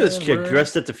 look at this chick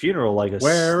dressed at the funeral like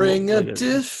wearing a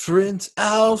different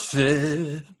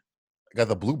outfit. I got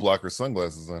the blue blocker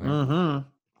sunglasses on here. Mm-hmm.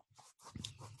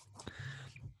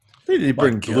 They need to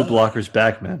bring blue blockers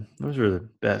back, man. Those were the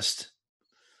best.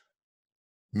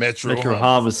 Metro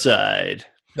Homicide.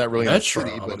 Not really Metro in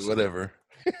the city, but whatever.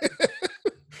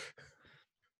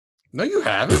 No, you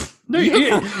haven't. No,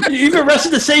 you've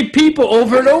arrested the same people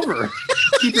over and over.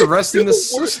 Keep arresting the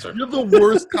sister. You're the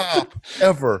worst cop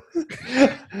ever. You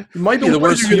might be the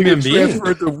worst human being.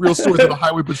 Transferred the real story to the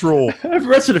highway patrol. I've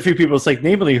arrested a few people. It's like,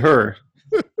 namely her.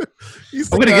 I'm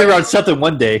going to get around something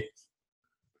one day.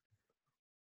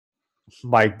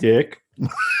 My dick.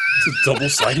 It's a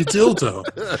double-sided dildo.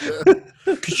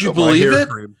 Could you believe it?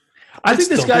 I think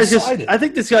this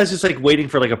guy's just like waiting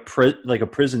for like a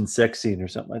prison sex scene or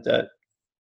something like that.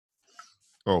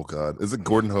 Oh God, is it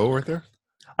Gordon Ho right there?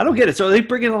 I don't get it. So are they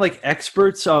bring in like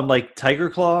experts on like Tiger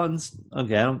Claw and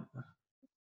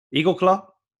Eagle Claw?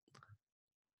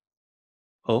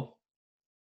 Oh.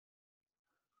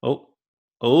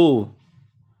 All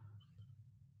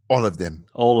of them.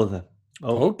 All of them.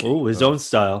 Oh, okay. Oh, his own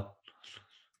style.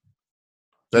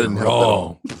 That didn't help at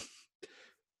all.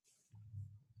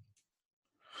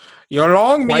 You're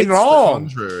long, me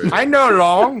long. I know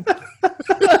long.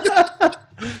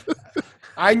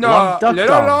 I know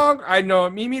little long. I know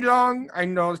Mimi long. I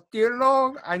know Steel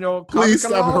long. I know. Please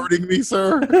stop long. Hurting me,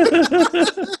 sir.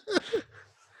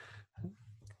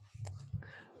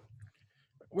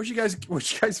 Where'd you guys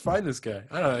find this guy?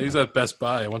 I don't know. He's at Best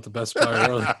Buy. I went to Best Buy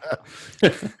early.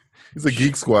 He's a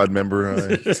Geek Squad member.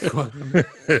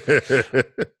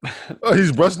 Oh,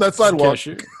 he's brushing that sidewalk.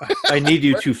 I need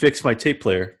you to fix my tape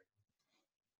player.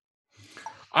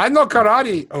 I know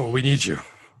karate. Oh, we need you.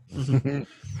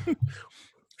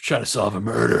 Trying to solve a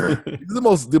murder. These are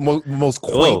the most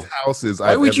quaint houses.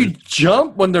 Why would you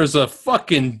jump when there's a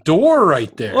fucking door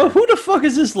right there? Well, who the fuck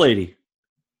is this lady?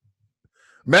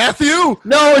 Matthew?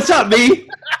 No, it's not me.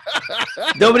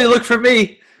 Nobody look for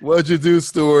me. What'd you do,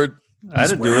 Stuart? I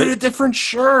didn't do it. A different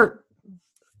shirt.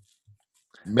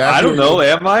 Matthew, I don't know.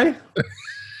 Am I?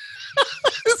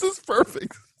 This is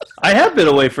perfect. I have been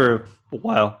away for a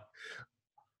while.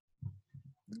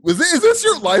 Is this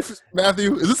your life,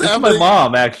 Matthew? Is this My happening?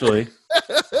 mom, actually.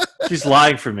 She's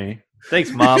lying for me. Thanks,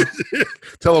 Mom.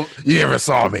 Tell him you never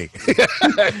saw me.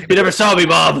 You never saw me,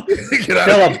 Mom.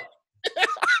 Tell him.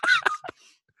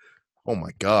 Oh my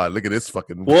God! Look at this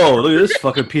fucking. Whoa! Look at this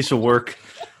fucking piece of work.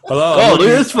 Hello. Oh, look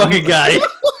at this fucking guy.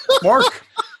 Mark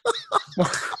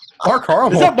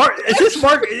Harmel. Is that Mark? Is this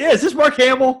Mark? Yeah, is this Mark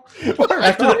Hamill?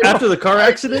 After the car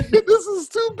accident? This is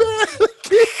too bad.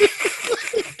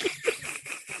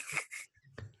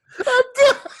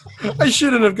 I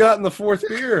shouldn't have gotten the 4th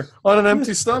beer on an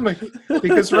empty stomach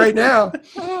because right now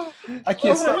I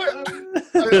can't stop.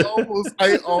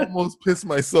 I almost pissed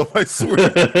myself. I swear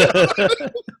to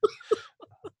God.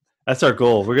 That's our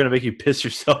goal. We're gonna make you piss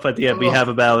yourself at the end. We have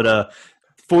about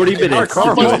 40 minutes.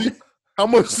 How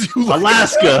much do you like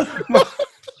Alaska?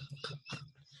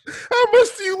 How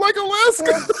much do you like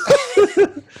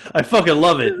Alaska? I fucking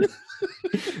love it.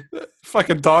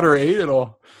 Fucking daughter ate it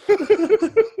all.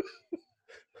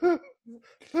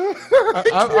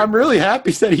 I'm really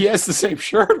happy that he has the same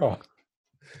shirt on.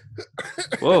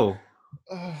 Whoa.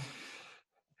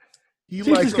 Give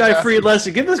this guy a free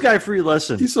lesson. Give this guy a free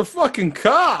lesson. He's a fucking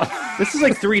cop. This is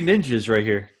like 3 ninjas right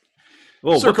here.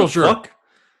 Whoa, circle what the fuck?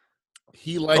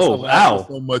 He likes Alaska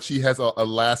so much he has an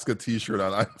Alaska t-shirt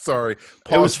on. I'm sorry.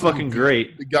 It was fucking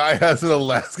great. The guy has an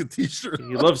Alaska t-shirt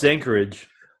He loves Anchorage.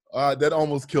 That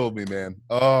almost killed me, man.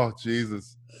 Oh,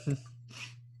 Jesus.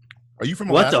 Are you from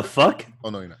What Alaska? the fuck? Oh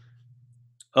no, you're not.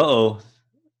 Uh-oh.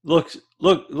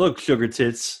 Look, sugar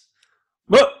tits.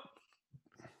 Whoa!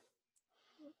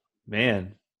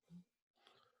 Man.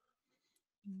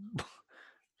 Is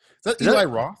that Is Eli that-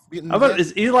 Roth? How about,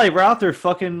 is Eli Roth or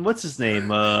fucking, what's his name?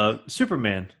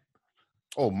 Superman.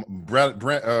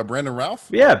 Brandon Routh?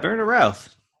 Yeah, Bernard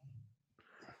Routh.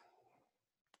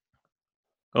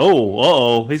 Oh,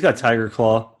 uh-oh. He's got Tiger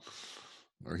Claw.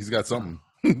 Or he's got something.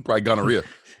 Probably gonorrhea.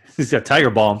 He's got Tiger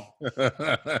Balm.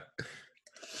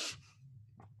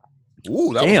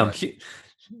 Ooh, that Damn. was nice.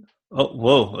 Oh,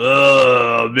 whoa.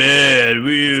 Oh, man.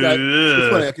 It's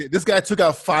funny. Okay, this guy took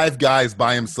out 5 guys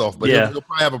by himself, but Yeah. he'll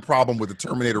probably have a problem with the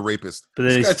Terminator rapist. But then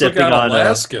This he's guy took stepping out on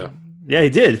Alaska. yeah, he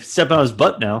did. Stepping on his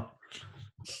butt now.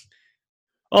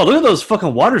 Oh, look at those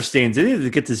fucking water stains. They need to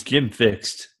get this gym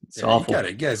fixed. It's Yeah, awful.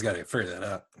 You guys got to figure that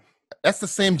out. That's the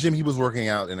same gym he was working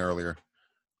out in earlier.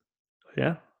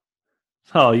 Yeah.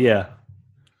 Oh, yeah.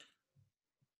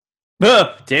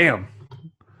 Damn.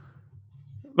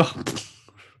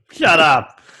 Shut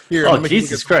up. Here, Oh, let me look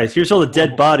Jesus at- Christ. Here's all the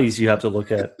dead bodies you have to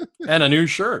look at. And a new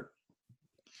shirt.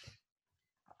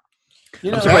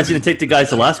 You know, I'm surprised you didn't take the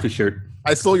guy's Alaska shirt.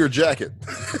 I stole your jacket.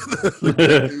 The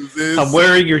good news is- I'm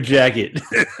wearing your jacket.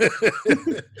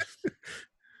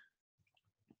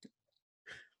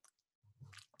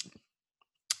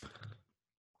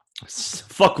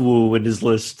 Fuck Woo in his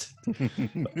list.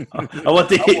 I want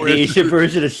the Asian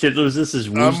version of Schindler's List as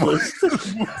Woo's list.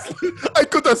 I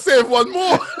could have saved one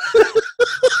more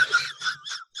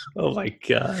Oh my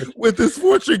god. with this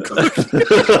fortune cookie.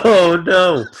 Oh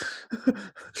no.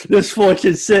 This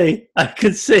fortune say I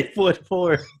could save one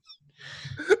more.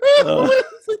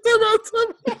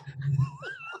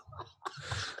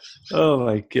 Oh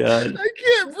my god. I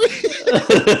can't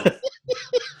breathe.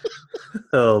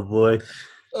 Oh boy.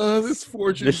 This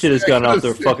fortune. This shit has gone off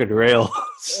their fucking rail.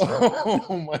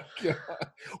 Oh my god.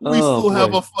 We Oh, still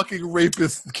have boy. a fucking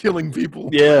rapist killing people.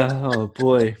 Yeah. Oh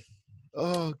boy.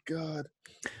 Oh god.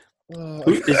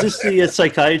 Is this the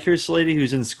psychiatrist lady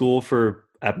who's in school for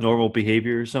abnormal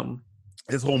behavior or something?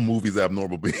 His whole movie's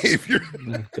abnormal behavior.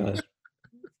 Oh god.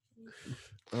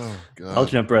 Oh god. I'll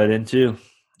jump right in too.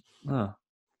 Oh.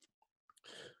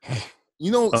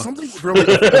 You know, Oh. something's really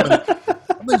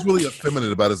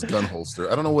effeminate about his gun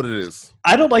holster. I don't know what it is.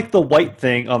 I don't like the white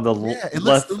thing on the Yeah, it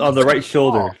left looks on the like right a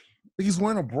shoulder. bra. He's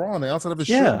wearing a bra on the outside of his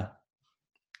Yeah. shirt.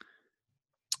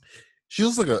 She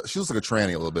looks like a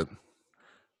tranny a little bit.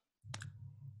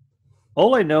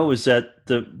 All I know is that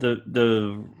the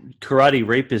karate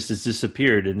rapist has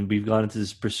disappeared, and we've gone into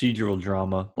this procedural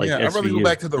drama like yeah, I'd rather SVU. go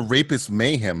back to the rapist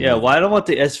mayhem. Yeah, movie. well, I don't want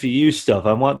the SVU stuff.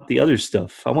 I want the other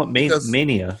stuff. I want Because-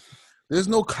 Mania. There's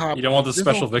no cop. you don't want the there's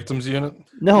special no- victims unit?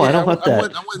 No, Yeah, I don't want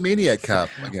that. I want Maniac Cop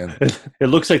again. It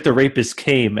looks like the rapist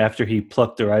came after he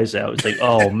plucked their eyes out. It's like,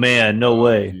 oh man, no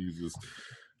way. Jesus.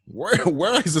 Where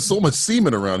is there so much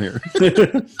semen around here?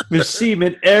 There's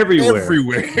semen everywhere.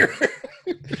 Everywhere.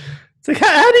 It's like,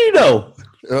 how do you know?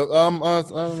 I don't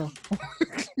know.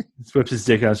 He whips his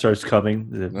dick out and starts coming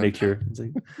to make sure. It's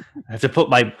like, I have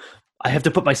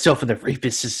to put myself in the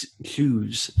rapist's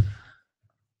shoes.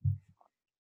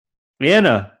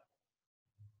 Rihanna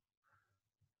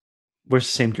wears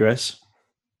the same dress.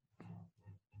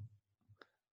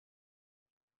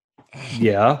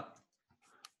 Yeah.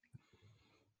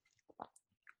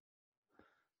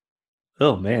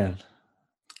 Oh man.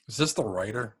 Is this the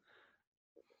writer?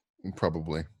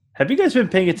 Probably. Have you guys been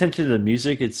paying attention to the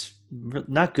music? It's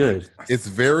not good. It's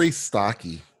very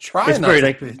stocky. Try It's not very to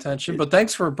like- pay attention, but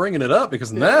thanks for bringing it up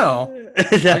because now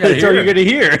That's gotta all hear you're it. going to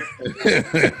hear.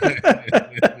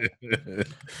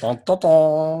 Dun, dun,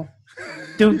 dun.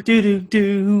 Do do do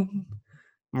do.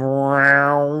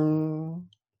 Meow.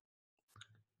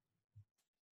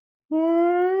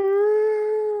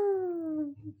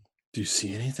 Do you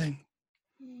see anything?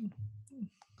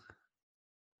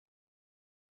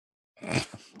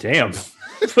 Damn.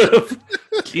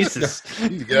 Jesus. You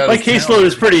need to get out My of this caseload town.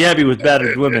 is pretty heavy with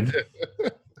battered women.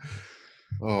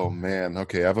 Oh man.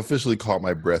 Okay, I've officially caught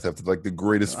my breath after like the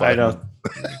greatest I fight. know.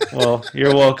 Well,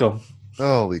 you're welcome.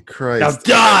 Holy Now Christ.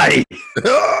 die.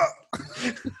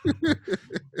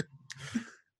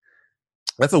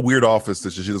 That's a weird office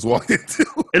that she just walked into.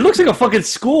 It looks like a fucking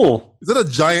school. Is that a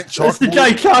giant chalkboard? That's the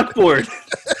giant chalkboard.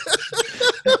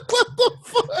 What the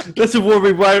fuck? That's where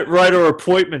we write our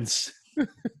appointments.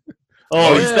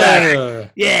 Oh, he's back.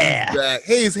 Yeah. Yeah.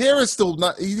 Hey, his hair is still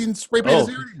not. He didn't spray paint his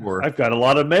Oh. hair anymore. I've got a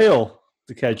lot of mail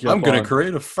to catch up I'm going on. to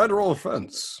create a federal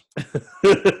offense.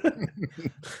 Not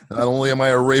only am I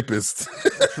a rapist.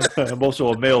 I'm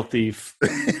also a mail thief.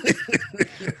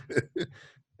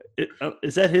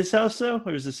 Is that his house though,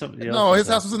 or is this somebody else? No, his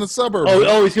house was in the suburbs.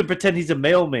 Oh, he's gonna pretend he's a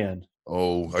mailman.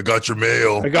 Oh, I got your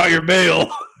mail. I got your mail.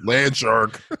 Land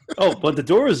shark. Oh, but the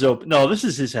door is open. No, this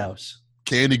is his house.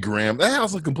 Candy Graham. That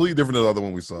house looked completely different than the other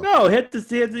one we saw. No, he had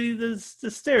the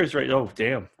stairs right. Oh,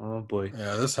 damn. Oh boy.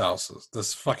 Yeah,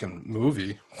 this fucking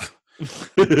movie.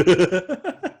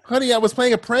 Honey, I was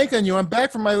playing a prank on you. I'm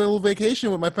back from my little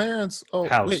vacation with my parents. Oh,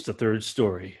 House, wait. the third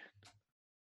story.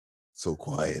 So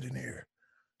quiet in here.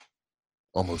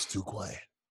 Almost too quiet.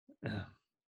 I'm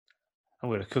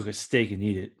gonna cook a steak and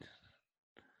eat it.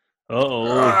 Oh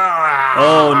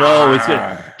no, it's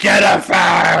good.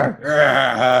 Jennifer.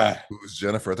 Who's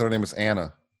Jennifer? I thought her name was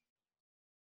Anna.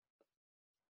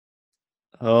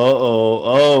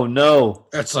 Oh no.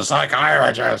 It's the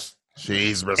psychiatrist.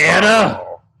 She's Anna.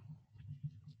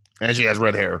 And she has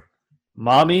red hair.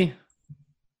 Mommy?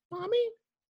 Mommy?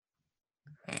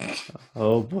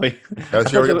 Oh boy. Yeah,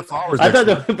 she already got the flowers I next thought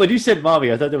to that, but you said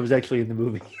mommy. I thought that was actually in the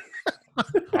movie.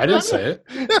 I didn't say it.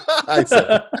 I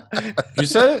said, You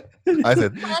said it? I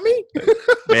said, Mommy?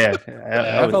 Man,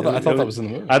 I thought that was in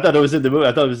the movie. I thought it was in the movie.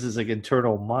 I thought it was this like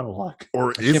internal monologue. Or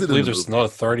I is can't it? believe in the there's movie? another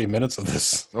 30 minutes of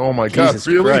this. Oh my God! Jesus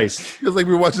Really? Christ. Feels like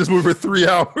we were watching this movie for 3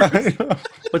 hours.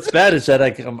 What's bad is that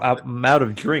I'm out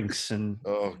of drinks and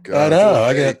Oh God! I know.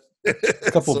 I got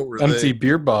a couple So were empty they.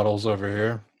 beer bottles over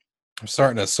here. I'm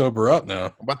starting to sober up now.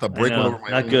 I'm about to break I one know, over my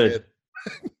not own good. head.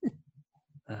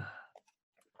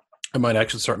 It might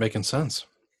actually start making sense.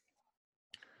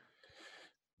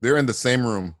 They're in the same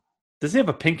room. does he have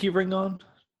a pinky ring on?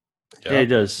 Yeah. Yeah, he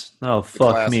does. Oh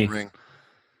fuck Glass me. ring.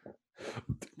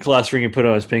 Glass ring and put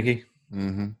on his pinky.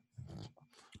 Mm-hmm.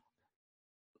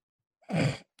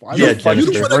 Why Yeah, the fuck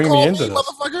Jennifer. did you bring me into this?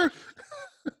 motherfucker?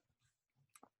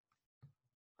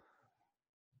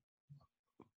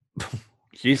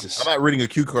 Jesus. I'm not reading a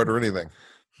cue card or anything.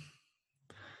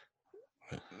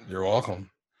 You're welcome.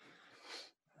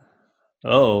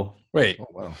 Oh. Wait, Oh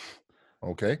wow.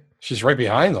 Okay. she's right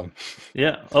behind them.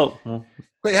 Yeah. Oh. Well.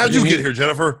 Wait, how'd you get here,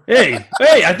 Jennifer? Hey,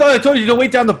 I thought I told you to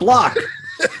wait down the block.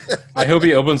 I hope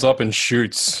he opens up and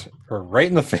shoots her right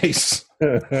in the face.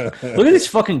 Look at these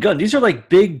fucking guns. These are like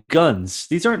big guns.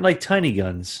 These aren't like tiny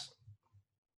guns.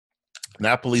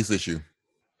 Not police issue.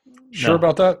 Sure No.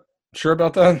 about that? Sure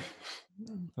about that?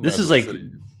 This is like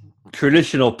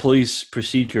traditional police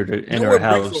procedure to You know enter what a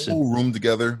brings house. the whole room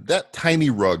together? That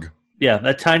tiny rug. Yeah,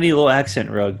 that tiny little accent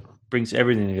rug brings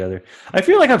everything together. I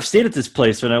feel like I've stayed at this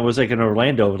place when I was like in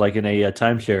Orlando, like in a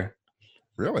timeshare.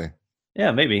 Really?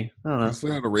 Yeah, maybe. I don't You know.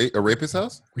 staying at a rapist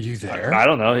house? Were you there? I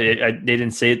don't know. They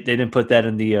didn't say it. They didn't put that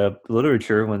in the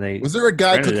literature when they. Was there a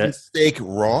guy rented cooking it. steak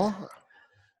raw?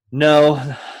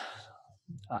 No.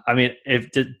 I mean,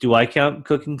 do I count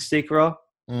cooking steak raw?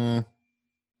 Mm.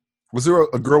 Was there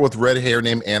a girl with red hair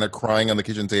named Anna crying on the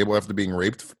kitchen table after being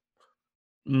raped?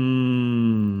 I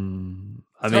mean,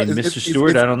 It's- Mr.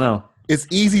 Stewart, I don't know. It's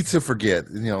easy to forget.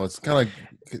 You know, it's kind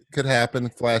of could happen,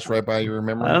 flash right by your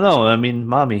memory. I don't know. I mean,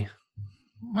 mommy.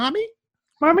 Mommy?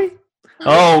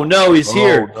 Oh no, he's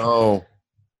here. Oh, no.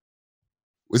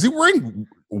 Was he wearing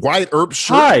Wyatt Earp's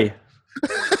shirt? Hi.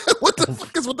 What the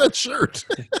fuck is with that shirt?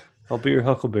 I'll be your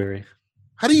Huckleberry.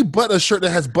 How do you button a shirt that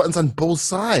has buttons on both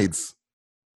sides?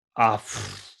 I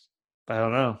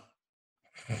don't know.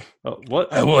 Oh,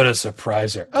 what? I would have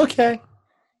surprised her. Okay.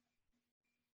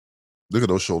 Look at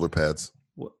those shoulder pads.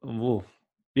 Whoa.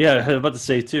 Yeah, I was about to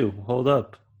say too. Hold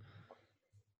up.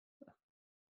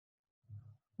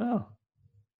 Oh.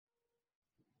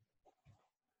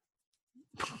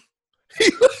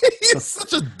 He's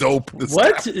such a dope.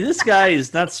 What? This guy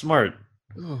is not smart.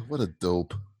 Oh, what a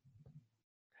dope.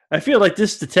 I feel like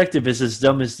this detective is as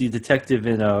dumb as the detective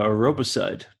in a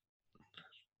Robicide.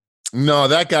 No,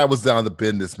 that guy was down to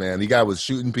business, man. The guy was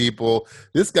shooting people.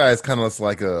 This guy is kind of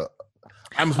like a.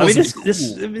 I'm I mean,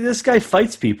 supposed to be cool. this guy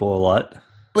fights people a lot.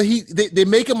 But they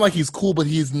make him like he's cool, but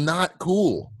he's not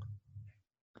cool.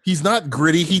 He's not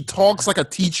gritty. He talks like a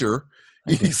teacher.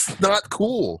 He's not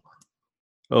cool.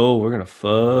 Oh, we're gonna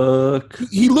fuck.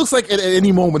 He looks like at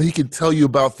any moment he can tell you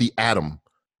about the atom.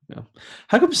 Yeah.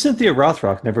 How come Cynthia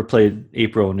Rothrock never played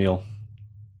April O'Neil?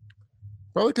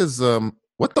 Probably because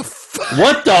what the fuck?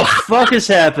 What the fuck is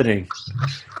happening?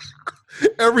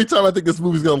 Every time I think this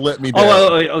movie's gonna let me down.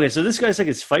 Oh, okay. So this guy's like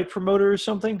his fight promoter or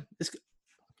something.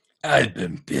 I've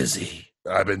been busy.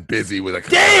 I've been busy with a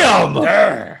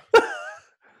Damn!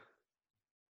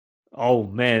 Oh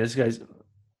man, this guy's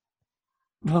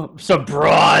some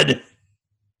broad.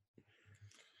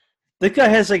 That guy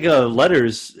has like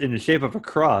letters in the shape of a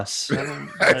cross.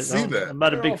 I see that. I'm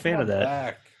not a big fan of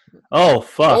that. Oh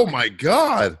fuck! Oh my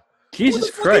god! Jesus What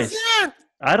the fuck Christ! is that?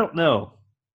 I don't know.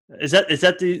 Is that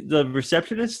the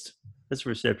receptionist? That's a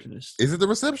receptionist. Is it the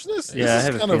receptionist? Yeah, I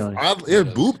have a feeling. Odd. Yeah,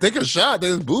 take a shot.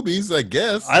 There's boobies, I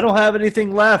guess. I don't have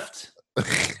anything left.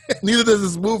 Neither does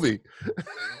this movie.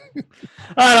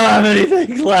 I don't have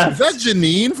anything left. Is that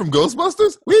Janine from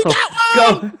Ghostbusters? We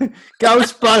got one!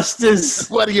 Ghostbusters.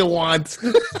 What do you want?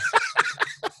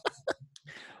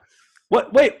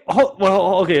 What? Wait.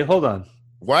 Okay, hold on.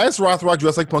 Why is Rothrock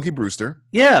dressed like Punky Brewster?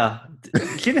 Yeah.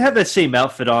 She didn't have that same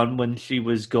outfit on when she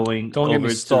was going Don't over get me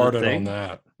to started the on thing.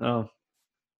 that. Oh.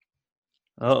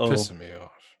 Uh-oh. Pissing me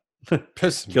off.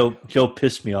 Pissing me off. Joe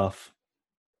pissed me off.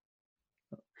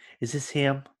 Is this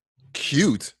him?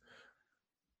 Cute.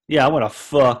 Yeah, I want to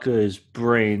fuck his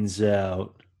brains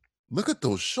out. Look at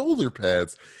those shoulder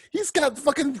pads. He's got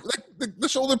fucking like the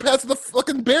shoulder pads of the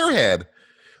fucking bear head.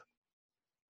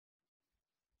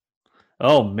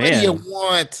 Oh, man. What do you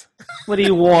want? What do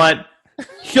you want?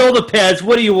 Shoulder pads,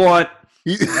 what do you want?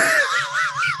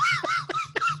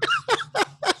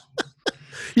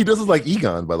 He does look like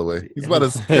Egon, by the way. He's about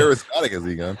as charismatic as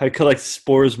Egon. I collect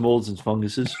spores, molds, and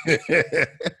funguses. I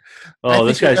I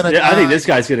think this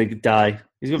guy's gonna die.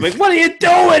 He's gonna be like, "What are you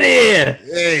doing here?"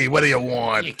 Hey, what do you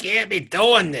want? You can't be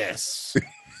doing this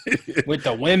with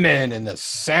the women and the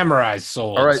samurai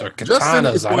swords All right, or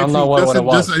katanas. Justin, I don't know what it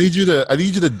was. Justin, I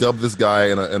need you to dub this guy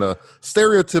in a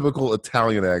stereotypical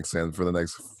Italian accent for the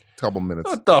next couple minutes.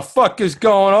 What the fuck is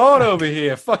going on over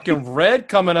here? Fucking red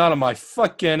coming out of my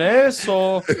fucking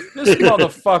asshole. This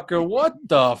motherfucker, what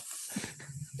the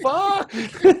fuck?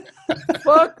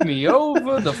 Fuck me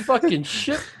over the fucking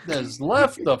shit that's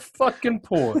left the fucking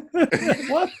port.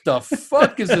 What the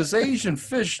fuck is this Asian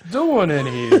fish doing in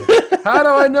here? How do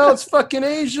I know it's fucking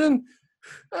Asian?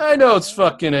 I know it's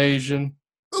fucking Asian.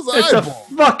 It's a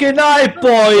fucking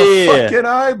eyeball here. Fucking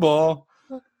eyeball.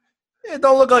 It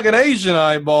don't look like an Asian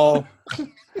eyeball.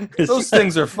 Those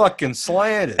things are fucking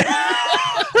slanted.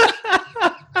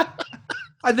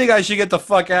 I think I should get the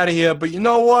fuck out of here, but you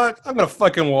know what? I'm going to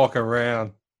fucking walk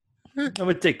around. I'm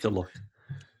going to take a look.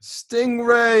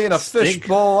 Stingray and a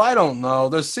fishbowl, I don't know.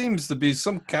 There seems to be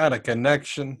some kind of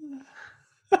connection.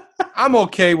 I'm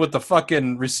okay with the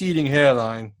fucking receding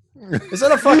hairline. Is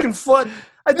that a fucking foot?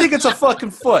 I think it's a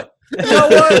fucking foot. You know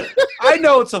what? I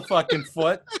know it's a fucking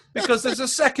foot because there's a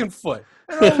second foot.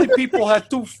 And only people have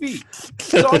 2 feet.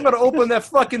 So I'm going to open that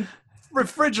fucking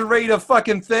refrigerator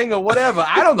fucking thing or whatever.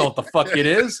 I don't know what the fuck it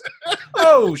is.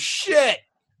 Oh, shit.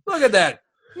 Look at that.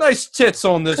 Nice tits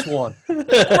on this one.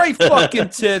 Great fucking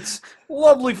tits.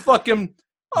 Lovely fucking...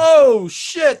 Oh,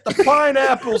 shit. The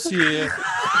pineapple's here.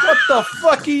 What the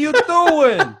fuck are you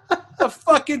doing? The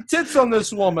fucking tits on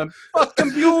this woman.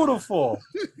 Fucking beautiful.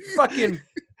 Fucking...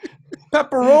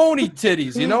 pepperoni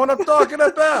titties, you know what I'm talking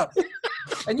about?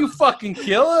 And you fucking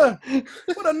kill her?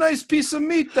 What a nice piece of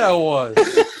meat that was.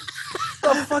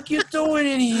 What the fuck you doing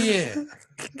in here?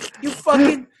 You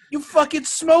fucking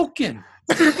smoking.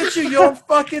 Look at you, you're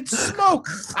fucking smoke.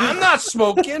 I'm not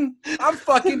smoking. I'm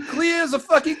fucking clear as a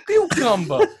fucking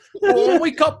cucumber. But when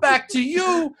we cut back to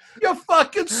you, you're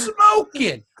fucking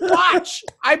smoking. Watch.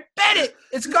 I bet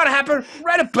it's gonna happen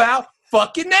right about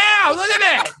fucking now. Look at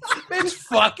that. It's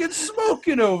fucking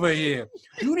smoking over here.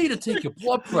 You need to take your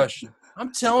blood pressure.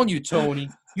 I'm telling you, Tony.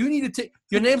 You need to take...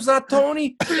 Your name's not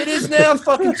Tony? It is now,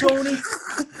 fucking Tony.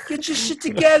 Get your shit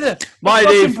together. My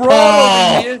fucking name's broad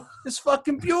Paul. over here is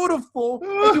fucking beautiful.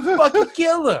 And you fucking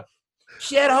kill her.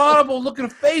 She had a horrible looking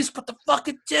face, but the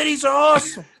fucking titties are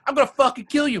awesome. I'm gonna fucking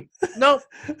kill you. No,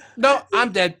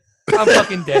 I'm dead. I'm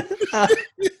fucking dead.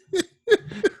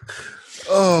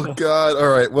 Oh, God. All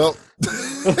right. Well,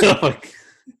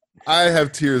 I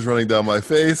have tears running down my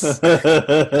face.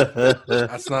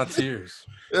 That's not tears.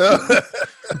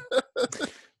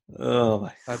 Oh,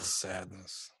 That's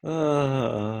sadness.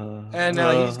 and And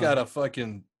now he's got a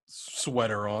fucking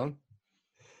sweater on.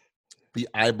 The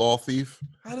eyeball thief.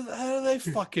 How do they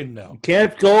fucking know?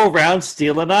 Can't go around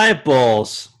stealing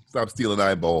eyeballs. Stop stealing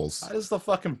eyeballs. How does the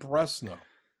fucking press know?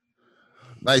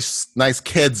 Nice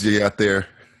kids you got there.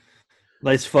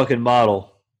 Nice fucking model.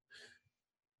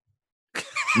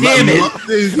 Damn it!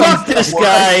 Fuck this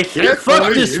guy!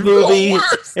 Fuck this movie!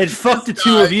 And fuck the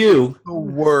two of you! The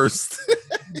worst.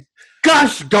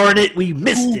 Gosh darn it, we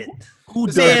missed it! Who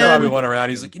does Dan that? probably went around.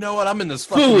 He's like, you know what? I'm in this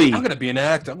fucking... Phooey. I'm going to be an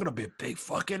actor. I'm going to be a big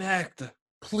fucking actor.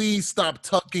 Please stop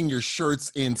tucking your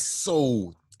shirts in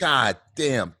so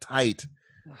goddamn tight.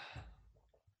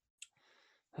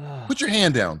 Put your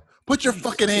hand down. Put your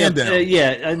fucking hand down.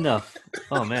 Yeah, enough.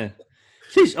 Oh, man.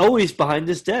 She's always behind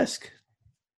this desk.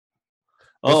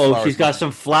 Oh, she's got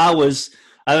some flowers.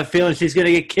 I have a feeling she's going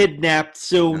to get kidnapped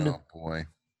soon. Oh, boy.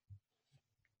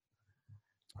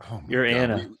 Oh, my You're God.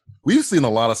 Anna. We've seen a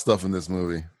lot of stuff in this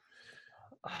movie.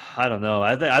 I don't know.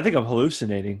 I think I'm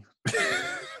hallucinating.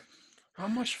 How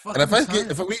much fucking And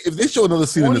if they show another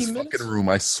scene in this fucking room,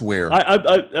 I swear.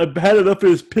 I've had enough of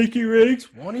his pinky rings.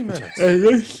 20 minutes. And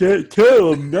this shit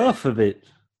too. Enough of it.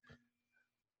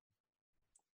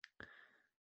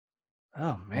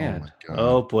 Oh man. my God.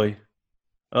 Oh boy.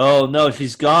 Oh no,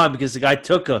 she's gone because the guy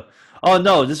took her. Oh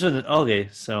no, this was okay.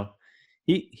 So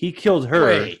he killed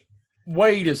her.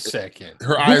 Wait a second.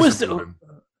 Her Who eyes was are moving.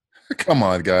 Come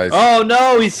on, guys. Oh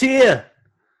no, he's here.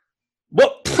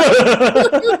 What?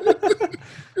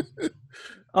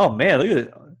 Oh man, look at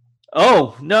it.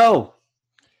 Oh no.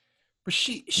 But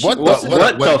she What the- wasn't-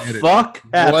 what the edit? fuck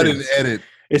happened? What an edit.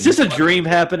 Is this a dream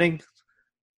happening?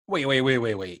 Wait.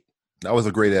 That was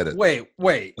a great edit.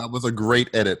 Wait. That was a great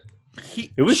edit.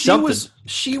 It was something.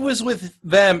 She was with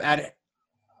them at.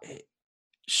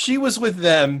 She was with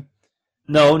them.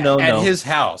 No. At his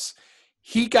house.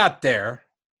 He got there.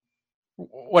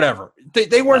 Whatever.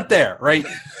 They weren't there, right?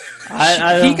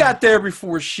 He got there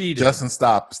before she did. Justin,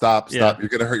 stop. Yeah. You're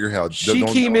gonna hurt your head. She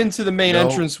came into the main No.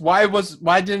 entrance. Why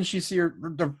didn't she see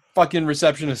the fucking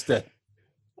receptionist dead?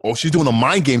 Oh, she's doing a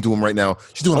mind game to him right now.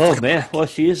 She's doing. Oh man, well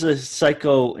she is a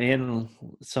psycho and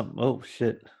something. Oh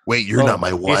shit! Wait, you're not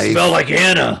my wife. You smell like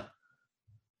Anna.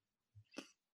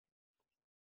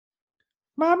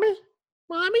 Mommy.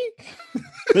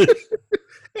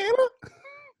 Anna.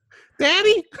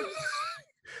 Daddy.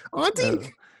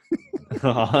 Auntie.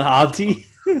 Auntie.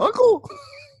 Uncle.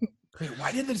 Wait,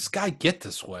 why did this guy get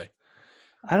this way?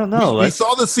 I don't know. We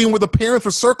saw the scene where the parents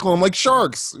were circling him like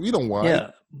sharks. We don't want.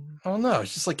 Yeah. I don't know.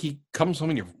 It's just like he comes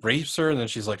home and he rapes her, and then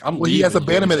she's like, "I'm Well, leaving." he has you."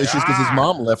 abandonment He's like, issues because his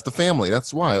mom left the family.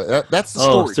 That's why. That's the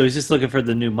story. So he's just looking for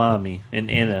the new mommy and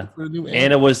Anna. For the new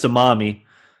Anna was the mommy.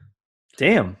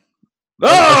 Damn.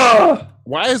 Oh!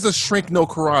 Why is the shrink no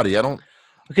karate? I don't.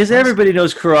 Because everybody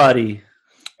knows karate.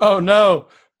 Oh no,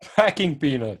 packing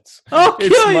peanuts. I'll It's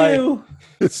kill my- you.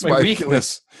 It's My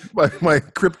weakness. My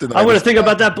kryptonite. I want to think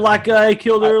about that black guy I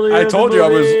killed earlier. I in the told you I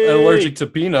was movie. allergic to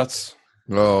peanuts.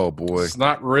 Oh boy. It's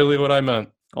not really what I meant.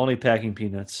 Only packing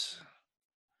peanuts.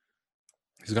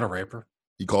 He's gonna rape her.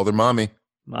 He called her mommy.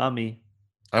 Mommy.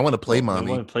 I want to play You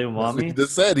mommy. want to play with That's what mommy?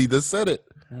 He just said it.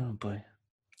 Oh boy.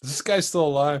 Is this guy still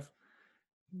alive?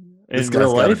 This In guy's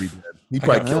real gotta life? be dead. He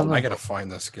probably killed him. I gotta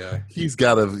find this guy. He's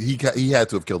gotta. He had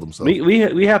to have killed himself.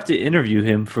 We have to interview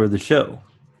him for the show.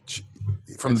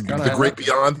 From It's gonna the great happen.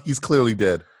 beyond, he's clearly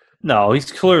dead. No,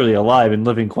 he's clearly alive and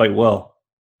living quite well.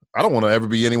 I don't want to ever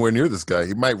be anywhere near this guy.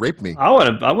 He might rape me. I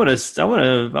want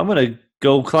to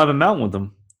go climb a mountain with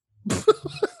him.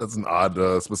 That's an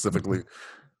odd, specifically.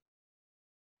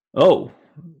 Oh,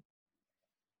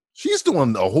 She's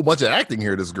doing a whole bunch of acting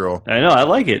here. This girl. I know. I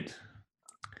like it.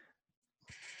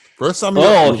 First time.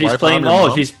 Oh, she's playing.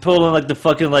 Oh, she's pulling like the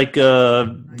fucking like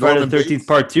Friday Norman the 13th Bates.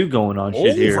 Part 2 going on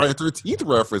shit here. Friday the 13th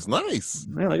reference. Nice.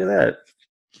 Man, look at that.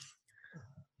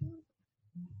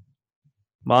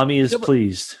 Mommy is Yeah, but-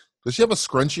 pleased. Does she have a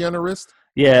scrunchie on her wrist?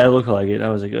 Yeah, it looked like it. I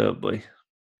was like, oh boy.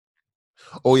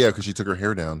 Oh yeah, because she took her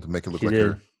hair down to make it look She like did.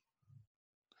 her.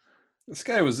 This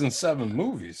guy was in 7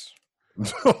 movies.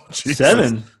 Oh, Jesus.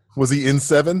 7. Was he in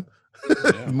 7?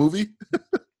 Yeah. The movie?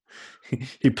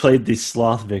 He played the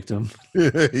sloth victim.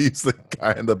 He's the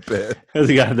guy in the bed.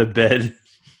 The guy in the bed.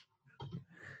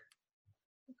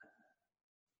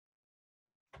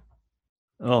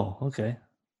 Oh, okay.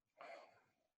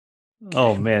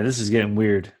 Oh man, this is getting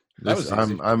weird. That was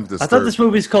easy. I'm disturbed. I thought this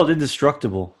movie's called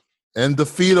Indestructible.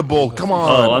 Undefeatable. Come on.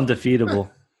 Oh,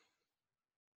 undefeatable.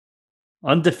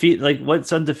 Like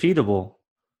what's undefeatable?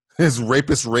 His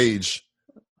rapist rage.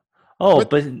 Oh, What-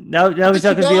 but now he's What not you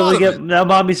gonna be got able out to of get. it? Now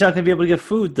mommy's not gonna be able to get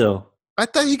food though. I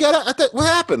thought he got. I thought what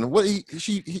happened? What he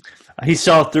He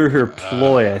saw through her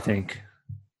ploy. I think.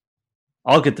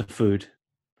 I'll get the food.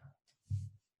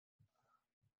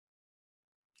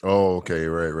 Oh, okay,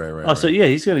 right. Oh, so yeah,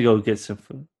 he's gonna go get some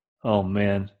food. Oh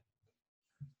man.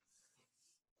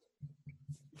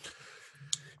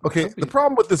 Okay, the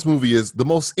problem with this movie is the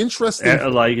most interesting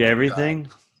Like everything.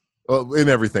 in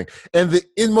everything, and the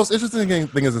most interesting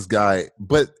thing is this guy.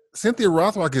 But Cynthia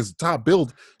Rothrock is top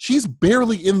billed. She's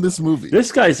barely in this movie.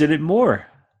 This guy's in it more.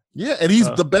 Yeah, and he's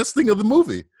the best thing of the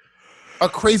movie. A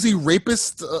crazy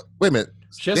rapist. Wait a minute.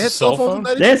 She has They a had cell cell phones phone? in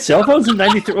 93? They had cell phones in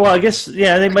 '93. Well, I guess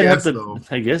yeah, they might have guess to. so.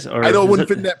 I guess. Or I know it is wouldn't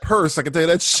fit in that purse. I can tell you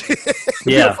that shit.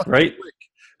 Yeah, right.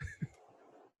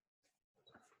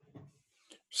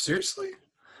 Seriously?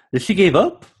 If she gave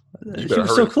up, she better was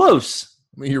so hurry. close.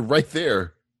 I mean, you're right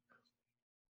there.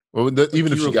 Well,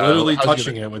 even if You she were got literally it, how's she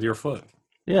touching it with your foot.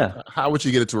 Yeah. how would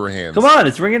she get it to her hands? Come on,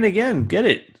 it's ringing again. Get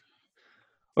it.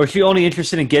 Or is she only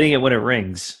interested in getting it when it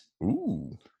rings?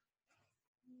 Ooh.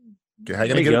 Okay, how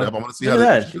you There gonna you get go. it up? I want to see Look how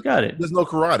at that. You got She it. does no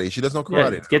karate. She does no Yeah,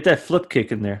 karate. get that flip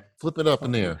kick in there. Flip it up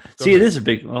in there. Go See, it ahead. is a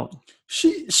big. Oh,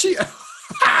 She.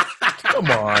 Come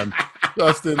on,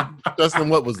 Justin. Justin,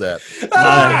 what was that?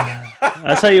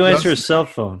 that's how you answer a cell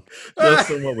phone.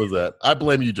 Justin, what was that? I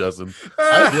blame you, Justin.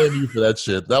 I blame you for that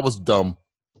shit. That was dumb.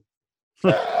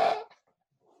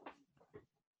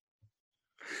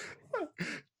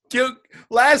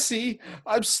 Lassie,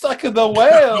 I'm stuck in the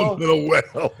well. Little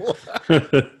well.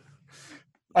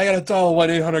 I got to dial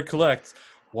 1-800-COLLECT.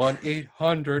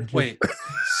 1-800. Wait.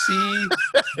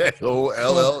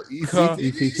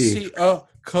 COLLECT. L?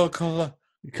 CALL.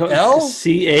 2 L's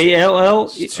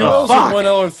and 1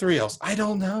 L or 3 L's. I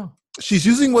don't know. She's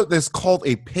using what is called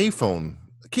a payphone.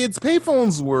 Kids,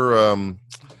 payphones were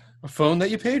A phone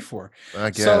that you paid for. I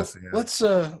guess. So yeah. let's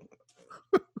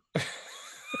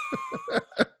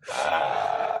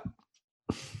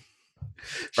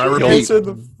I repeat, answered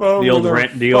the phone. The old with her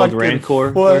old fucking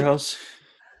Rancor foot. warehouse.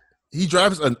 he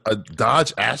drives a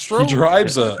Dodge Astro. He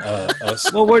drives a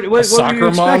Well, what were you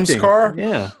soccer mom's expecting? car?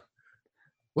 Yeah.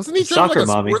 Wasn't he Soccer driving like a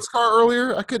mommy. sports car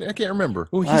earlier? I can't remember.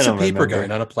 Oh, I he's a don't paper remember. guy,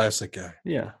 not a plastic guy.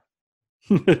 Yeah.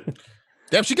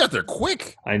 Damn, she got there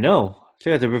quick. I know.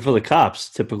 Check out there before the cops.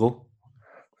 Typical.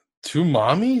 2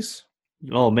 mommies?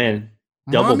 Oh man,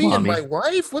 double Mommy and mommy. my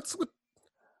wife. What's with?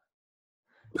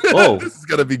 Oh. This is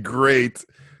gonna be great.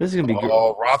 This is gonna be good.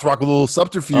 Oh, Rothrock with a little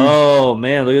subterfuge. Oh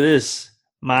man, look at this,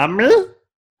 mama.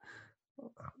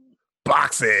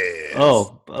 Boxes.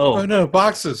 Oh, Oh no,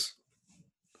 boxes.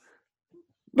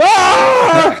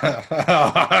 Ah!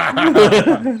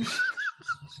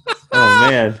 Oh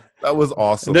man, That was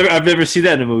awesome. I've never seen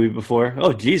that in a movie before.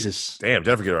 Oh Jesus. Damn,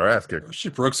 Jennifer get her ass kicked. She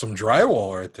broke some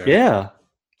drywall right there. Yeah.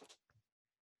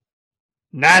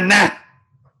 Nah.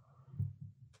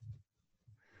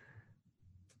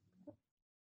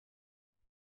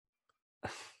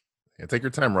 Yeah, take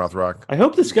your time, Rothrock. I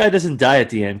hope this guy doesn't die at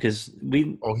the end because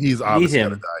we. Oh, he's obviously him.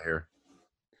 gonna die here.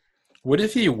 What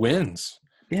if he wins?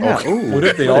 Yeah. Okay. Ooh, What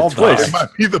if they what a all die? It might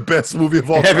be the best movie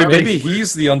of all time. Everybody- Maybe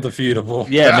he's the undefeatable.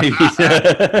 Yeah, maybe.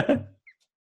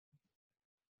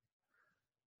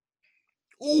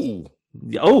 Ooh,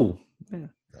 Oh,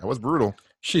 that was brutal.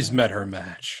 She's met her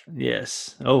match.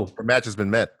 yes. Oh, Her match has been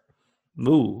met.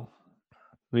 moo.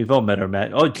 We've all met our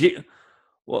Matt. Oh, gee.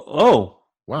 Oh.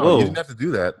 Wow, Whoa. you didn't have to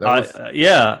do that. That was,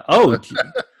 Yeah. Oh, gee.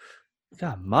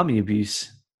 God, mommy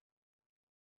abuse.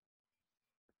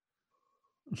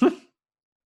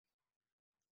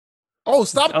 oh,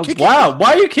 stop Oh, kicking. wow.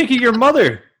 Why are you kicking your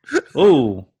mother?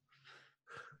 Oh.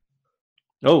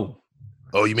 Oh.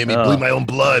 Oh, you made me bleed my own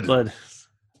blood. Blood.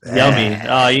 Yummy.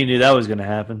 Oh, you knew that was going to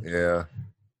happen. Yeah.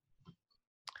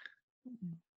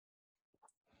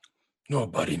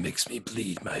 Nobody makes me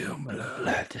bleed my own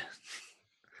blood.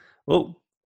 Oh.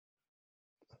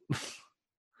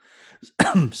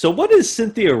 So, what is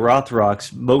Cynthia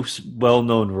Rothrock's most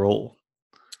well-known role?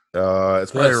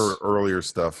 It's probably Yes. her earlier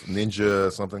stuff.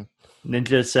 Ninja something.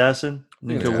 Ninja assassin,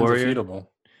 ninja Yeah, warrior, undefeatable.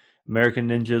 American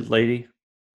ninja lady.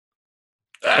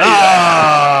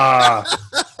 Ah!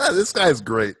 This guy's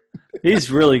great. He's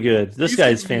really good. This He's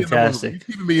guy's keeping me in the movie. fantastic. He's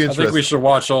keeping me I interested. think we should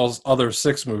watch all other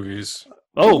 6 movies.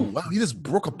 Oh, Wow, he just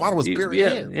broke a bottle with his bare yeah,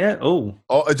 hand. yeah. Oh,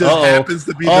 Oh, it just Uh-oh. happens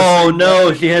to be the oh same no,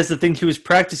 weapon. she has the thing she was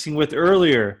practicing with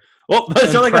earlier. Oh, And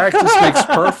it's like practice makes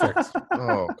perfect.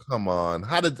 Oh, come on.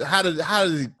 How did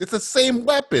he, it's the same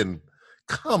weapon.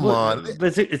 Come on. It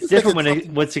But it's It's different like when it's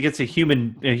once it gets a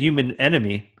human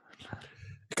enemy.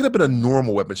 could have been a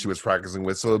normal weapon she was practicing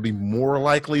with, so it'd be more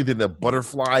likely than a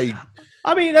butterfly.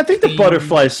 I mean, I think the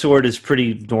butterfly sword is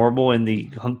pretty normal in the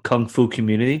kung fu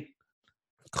community.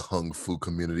 Kung fu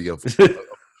community of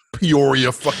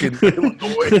Peoria, fucking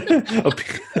Illinois.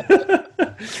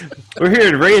 We're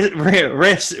here in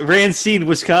Racine,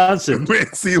 Wisconsin.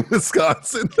 Rancy,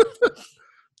 Wisconsin.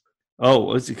 Oh,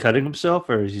 was he cutting himself,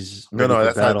 or is he just No, ready for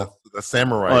that's battle? not the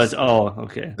samurai. Oh, it's,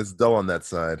 okay. It's dull on that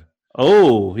side.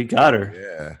 Oh, he got her.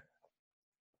 Yeah.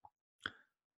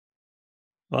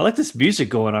 Well, I like this music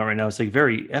going on right now. It's like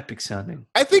very epic sounding.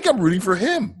 I think I'm rooting for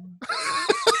him.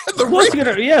 The Who else ring-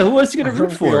 who else you gonna root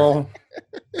We for? all-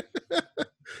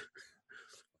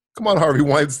 Come on, Harvey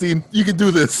Weinstein. You can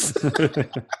do this.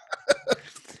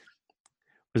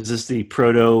 Was this the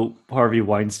proto Harvey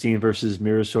Weinstein versus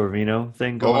Mira Sorvino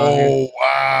thing going on here? Oh,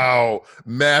 wow.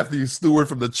 Matthew Stewart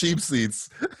from the cheap seats.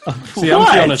 See, I'm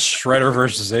What? feeling a Shredder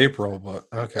versus April, but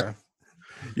okay.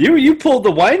 You pulled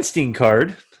the Weinstein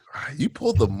card. You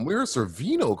pulled the Mira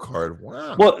Sorvino card.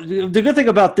 Wow. Well, the good thing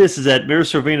about this is that Mira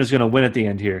Sorvino is going to win at the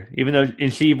end here, even though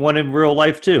and she won in real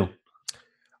life too.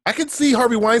 I could see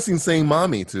Harvey Weinstein saying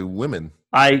mommy to women.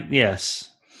 Yes.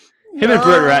 Him and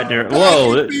Brett Ratner.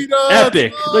 Whoa,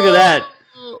 epic! Look at that.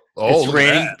 Oh, It's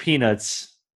raining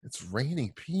peanuts. It's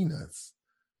raining peanuts.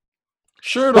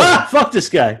 Sure. Fuck this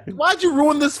guy. Why'd you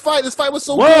ruin this fight? This fight was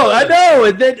so Whoa, good. I know.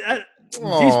 And then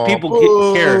these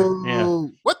people care. Yeah.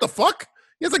 What the fuck?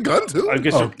 He has a gun too. I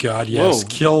guess. Oh God, yes. Whoa.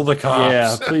 Kill the cops.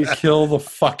 Yeah, please. Kill the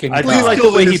fucking I cops. do like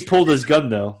the way he pulled his gun,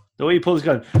 though. The way he pulled his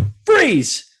gun.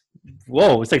 Freeze!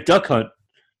 Whoa, it's like Duck Hunt.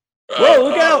 Whoa,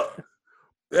 look out!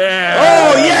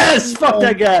 Oh, yes! Fuck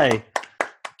that guy.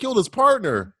 Killed his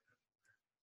partner.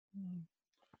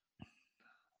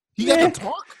 He got to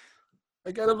talk?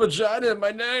 I got a vagina in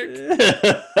my neck.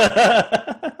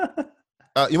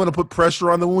 You want to put pressure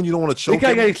on the wound? You don't want to choke The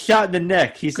guy him? got shot in the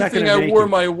neck. He's Good not going thing to I make wore it.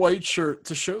 my white shirt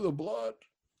to show the blood.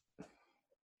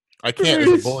 I can't.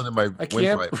 There's a bullet in my I can't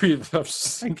windpipe. breathe. Guy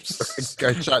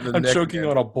shot in the I'm neck. choking man.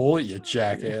 on a bullet, you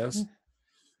jackass.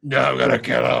 No, I'm gonna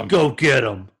get him. Go get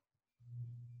him.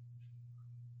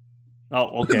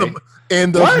 Oh, okay.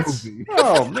 And the What? movie.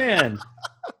 Oh, man.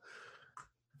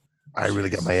 I really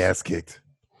got my ass kicked.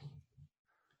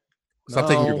 Stop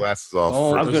taking your glasses off.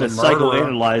 No. I'm going to There's a murderer.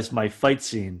 psychoanalyze my fight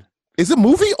scene. Is the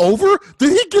movie over? Did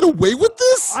he get away with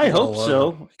this? I hope so.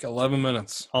 Like 11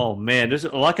 minutes. Oh, man. There's a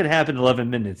lot can happen in 11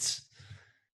 minutes.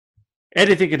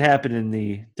 Anything can happen in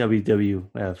the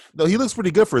WWF. No, he looks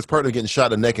pretty good for his partner getting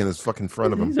shot in the neck in his fucking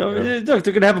front of him. Look, they're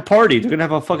going to have a party. They're going to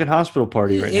have a fucking hospital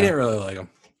party He right didn't now. really like him.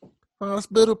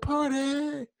 Hospital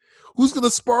party. Who's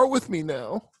gonna spar with me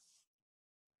now?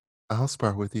 I'll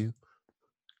spar with you.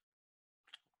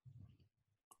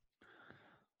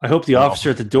 I hope the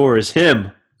officer at the door is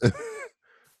him. I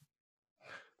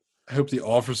hope the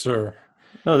officer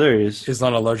Oh, there he is. is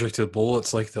not allergic to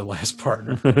bullets like the last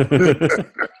partner.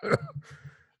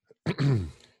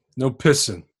 No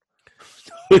pissing.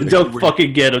 Don't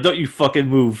fucking get him. Don't you fucking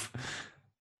move.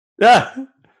 Ah,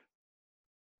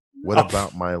 What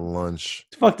about my lunch?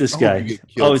 fuck this I hope you guy. get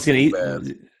killed Oh, he's going to so eat.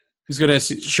 bad. He's gonna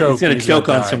choke. He's going to choke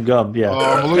on some gum. Yeah. Oh,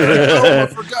 I'm allergic to gum. I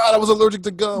forgot I was allergic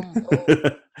to gum.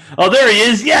 Oh, there he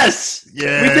is. Yes.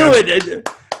 Yeah. We do it.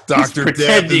 Dr.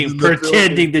 He's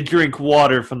pretending to drink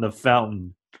water from the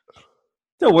fountain.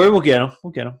 Don't worry. We'll get him.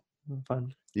 We'll get him.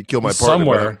 Fine. You killed my He's partner.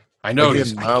 somewhere. I know.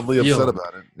 He's mildly upset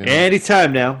about it. You know?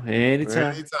 Anytime now.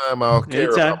 Anytime. Anytime I'll care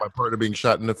Anytime. about my partner being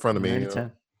shot in the front of me. You know?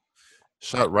 Anytime.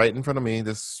 Shot right in front of me,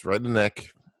 just right in the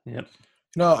neck. Yep.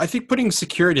 No, I think putting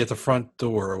security at the front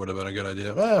door would have been a good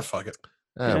idea. Fuck it.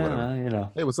 Whatever. You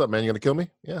know. Hey, what's up, man? You gonna kill me?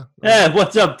 Yeah. Yeah.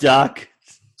 What's up, Doc?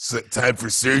 Time for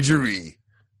surgery.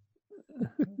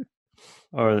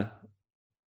 Or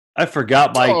I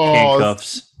forgot my Oh,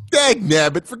 handcuffs. Dag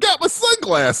nabbit, forgot my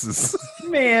sunglasses.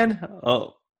 Man.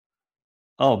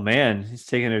 Oh man, he's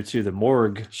taking her to the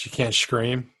morgue. She can't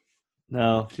scream.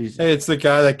 No, she's. Hey, it's the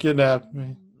guy that kidnapped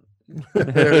me.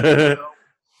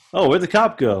 Oh, where'd the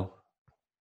cop go?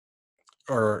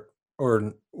 Or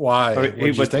why? Or Would he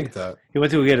you went- think that? He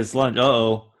went to go get his lunch.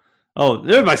 Uh-oh. Oh,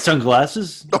 there are my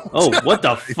sunglasses. Oh, what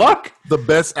the fuck? The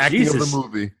best acting of Jesus. the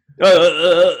movie.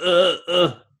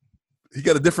 Uh. He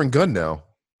got a different gun now.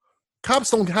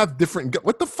 Cops don't have different guns.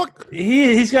 What the fuck?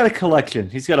 He's got a collection.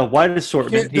 He's got a wide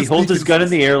assortment. Can't He just holds be his gun in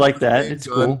the air like that. same It's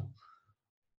gun. cool.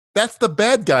 That's the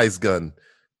bad guy's gun.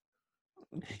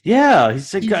 Yeah,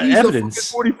 he's He got used a evidence.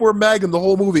 fucking 44 mag in the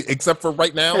whole movie, except for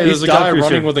right now. Hey, there's a These guy doctors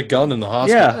running are- with a gun in the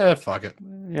hospital. Yeah. Fuck it.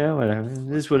 Yeah, whatever.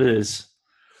 It is what it is.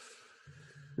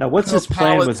 Now, what's Oh, his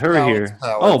plan pallets, with her pallets, here?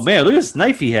 pallets. Oh man, look at this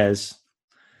knife he has.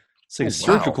 It's like a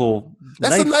Oh, wow. surgical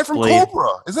That's knife the knife from blade. Cobra.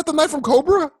 Is that the knife from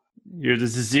Cobra? You're the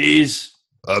disease.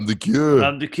 I'm the cure.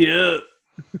 I'm the cure.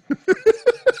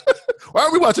 Why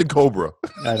are we watching Cobra?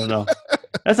 I don't know.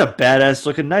 That's a badass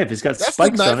looking knife. It's got That's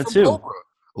spikes the knife on it from too. Cobra.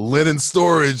 Linen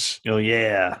storage. Oh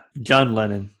yeah, John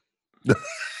Lennon.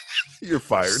 You're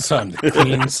fired. Son,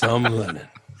 clean some linen.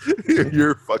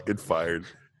 You're fucking fired.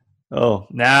 Oh,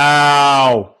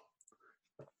 now.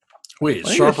 Wait, it's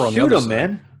Why sharper you on the shoot other him, side.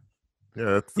 man. Yeah,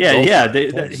 that's the Yeah, dull yeah.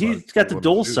 side. Dull He's side. got the What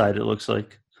dull to do. side. It looks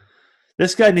like.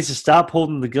 This guy needs to stop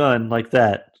holding the gun like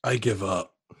that. I give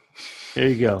up. There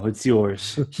you go. It's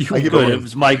yours. I give Good. up. It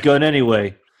was my gun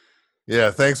anyway. Yeah,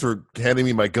 thanks for handing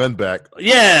me my gun back.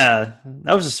 Yeah,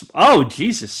 that was. Oh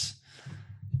Jesus.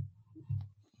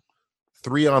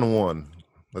 3-on-1.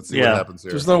 Let's see Yeah. what happens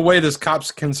here. There's no way this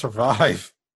cops can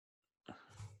survive.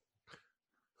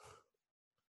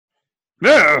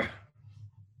 Yeah.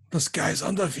 This guy's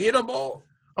undefeatable.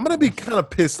 I'm gonna be kind of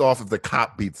pissed off if the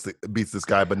cop beats this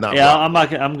guy, but not. Yeah, Rock. I'm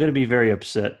not. I'm gonna be very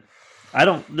upset. I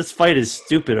don't. This fight is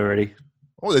stupid already.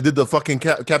 Oh, they did the fucking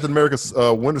Captain America's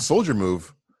Winter Soldier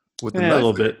move with the Yeah, a knife.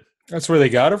 little bit. That's where they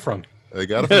got it from. They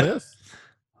got it from this.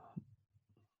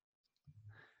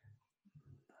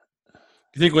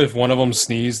 You think if one of them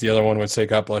sneezed, the other one would say,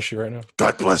 God bless you right now?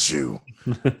 God bless you.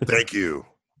 Thank you.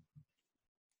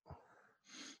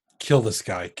 Kill this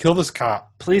guy. Kill this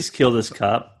cop. Please kill this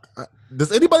cop.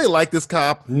 Does anybody like this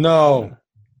cop? No.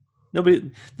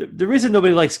 Nobody. The reason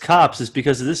nobody likes cops is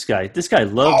because of this guy. This guy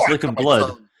loves licking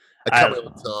blood. I cut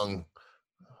my tongue.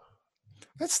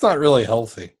 That's not really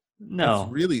healthy. No.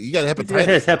 That's really, you got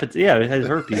hepatitis. Yeah, it has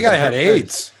herpes. The guy had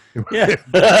AIDS. Yeah.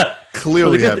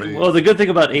 Clearly the good thing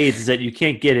about AIDS is that you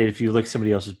can't get it if you lick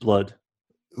somebody else's blood.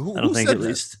 I don't think, at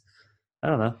least. I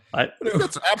don't know.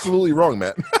 That's absolutely wrong,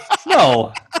 Matt.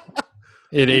 No.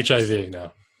 He had HIV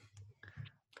now.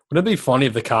 Wouldn't it be funny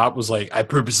if the cop was like, I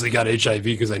purposely got HIV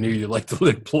because I knew you like to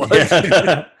lick blood?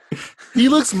 Yeah. He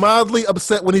looks mildly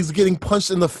upset when he's getting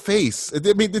punched in the face.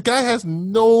 I mean, the guy has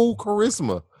no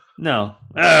charisma. No.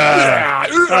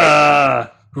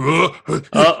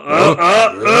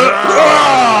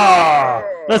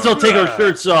 Let's all take our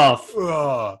shirts off.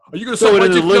 Are you going to suck my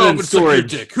dick? No, I'm going to suck your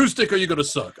dick. Whose dick are you going to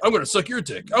suck? I'm going to suck your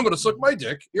dick. I'm going to suck my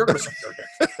dick. You're going to suck your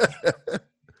dick.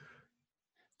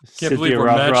 Can't believe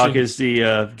Rothrock is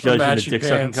the judge in the dick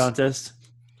sucking contest.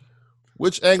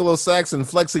 Which Anglo-Saxon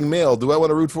flexing male do I want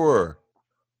to root for?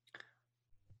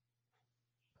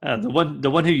 The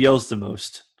one who yells the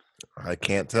most. I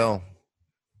can't tell.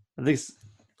 I think.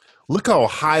 Look how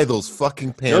high those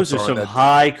fucking pants are. Those are some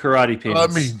high karate pants. I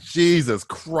mean, Jesus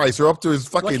Christ! They're up to his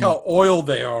fucking. Look how oiled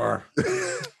they are.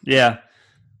 Yeah.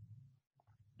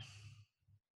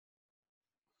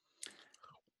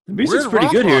 The music's pretty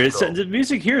good here. The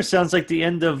music here sounds like the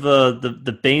end of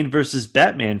the Bane versus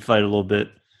Batman fight a little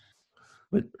bit.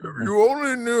 But, if you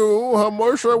only knew how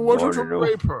much I wanted to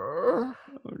rape her.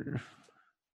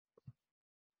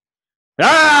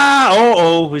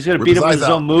 He's going to beat him with his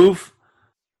own move.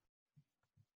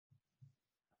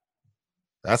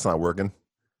 That's not working.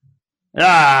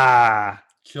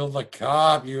 Kill the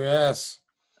cop, you ass.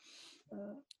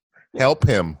 Help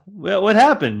him. Well, what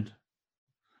happened?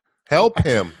 Help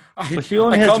him. But she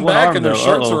only has come one back arm, and their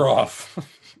shirts are off.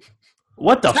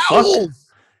 What the fuck?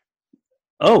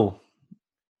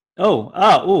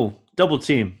 Double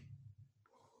team.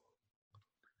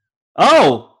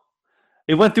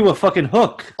 It went through a fucking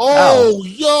hook. Oh,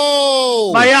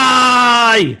 yo! My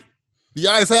eye! The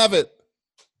eyes have it.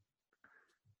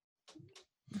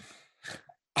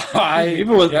 I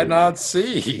cannot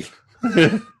see.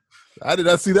 I did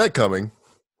not see that coming.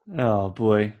 Oh,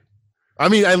 boy. I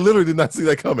mean, I literally did not see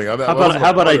that coming. How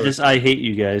about I hate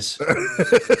you guys?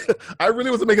 I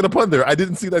really wasn't making a pun there. I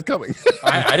didn't see that coming.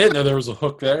 I didn't know there was a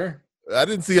hook there. I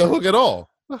didn't see a hook at all.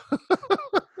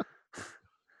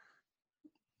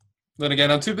 Then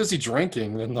again, I'm too busy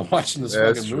drinking than watching this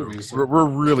fucking movie. So. We're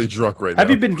really drunk right now.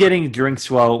 Have you been getting drinks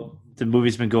while the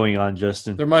movie's been going on,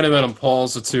 Justin? There might have been a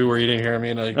pause or two where you didn't hear me.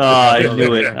 And I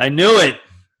knew it. I knew it.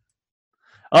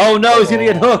 Oh, no, he's going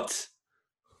to get hooked.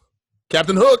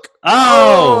 Captain Hook.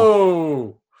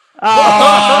 Oh,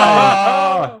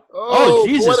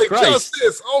 Jesus Christ.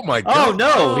 Justice. Oh, my God. Oh,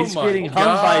 no, he's getting hung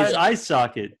by his eye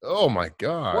socket. Oh, my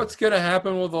God. What's going to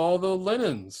happen with all the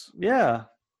linens? Yeah.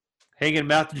 Hanging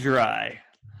him out to dry.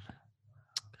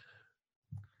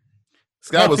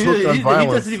 This guy was hooked on violence.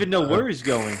 He doesn't even know where he's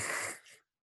going.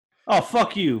 Oh,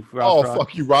 fuck you, Rothrock. Oh,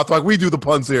 fuck you, Rothrock. We do the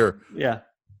puns here. Yeah.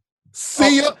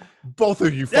 See ya. Both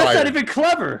of you fired. That's not even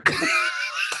clever.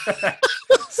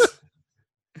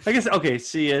 I guess, okay,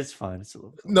 see ya. It's fine. It's a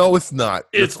little... No, it's not.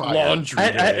 It's laundry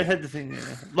day. I had the thing.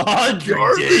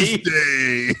 Laundry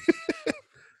day.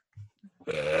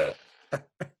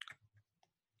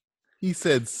 He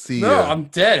said, see ya. No, I'm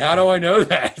dead. How do I know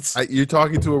that? You're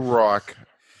talking to a rock.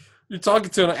 You're talking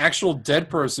to an actual dead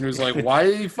person who's like, why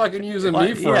are you fucking using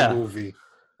me for a movie?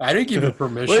 I didn't give you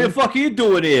permission. What the fuck are you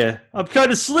doing here? I'm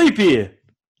kind of sleepy here.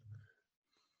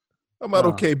 I'm not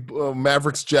okay,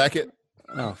 Maverick's jacket.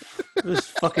 Oh, this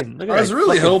fucking... I was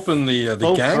really hoping the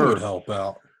gang would help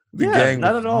out. The gang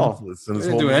not at all. They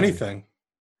didn't do anything.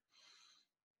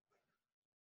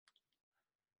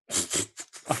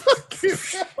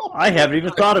 I haven't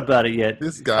even thought about it yet.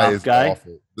 This guy is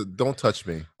awful. Don't touch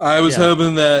me. I was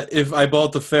hoping that if I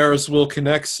bought the Ferris Wheel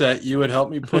Connect set, you would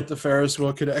help me put the Ferris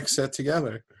Wheel Connect set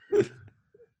together.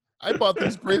 I bought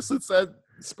these bracelets at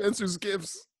Spencer's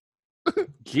Gifts.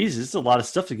 Jesus, it's a lot of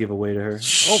stuff to give away to her.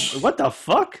 Oh, what the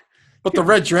fuck? But the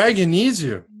Red Dragon needs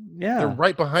you. Yeah. They're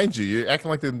right behind you. You're acting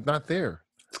like they're not there.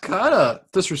 It's kind of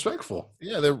disrespectful.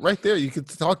 Yeah, they're right there. You could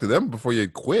talk to them before you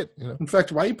quit. You know? In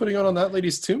fact, why are you putting it on that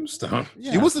lady's tombstone?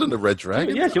 Yeah. She wasn't in the Red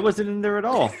Dragon. Yeah, she wasn't in there at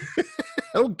all. I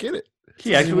don't get it.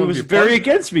 She actually was very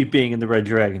against me being in the Red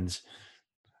Dragons.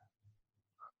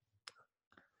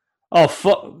 Oh,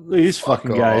 fuck. These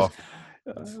fucking guys.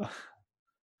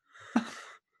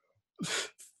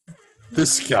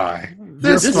 This guy.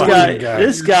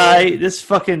 This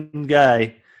fucking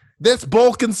guy. That's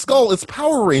Bulk and Skull. It's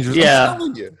Power Rangers. Yeah. I'm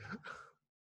telling you.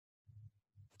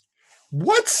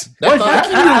 What?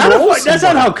 That's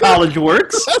not how college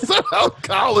works. That's not how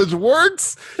college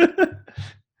works.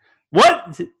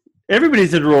 What?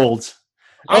 Everybody's enrolled.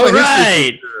 I'm All a history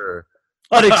right. teacher.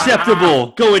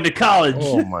 Unacceptable. Going to college.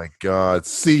 Oh my God.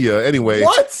 See ya. Anyway.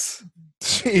 What?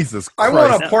 Jesus Christ. I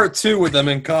want a part 2 with them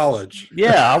in college.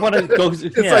 Yeah, I want to go.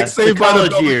 It's like Saved by the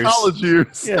Bell college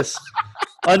years. Yes.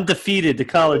 Undefeated, the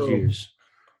college years.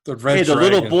 The Red Hey, the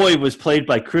Dragon. little boy was played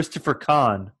by Christopher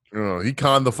Kahn. Oh, he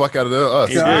conned the fuck out of us.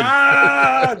 He did.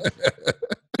 God!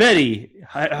 Betty,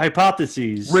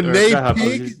 hypotheses. Renee or not Pig,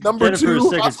 hypotheses, number Jennifer's 2.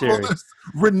 secretary.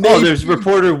 Renee Oh, there's Pig.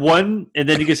 reporter 1, and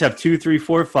then you just have 2, 3,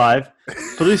 4, 5.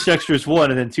 Police extras 1,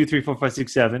 and then 2, 3, 4, 5,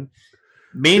 6, 7.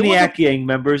 Maniac gang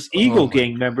members, Eagle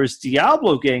gang members,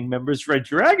 Diablo gang members, Red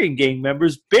Dragon gang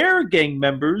members, Bear gang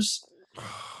members.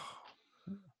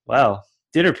 Wow.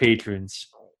 Dinner patrons.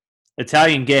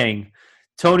 Italian gang.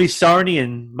 Tony Sarney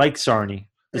and Mike Sarney.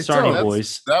 The Sarney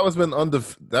boys. That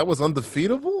was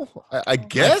undefeatable? I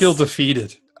guess. I feel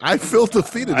defeated. I feel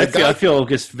defeated. I feel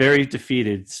just very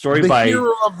defeated. Story the by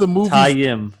hero of the movie. Ty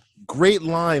Yim. Great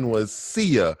line was "See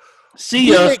ya." See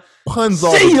We ya. make puns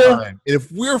all See the ya. time.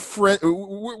 If we're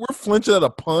flinching at a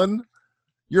pun,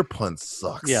 your pun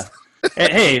sucks. Yeah.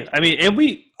 And, hey, I mean, and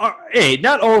we are. Hey,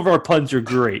 not all of our puns are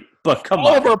great, but come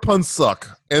all on. of our puns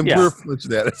suck, and Yeah. we're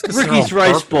flinching at it. Ricky's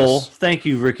Rice Bowl. Thank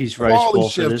you, Ricky's Rice Quality Bowl,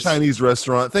 for Chef this. Chinese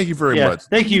restaurant. Thank you very much.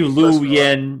 Thank you, Lu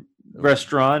Yen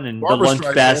Restaurant and Barbara the Lunch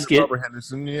Streisand, Basket. Barbara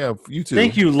Henderson. Yeah, you too.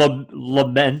 Thank you, Lamont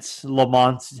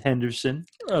Henderson.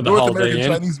 The North Holiday American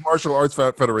Inn. Chinese Martial Arts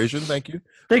Federation. Thank you.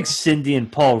 Thanks, Cindy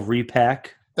and Paul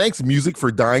Repack. Thanks, music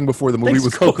for dying before the movie Thanks,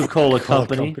 was Coca-Cola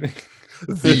Company.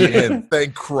 The end.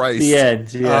 Thank Christ. The end. Yeah,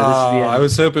 this is the end. I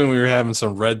was hoping we were having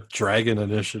some Red Dragon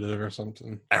initiative or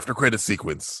something. After credit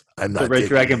sequence. I'm The not Red taking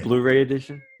Dragon it. Blu-ray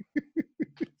edition.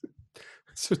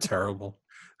 So terrible.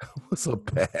 It was a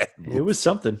bad movie. It was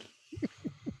something.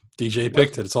 DJ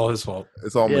picked it. It's all his fault.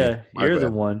 It's all me. Yeah, My you're bad.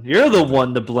 the one. You're the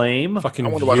one to blame. Fucking I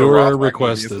want to watch a viewer Rothrock movie.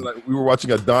 requested. It's like we were watching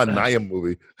a Don Nyam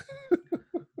movie.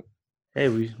 Hey,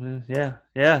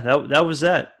 that was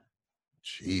that.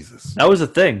 Jesus. That was a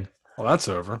thing. Well, that's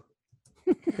over.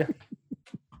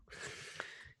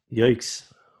 Yikes.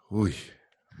 Ooh,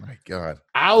 my God.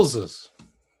 Owzes.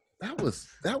 That was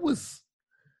That was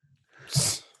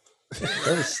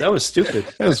stupid.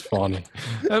 That was funny.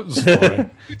 That was funny.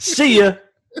 See ya.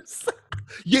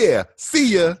 yeah.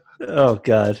 See ya. Oh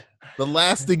God. The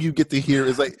last thing you get to hear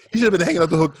is like he should have been hanging out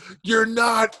the hook. You're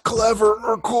not clever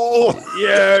or cool.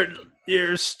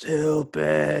 You're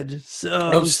stupid. So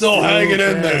I'm still hanging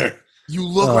in there. You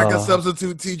look like a Oh.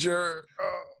 substitute teacher.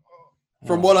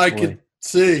 From what I boy. could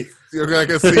see. You're I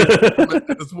can see at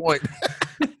this point.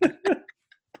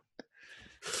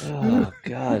 Oh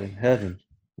God in heaven.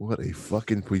 What a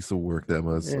fucking piece of work that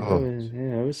was. Yeah, Oh,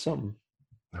 it was something.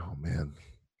 oh man.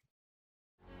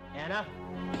 Anna,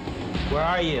 where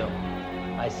are you?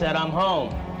 I said I'm home.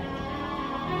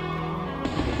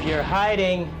 If you're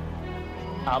hiding,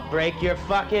 I'll break your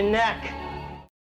fucking neck.